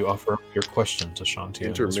 After you offer up your question to Shanti. in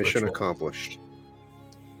this Intermission ritual. accomplished.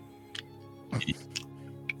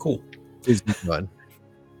 Cool. Fun.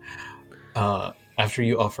 After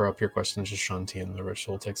you offer up your question to Shanti and the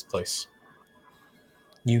ritual takes place,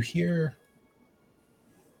 you hear,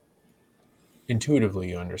 intuitively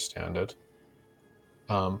you understand it,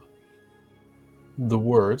 the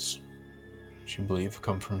words, which you believe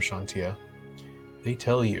come from Shantia, they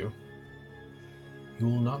tell you, you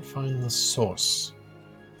will not find the source,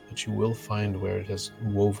 but you will find where it has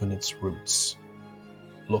woven its roots.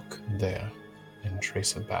 Look there and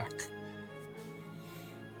trace it back.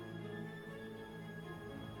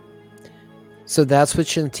 So that's what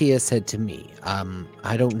Shantia said to me.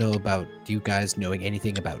 I don't know about you guys knowing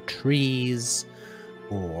anything about trees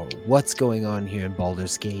or what's going on here in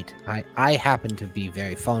Baldur's Gate. I happen to be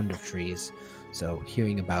very fond of trees, so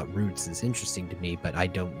hearing about roots is interesting to me, but I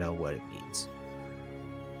don't know what it means.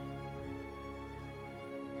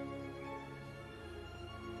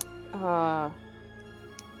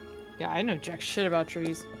 Yeah, I know jack shit about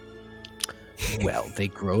trees. Well, they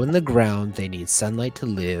grow in the ground, they need sunlight to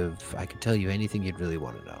live. I can tell you anything you'd really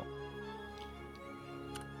want to know.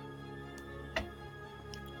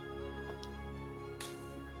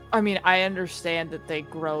 I mean, I understand that they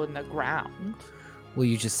grow in the ground. Well,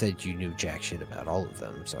 you just said you knew jack shit about all of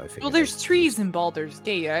them, so I figured. Well, there's trees in Baldur's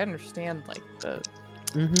Gate. I understand, like, the...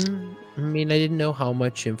 Mm-hmm. I mean, I didn't know how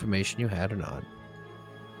much information you had or not.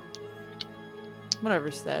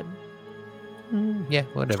 Whatever said. Yeah,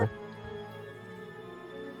 whatever.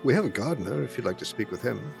 We have a gardener if you'd like to speak with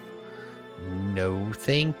him. No,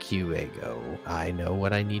 thank you, Ego. I know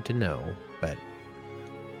what I need to know, but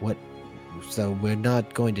what? So we're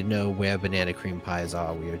not going to know where banana cream pies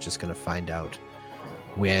are. We are just going to find out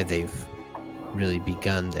where they've really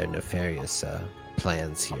begun their nefarious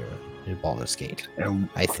plans here in Baldur's Gate. And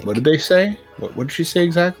I think. what did they say? What did she say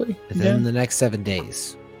exactly? Within the next 7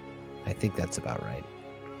 days. I think that's about right.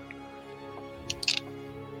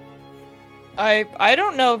 I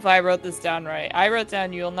don't know if I wrote this down right. I wrote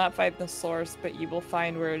down, you will not find the source, but you will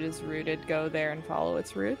find where it is rooted. Go there and follow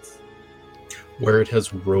its roots. Where it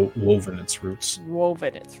has woven its roots.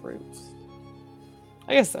 Woven its roots.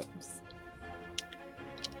 I guess that was...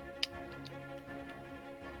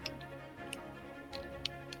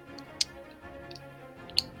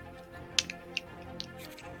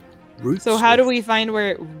 Roots. So how do of- we find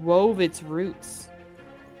where it wove its roots?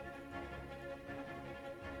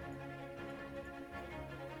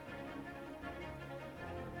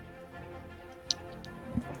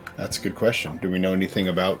 That's a good question. Do we know anything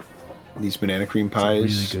about these banana cream That's a really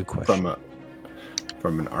pies good question.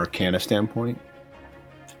 from an Arcana standpoint?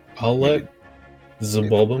 I'll let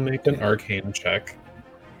Zabulba make an arcane check,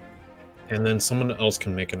 and then someone else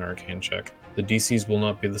can make an arcane check. The DCs will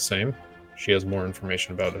not be the same. She has more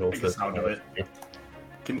information about it. I guess I'll do it.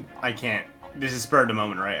 I can't. This is spur of the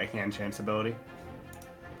moment, right? I can't enchant ability.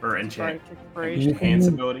 Or enchant. Inspiration. Enhance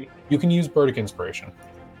ability. You can use Bardic Inspiration.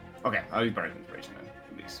 Okay, I'll use Bardic Inspiration then,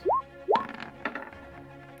 at least.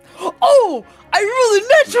 Oh! I rolled a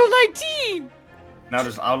natural 19! Now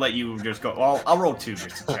I'll let you just go. Well, I'll roll 2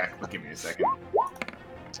 just to check, but give me a second.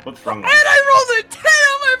 What's wrong And with I rolled a 10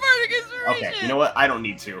 on my Bardic Inspiration! Okay, you know what? I don't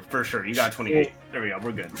need to. For sure. You got 28. There we go.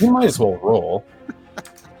 We're good. You might as well roll.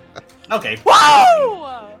 Okay.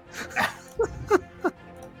 Whoa!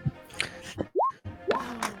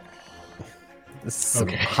 This is some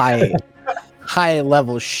Okay. high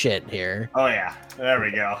level shit here. Oh, yeah. There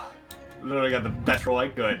we go. Literally got the best roll.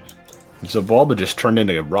 Like, good. Zabalba just turned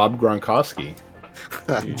into Rob Gronkowski.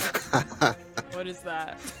 What is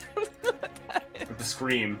that? With the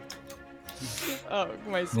scream. Oh,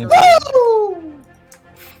 my screen.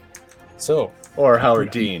 So, Or Howard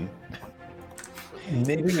Dean.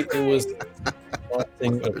 maybe it was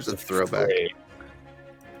something of There's a the throwback. fray,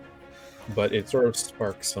 but it sort of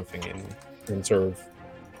sparks something in sort of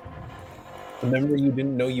the memory you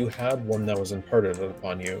didn't know you had, one that was imparted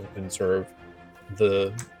upon you, and sort of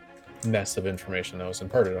the mess of information that was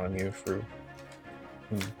imparted on you from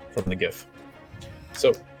the GIF.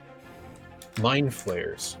 So, mind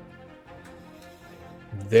flayers.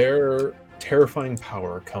 Their terrifying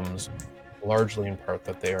power comes largely in part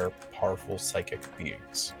that they are powerful psychic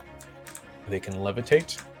beings. They can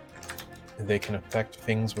levitate, they can affect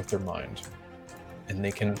things with their mind, and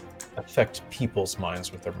they can affect people's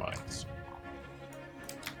minds with their minds.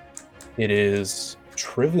 It is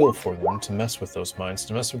trivial for them to mess with those minds,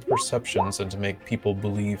 to mess with perceptions, and to make people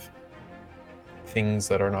believe things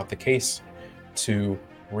that are not the case, to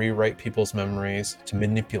rewrite people's memories, to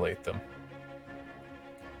manipulate them.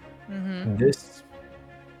 Mm-hmm.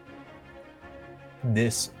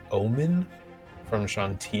 This omen from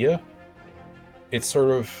Shantia, it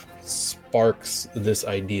sort of sparks this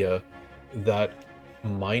idea that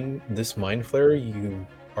this mind flare you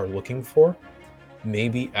are looking for may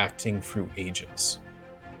be acting through agents.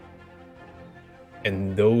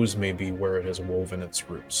 And those may be where it has woven its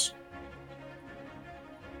roots.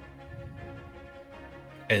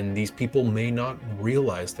 And these people may not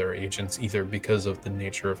realize they're agents either because of the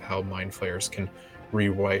nature of how mind flayers can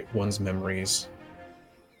rewrite one's memories.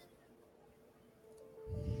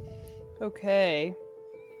 Okay.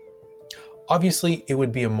 Obviously, it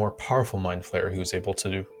would be a more powerful mind flayer who's able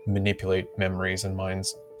to manipulate memories and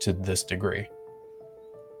minds to this degree.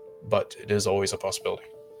 But it is always a possibility.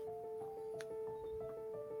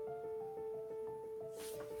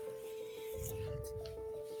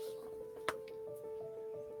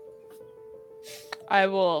 I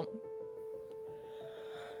will.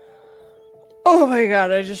 Oh my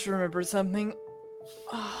god, I just remembered something.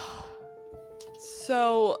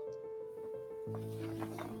 So,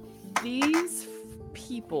 these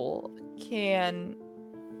people can.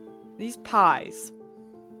 These pies.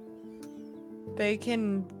 They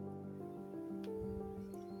can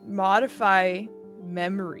modify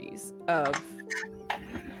memories of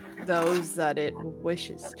those that it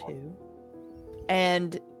wishes to.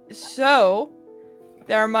 And so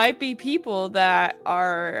there might be people that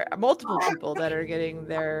are multiple people that are getting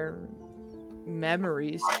their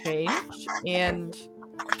memories changed, and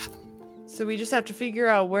so we just have to figure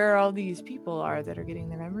out where all these people are that are getting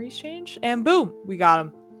their memories changed, and boom, we got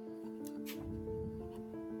them.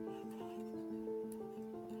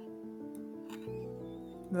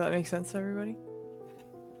 Does that make sense to everybody?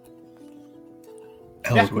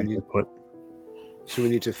 Eloquently put. So we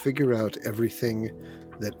need to figure out everything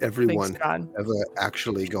that everyone Thanks, God. ever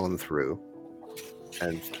actually gone through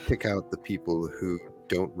and pick out the people who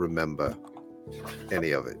don't remember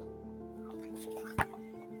any of it.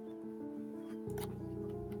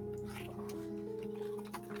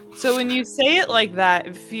 So when you say it like that,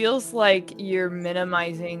 it feels like you're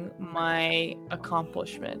minimizing my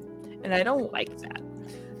accomplishment, and I don't like that.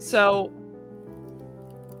 So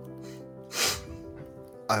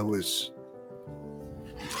I was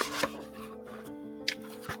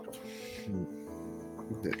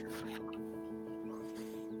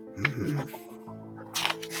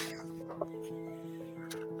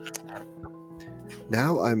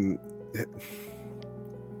now I'm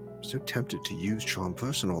so tempted to use charm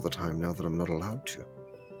person all the time now that I'm not allowed to.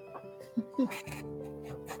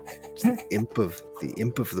 It's the imp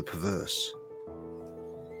of the perverse.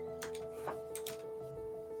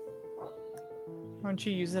 why don't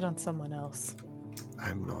you use it on someone else?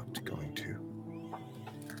 I'm not going to.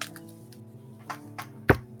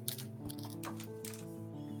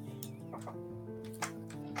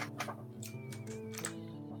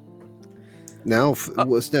 Now,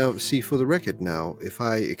 see, for the record now, if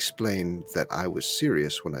I explain that I was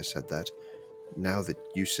serious when I said that, now that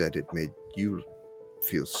you said it made you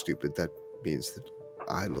feel stupid, that means that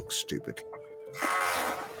I look stupid.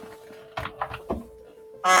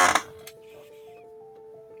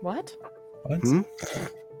 What? What? Hmm?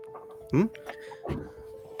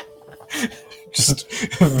 Just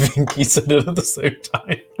Vinky said it at the same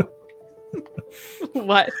time.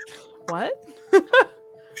 What? What?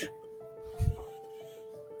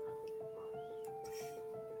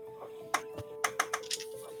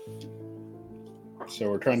 So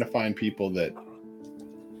we're trying to find people that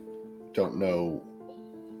don't know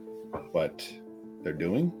what they're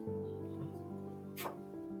doing.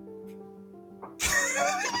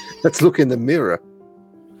 Let's look in the mirror.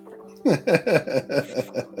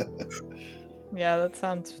 Yeah, that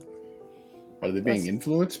sounds. Are they being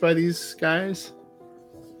influenced by these guys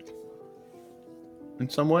in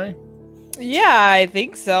some way? Yeah, I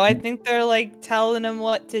think so. I think they're like telling him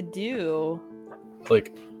what to do.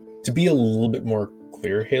 Like, to be a little bit more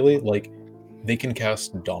clear, Haley, like, they can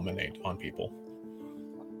cast Dominate on people.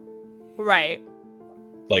 Right.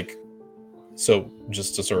 Like, so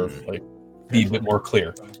just to sort of, like, be a bit more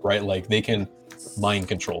clear, right? Like, they can mind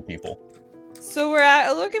control people. So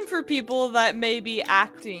we're looking for people that may be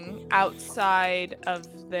acting outside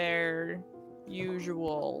of their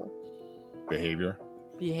usual behavior.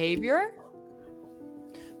 Behavior?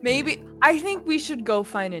 Maybe. I think we should go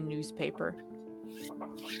find a newspaper.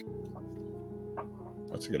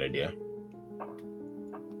 That's a good idea.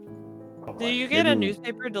 Do you get a Maybe-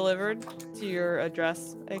 newspaper delivered to your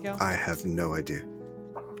address, Ego? I have no idea.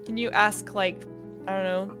 Can you ask, like, I don't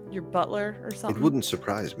know, your butler or something? It wouldn't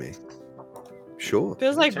surprise me. Sure.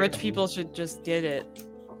 Feels like Check rich it. people should just get it.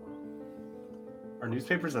 Are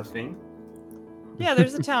newspapers a thing? Yeah,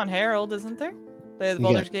 there's a Town Herald, isn't there? The You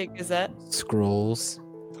Baldur's got- Gate Gazette. Scrolls,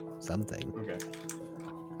 something. Okay.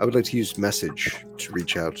 I would like to use message to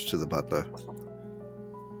reach out to the butler.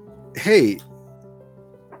 Hey,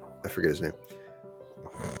 I forget his name.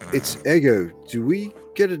 It's Ego. Do we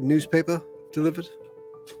get a newspaper delivered?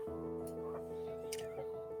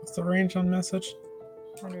 What's the range on message?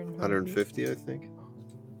 150, I think.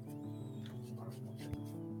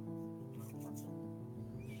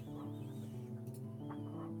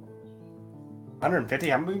 $150?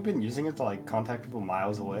 Haven't we been using it to like contact people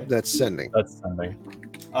miles away? That's sending. That's sending.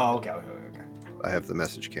 Oh, okay. I have the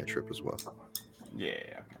message cantrip as well. Yeah,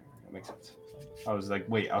 okay. That makes sense. I was like,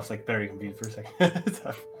 wait, I was like very confused for a second.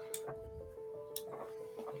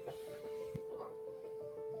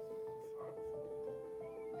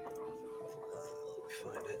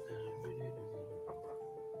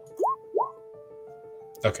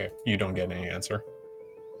 Okay, you don't get any answer.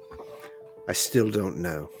 I still don't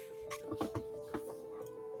know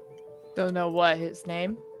Don't know what his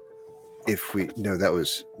name. if we. No, that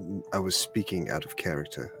was. I was speaking out of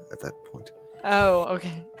character at that point. Oh,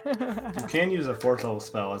 okay. You can use a 4th level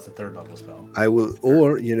spell as a 3rd level spell. I will,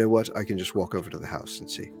 or you know what? I can just walk over to the house and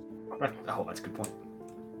see. Right. Oh, that's a good point.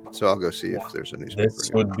 So I'll go see if there's a newspaper.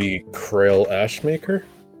 This would be Krail Ashmaker,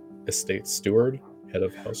 estate steward, head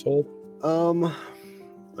of household, All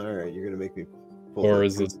right, you're gonna make me. pull or that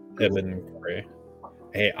is it Google. Eben Gray?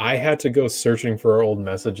 Hey, I had to go searching for our old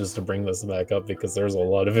messages to bring this back up because there's a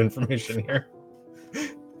lot of information here.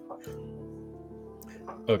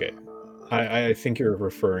 Okay, I think you're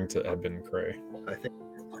referring to Eben Gray, I think.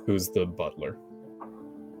 who's the butler.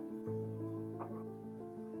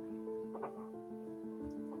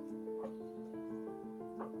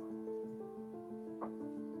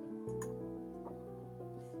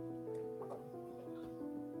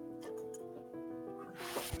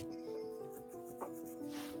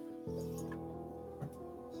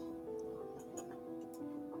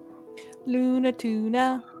 Luna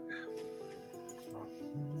Tuna.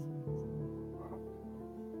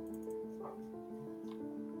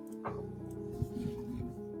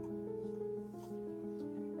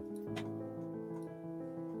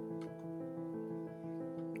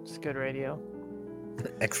 It's good radio.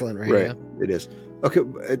 Excellent radio. Right, it is. Okay,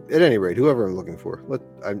 at any rate, whoever I'm looking for,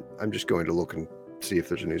 I'm just going to look and see if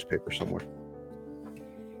there's a newspaper somewhere,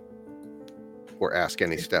 or ask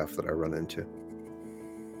any staff that I run into.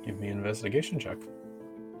 Give me an investigation check.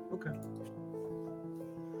 Okay.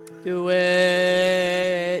 Do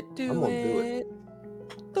it. I'm Do gonna do it.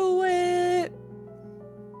 Do it.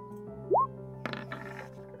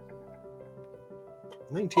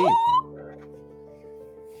 19.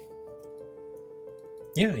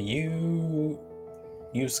 Yeah, you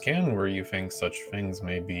scan where you think such things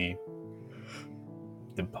may be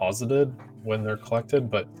deposited when they're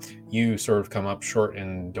collected, but you sort of come up short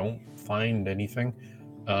and don't find anything.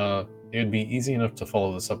 It would be easy enough to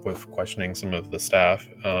follow this up with questioning some of the staff.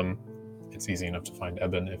 It's easy enough to find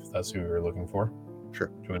Eben if that's who you're looking for.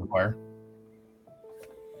 Sure. To inquire.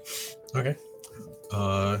 Okay.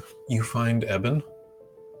 You find Eben.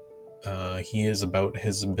 He is about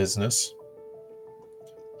his business.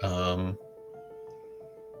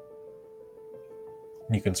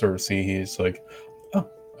 You can sort of see he's like, oh,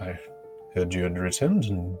 I heard you had returned,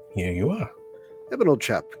 and here you are. Eben, old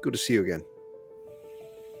chap, good to see you again.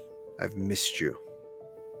 I've missed you.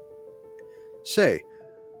 Say,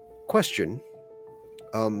 question.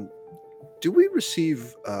 Do we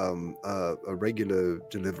receive a regular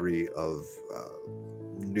delivery of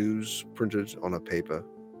news printed on a paper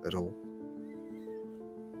at all?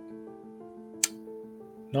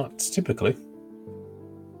 Not typically.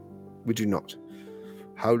 We do not.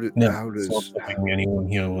 How No, does it's not something anyone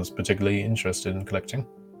here was particularly interested in collecting.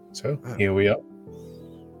 So Oh. here we are.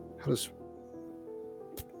 how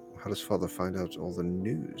does Father find out all the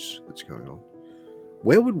news that's going on?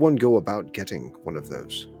 Where would one go about getting one of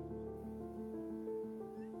those?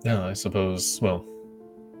 Yeah, I suppose, well,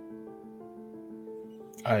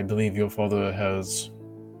 I believe your father has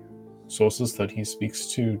sources that he speaks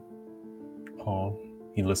to, or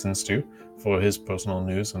he listens to, for his personal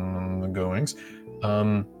news and the goings.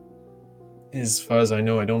 As far as I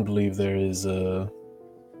know, I don't believe there is a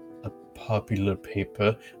popular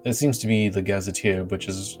paper. There seems to be the Gazetteer, which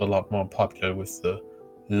is a lot more popular with the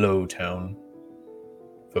Lowtown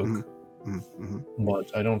folk.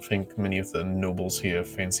 But I don't think many of the nobles here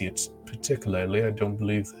fancy it particularly. I don't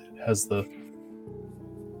believe it has the...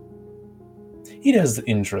 It has the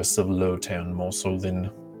interests of Lowtown more so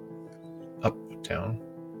than Uptown.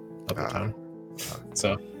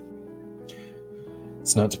 So,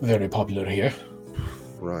 it's not very popular here.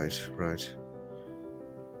 Right.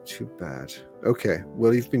 Too bad. Okay,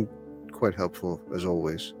 well, you've been quite helpful, as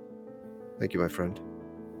always. Thank you, my friend.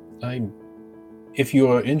 If you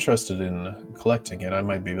are interested in collecting it, I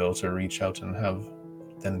might be able to reach out and have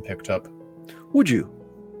them picked up. Would you?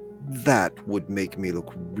 That would make me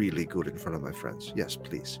look really good in front of my friends. Yes,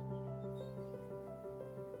 please.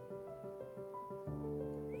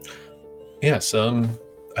 Yes,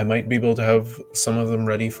 I might be able to have some of them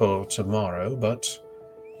ready for tomorrow, but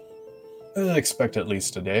I expect at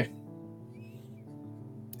least a day.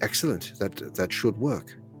 Excellent. That should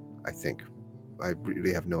work, I think. I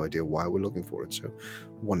really have no idea why we're looking for it, so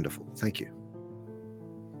wonderful. Thank you.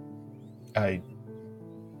 I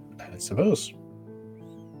suppose.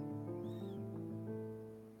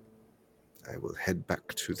 I will head back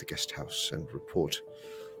to the guest house and report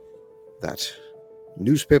that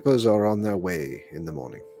newspapers are on their way in the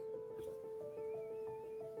morning.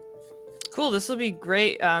 Cool. This will be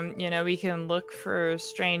great. We can look for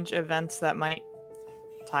strange events that might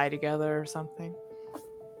tie together or something.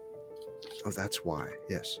 Oh, that's why.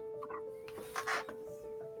 Yes.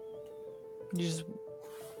 You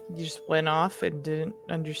just went off and didn't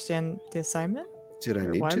understand the assignment? Did I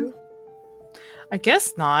Or need why to? would- I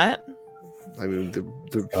guess not. I mean,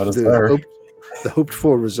 God is there. the hoped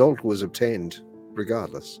for result was obtained,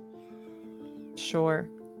 regardless. Sure.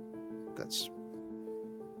 That's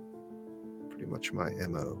pretty much my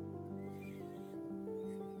MO.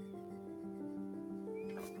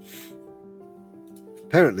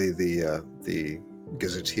 Apparently, the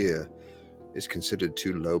Gazetteer is considered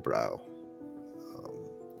too lowbrow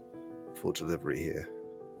for delivery here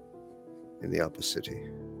in the upper city.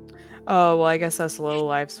 Oh, well, I guess us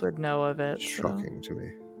lowlifes would know of it. So. Shocking to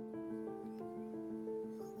me.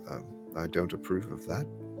 I don't approve of that,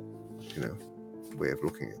 way of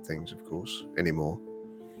looking at things, of course, anymore.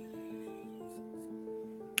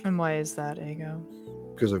 And why is that, Ego?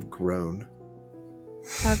 Because I've grown.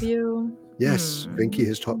 Have you? Yes, Vinky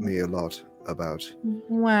has taught me a lot about...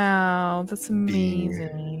 Wow, that's Being-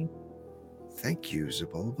 amazing. Thank you,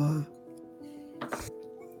 Zabulba.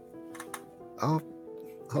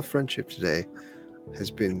 Our friendship today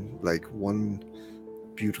has been like one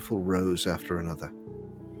beautiful rose after another.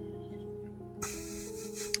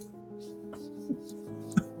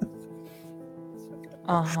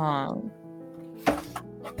 Uh-huh.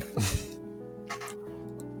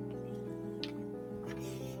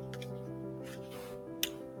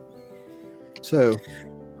 So,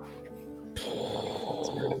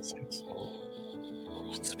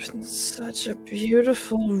 It's been such a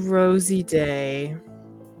beautiful, rosy day.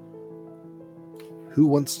 who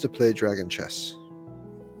wants to play dragon chess?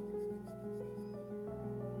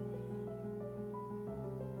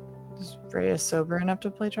 Is Freya sober enough to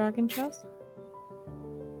play dragon chess?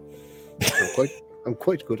 I'm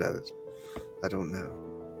quite good at it. I don't know.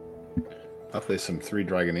 I'll play some 3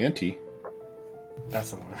 Dragon Ante.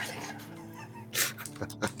 That's the one I think.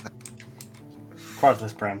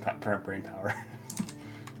 Quadless brain power.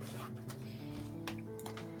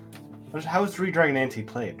 How is 3 Dragon Ante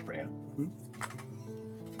played, Freya?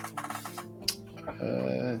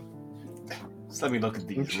 Just let me look at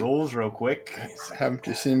these rules real quick. Haven't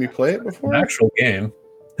you seen me play it before? An actual game.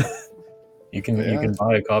 You can Yeah.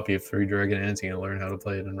 buy a copy of 3 Dragon Ante and learn how to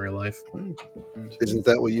play it in real life. Isn't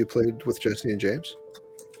that what you played with Jesse and James?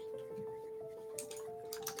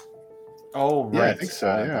 Oh, right. Yeah, I think so,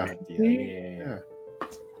 yeah. Yeah.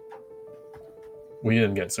 We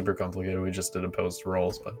didn't get super complicated. We just did opposed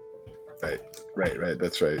rolls, but Right.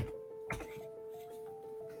 That's right.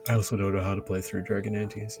 I also don't know how to play 3 Dragon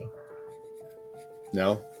Ante, so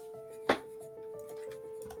No?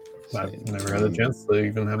 I've never had a chance to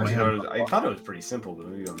even have my hand. I thought it was pretty simple, but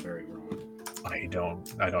maybe I'm very wrong. I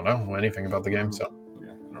don't know anything about the game, so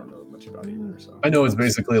Yeah, I don't know much about it either. So I know it's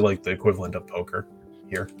basically like the equivalent of poker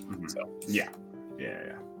here. Mhm. So, Yeah.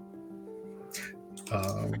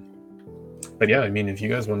 but yeah, I mean, if you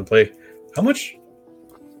guys want to play, how much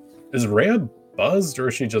is Rhea buzzed, or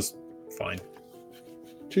is she just fine?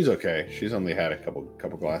 She's okay. She's only had a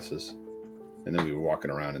couple glasses. And then we were walking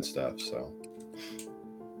around and stuff, so.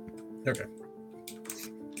 Okay.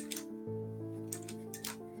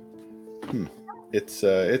 It's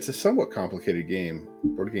a somewhat complicated game.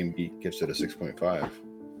 Board Game Geek gives it a 6.5.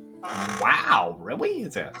 Wow, really?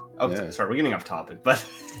 It's a. Oh, Yeah. sorry, we're getting off topic, but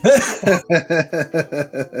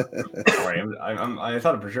sorry, I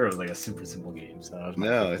thought it for sure it was like a super simple game. So that was my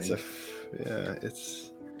No, quick it's thing. it's.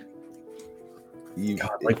 You,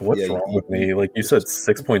 God, like, what's yeah, wrong with me? Like, you said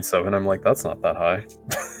 6.7. I'm like, that's not that high.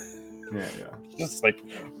 Yeah. Just like,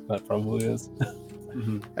 that probably is.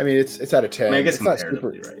 I mean, it's out of 10. I mean, I guess it's not super.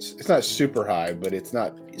 comparatively, right? It's not super high, but it's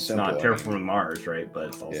not. It's simple. not I mean, Terraforming Mars, right? But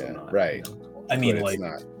it's also Yeah, not. right. You know? I mean, but like,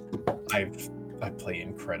 it's not. I play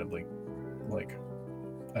incredibly, like,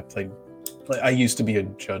 I used to be a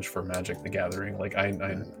judge for Magic the Gathering. Like, I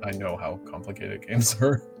know how complicated games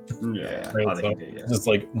are. Yeah. Right, I so think it did, yeah. Just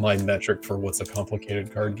like my metric for what's a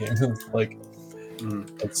complicated card game is like.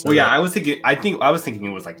 That's Well, yeah, I was thinking it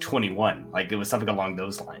was like 21. Like it was something along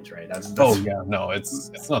those lines, right? That's Oh yeah, no,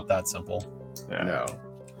 it's not that simple. yeah. No,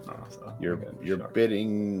 Oh, so, you're okay, you're sure.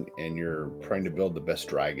 bidding and you're trying to build the best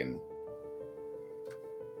dragon.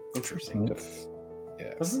 Interesting.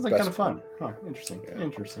 Yeah. This is like best- kind of fun. Huh, interesting. Yeah.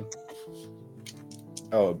 Interesting.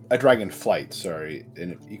 Oh, a dragon flight. Sorry,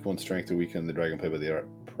 an equal in strength to weaken the dragon played by the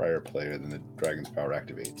prior player, then the dragon's power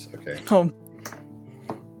activates. Okay, Oh,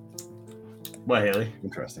 What, Haley?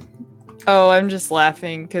 interesting. oh, I'm just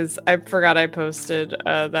laughing because I forgot I posted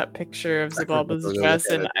that picture of I forgot Zabalba's to look dress,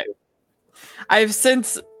 at and it. I've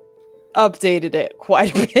since updated it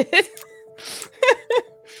quite a bit.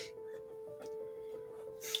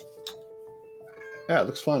 Yeah, it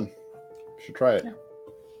looks fun. You should try it.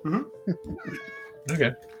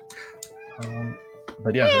 Okay.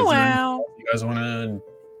 But yeah, is there anything Wow. you guys want to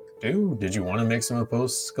do? Did you want to make some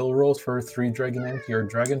opposed skill rolls for 3 Dragon Ante or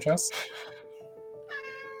Dragon Chess?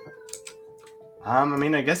 I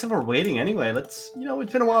mean, I guess if we're waiting anyway, let's.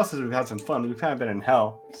 It's been a while since we've had some fun. We've kind of been in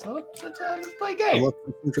hell, so let's play a I'm game. up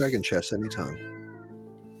for some dragon chess anytime.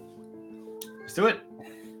 Let's do it.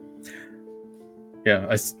 Yeah,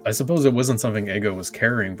 I suppose it wasn't something Ego was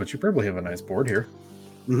carrying, but you probably have a nice board here.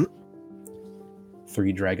 Mhm.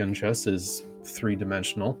 3 Dragon Chess is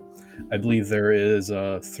 3-dimensional. I believe there is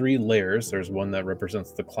 3 layers. There's one that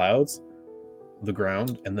represents the clouds, the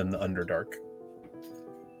ground, and then the Underdark.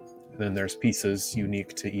 And then there's pieces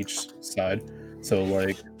unique to each side. So,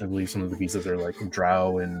 like, I believe some of the pieces are like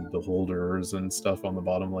drow and beholders and stuff on the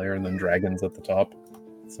bottom layer, and then dragons at the top.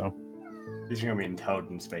 So, These are gonna be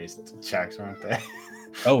intelligence-based checks, aren't they?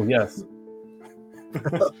 oh yes,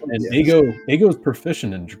 and Yes. Ego's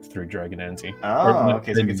proficient in 3 Dragon Ante. Oh,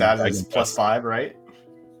 okay. So it in gets added Dragon as plus Chess. 5, right?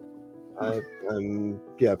 I'm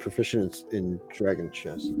proficient in dragon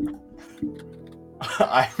chess.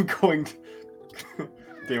 I'm going to.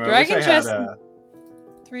 Damn, I Dragon wish I had Chess-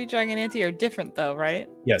 3 Dragon Ante are different though, right?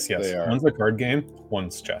 Yes. They are. One's a card game,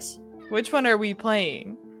 one's chess. Which one are we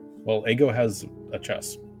playing? Well, Ego has a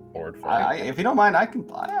chess board for it. if you don't mind, I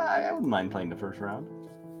wouldn't mind playing the first round.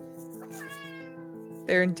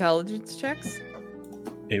 They're intelligence checks.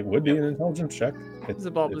 It would be an intelligence check.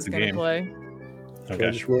 Zabalba's it's a gonna game. play. Do I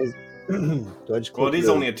Okay, just roll? Do I just Well, click it is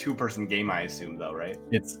the- only a 2-person game, I assume, though, right?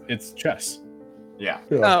 it's chess. Yeah.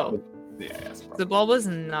 Oh, Yeah. That's probably. Zabalba's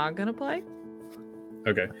not gonna play.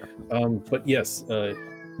 Okay, but yes, you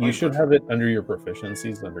Fine. should have it under your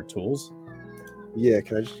proficiencies under tools. Yeah,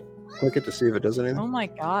 can I just click it to see if it does anything? Oh my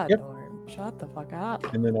god, Yep. Norm. Shut the fuck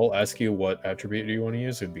up. And then I'll ask you what attribute do you want to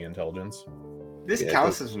use. It'd be intelligence. This Yeah,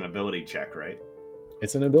 counts as an ability check, right?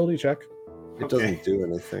 It's an ability check. It Okay. doesn't do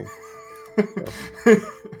anything. I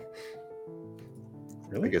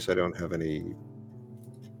Really? guess I don't have any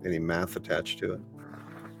math attached to it.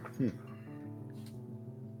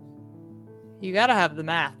 You gotta have the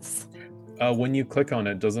maths. When you click on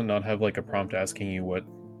it, does it not have like a prompt asking you what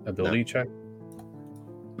ability check?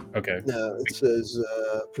 Okay. No, it says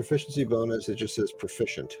proficiency bonus. It just says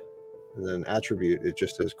proficient, and then attribute. It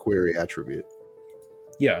just says query attribute.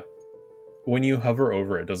 Yeah. When you hover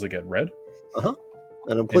over it, does it get red? And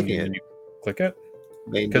I'm And clicking when it. you click it?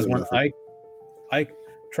 Main Because doing when nothing. I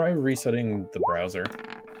try resetting the browser,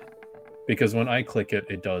 because when I click it,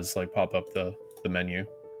 it does like pop up the menu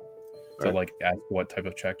to Right. like ask what type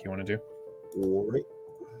of check you want to do. Right.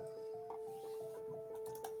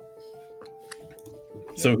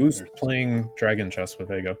 So who's playing Dragon Chess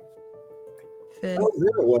with Ego? Finn. Oh, there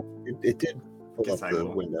it was. It did pull Guess up I the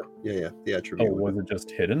will. window. Yeah, the Oh, attribute. was window. it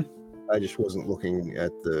just hidden? I just wasn't looking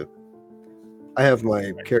at the. I have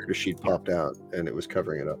my character sheet popped out, and it was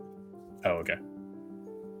covering it up. Oh, okay.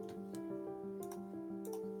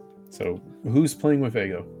 So who's playing with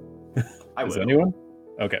Ego? I Is will. anyone?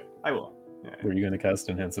 Okay. I will. Yeah. Were you going to cast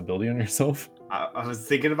Enhance Ability on yourself? I was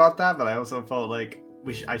thinking about that, but I also felt like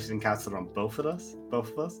I should cast it on both of us.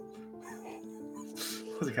 Both of us.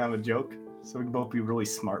 as a kind of a joke, so we can both be really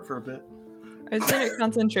smart for a bit. Isn't it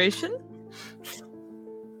concentration?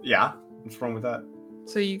 Yeah, what's wrong with that?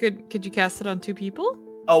 So could you cast it on 2 people?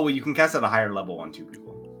 Oh, well, you can cast at a higher level on 2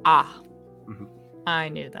 people. Ah. Mhm. I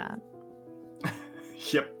knew that.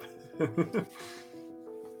 Yep.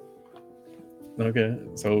 Okay,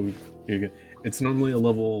 so it's normally a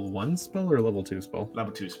level 1 spell or a level 2 spell?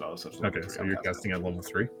 Level 2 spell. So it's level Okay, 3 so I'll you're cast casting it. at level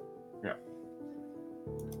 3.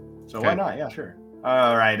 So Okay. why not? Yeah, sure.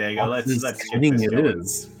 All right, there you go. Let's skip kidding this it going.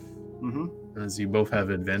 is, Mm-hmm. as you both have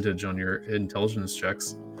advantage on your intelligence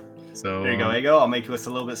checks. So There you go. There you go. I'll make us a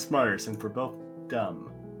little bit smarter since we're both dumb.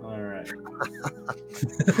 All right.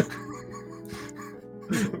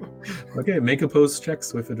 Okay, make opposed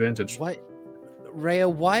checks with advantage. What? Rhea,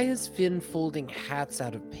 why is Finn folding hats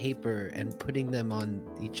out of paper and putting them on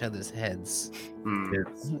each other's heads?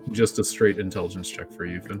 It's just a straight intelligence check for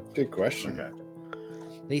you, Finn. Good question. Okay.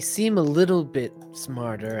 They seem a little bit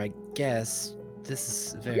smarter, I guess. This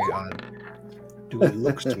is very odd. Do it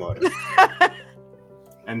look smarter?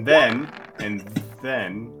 And then,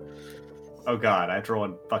 oh god, I have to roll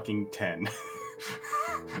a fucking 10.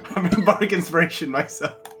 I'm in bardic inspiration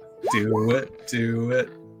myself. Do it.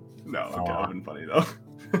 No, okay, Aw. that would have been funny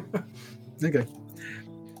though. Okay.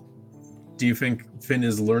 Do you think Finn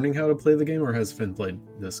is learning how to play the game, or has Finn played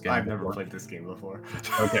this game I've never before? played this game before.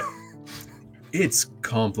 Okay. It's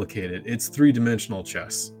complicated. It's 3-dimensional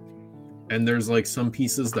chess. And there's like some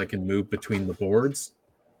pieces that can move between the boards,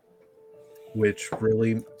 which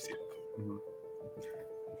really... Mhm.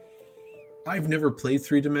 I've never played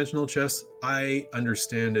 3-dimensional chess. I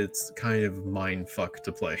understand it's kind of mind fuck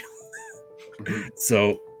to play.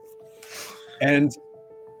 So, and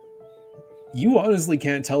you honestly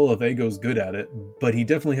can't tell if Ego's good at it, but he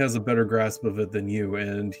definitely has a better grasp of it than you,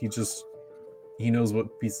 and he knows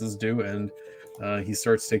what pieces do, and he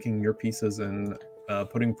starts taking your pieces and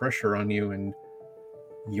putting pressure on you, and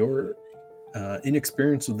your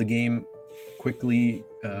inexperience with the game quickly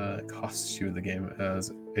costs you the game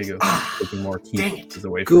as Ego taking more key dang it. pieces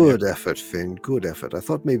away from you. Good effort, Finn. Good effort. I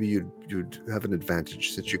thought maybe you'd have an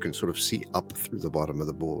advantage since you can sort of see up through the bottom of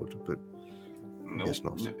the board, but No, Guess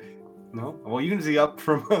not. No. Well, you can see up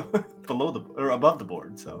from below the or above the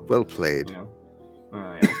board. So well played. you know.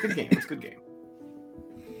 Yeah, it's a good game. It's a good game.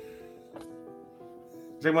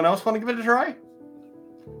 Does anyone else want to give it a try?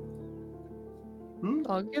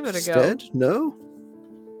 I'll give it a go. Stead? No?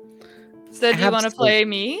 Instead, do you want to Absolute- play play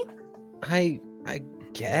me? I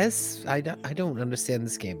guess I don't understand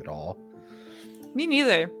this game at all. Me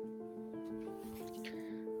neither.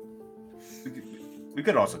 We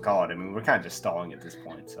could also call it. I mean, we're kind of just stalling at this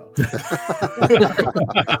point. So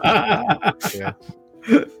Yeah.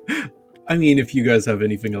 I mean, if you guys have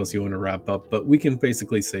anything else you want to wrap up, but we can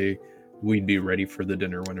basically say we'd be ready for the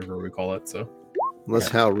dinner whenever we call it. So Unless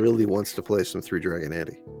Hal really wants to play some Three Dragon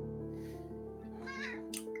Ante.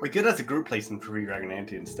 we could, as a group, play some Free Dragon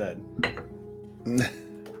Ante instead.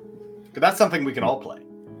 But that's something we can all play.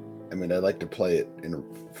 I mean, I'd like to play it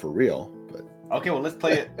for real, but Okay, well, let's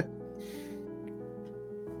play it.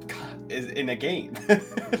 In a game.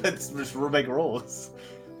 Let's just make rules.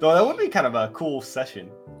 Though that would be kind of a cool session.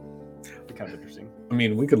 Be kind of interesting. I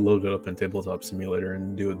mean, we could load it up in Tabletop Simulator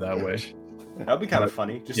and do it that way. That'd be kind of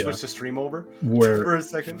funny. Just Yeah. switch the stream over Where for a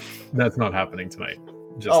second. that's not happening tonight.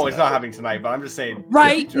 Just Oh, to it's have not it. happening tonight, but I'm just saying.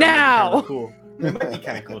 Right it might be kinda now! Cool. It might be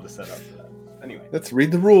kind of cool to set up for that. Anyway, let's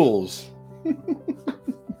read the rules.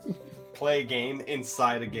 play a game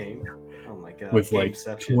inside a game. Oh my god. With like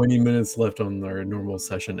Gameception. 20 minutes left on our normal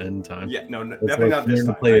session end time. Yeah, no, It's definitely like not this learn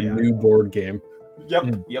to time. play a Yeah. new board game. Yep,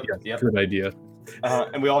 Mm, yep, yeah, yep. Good idea.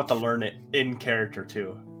 And we all have to learn it in character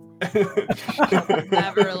too.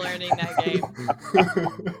 Never learning that game.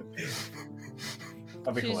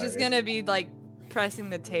 That'd be She's hilarious. just gonna be like pressing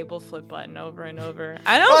the table flip button over and over.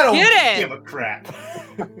 I I don't don't get give it. a crap.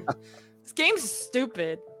 This game's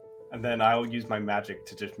stupid. And then I'll use my magic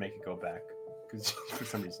to just make it go back. Because for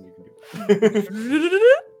some reason you can do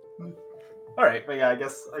it. All right, but yeah, I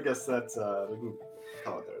guess that's we can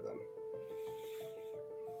call it there then.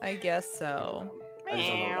 I guess so. I just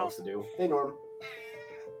don't know what else to do. Hey Norm.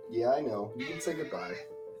 Yeah, I know. You can say goodbye.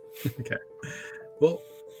 Okay. Well,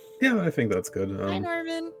 yeah, I think that's good. Hi,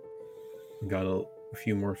 Norman. Got a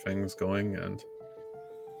few more things going, and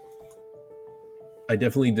I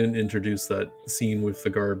definitely didn't introduce that scene with the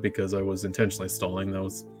guard because I was intentionally stalling. That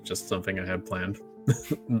was just something I had planned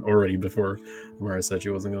already before Mara said she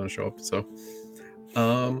wasn't going to show up. So,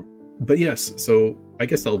 but yes, so I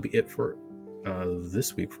guess that'll be it for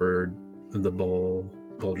this week for the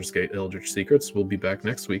Baldur's Gate Eldritch Secrets. We'll be back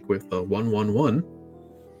next week with 111.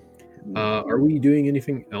 Are we doing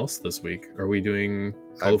anything else this week? Are we doing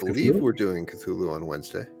I Call of believe Cthulhu? we're doing Cthulhu on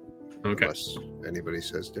Wednesday, Okay. unless anybody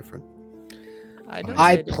says different. I don't.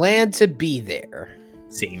 I say it. plan to be there.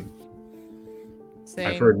 Same. Same.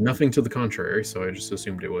 I've heard nothing to the contrary, so I just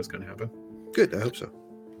assumed it was going to happen. Good, I hope so.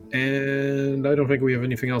 And I don't think we have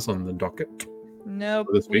anything else on the docket. Nope.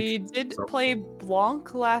 this We week, did so- play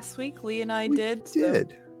Blanc last week. Lee and I We did. so-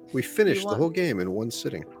 did. We finished the want- whole game in one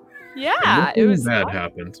sitting. Yeah, Nothing it was bad fun.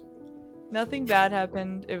 happened. Nothing bad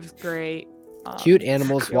happened. It was great. Cute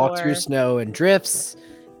animals walk through your- snow and drifts,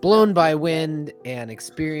 blown by wind, and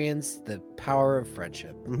experience the power of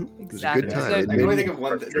friendship. It was a Exactly. good time. So- It I can only made think of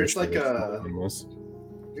one. There's like a Almost.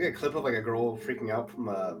 clip of like a girl freaking out from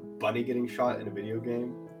a bunny getting shot in a video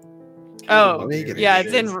game. Oh, Bunny getting yeah, shot.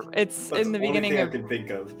 it's That's in the only beginning thing of I can think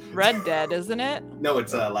of. Red Dead, isn't it? No,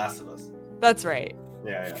 it's Last of Us. That's right.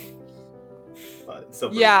 Yeah. But it's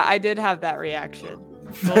so Yeah, I did have that reaction.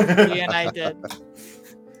 Both Lee and I did.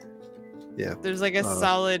 Yeah. There's like a Uh,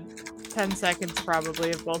 solid 10 seconds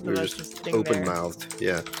probably of both We of were us just just sitting open there. mouthed.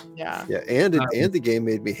 Yeah. Yeah. Yeah. And the game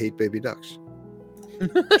made me hate baby ducks.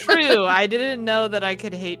 True. I didn't know that I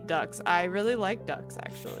could hate ducks. I really like ducks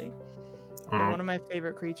actually. They're one of my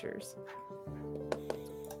favorite creatures.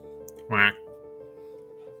 Whack.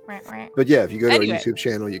 Wah, wah. But yeah, if you go to Anyway. our YouTube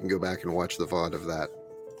channel, you can go back and watch the VOD of that.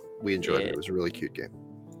 We enjoyed it. Yeah. It was a really cute game.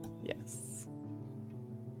 Yes.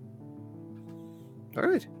 All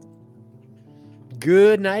right.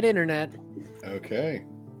 Good night, Internet. Okay.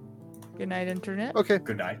 Good night, internet. Okay.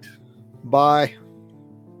 Good night. Bye.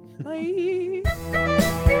 Bye.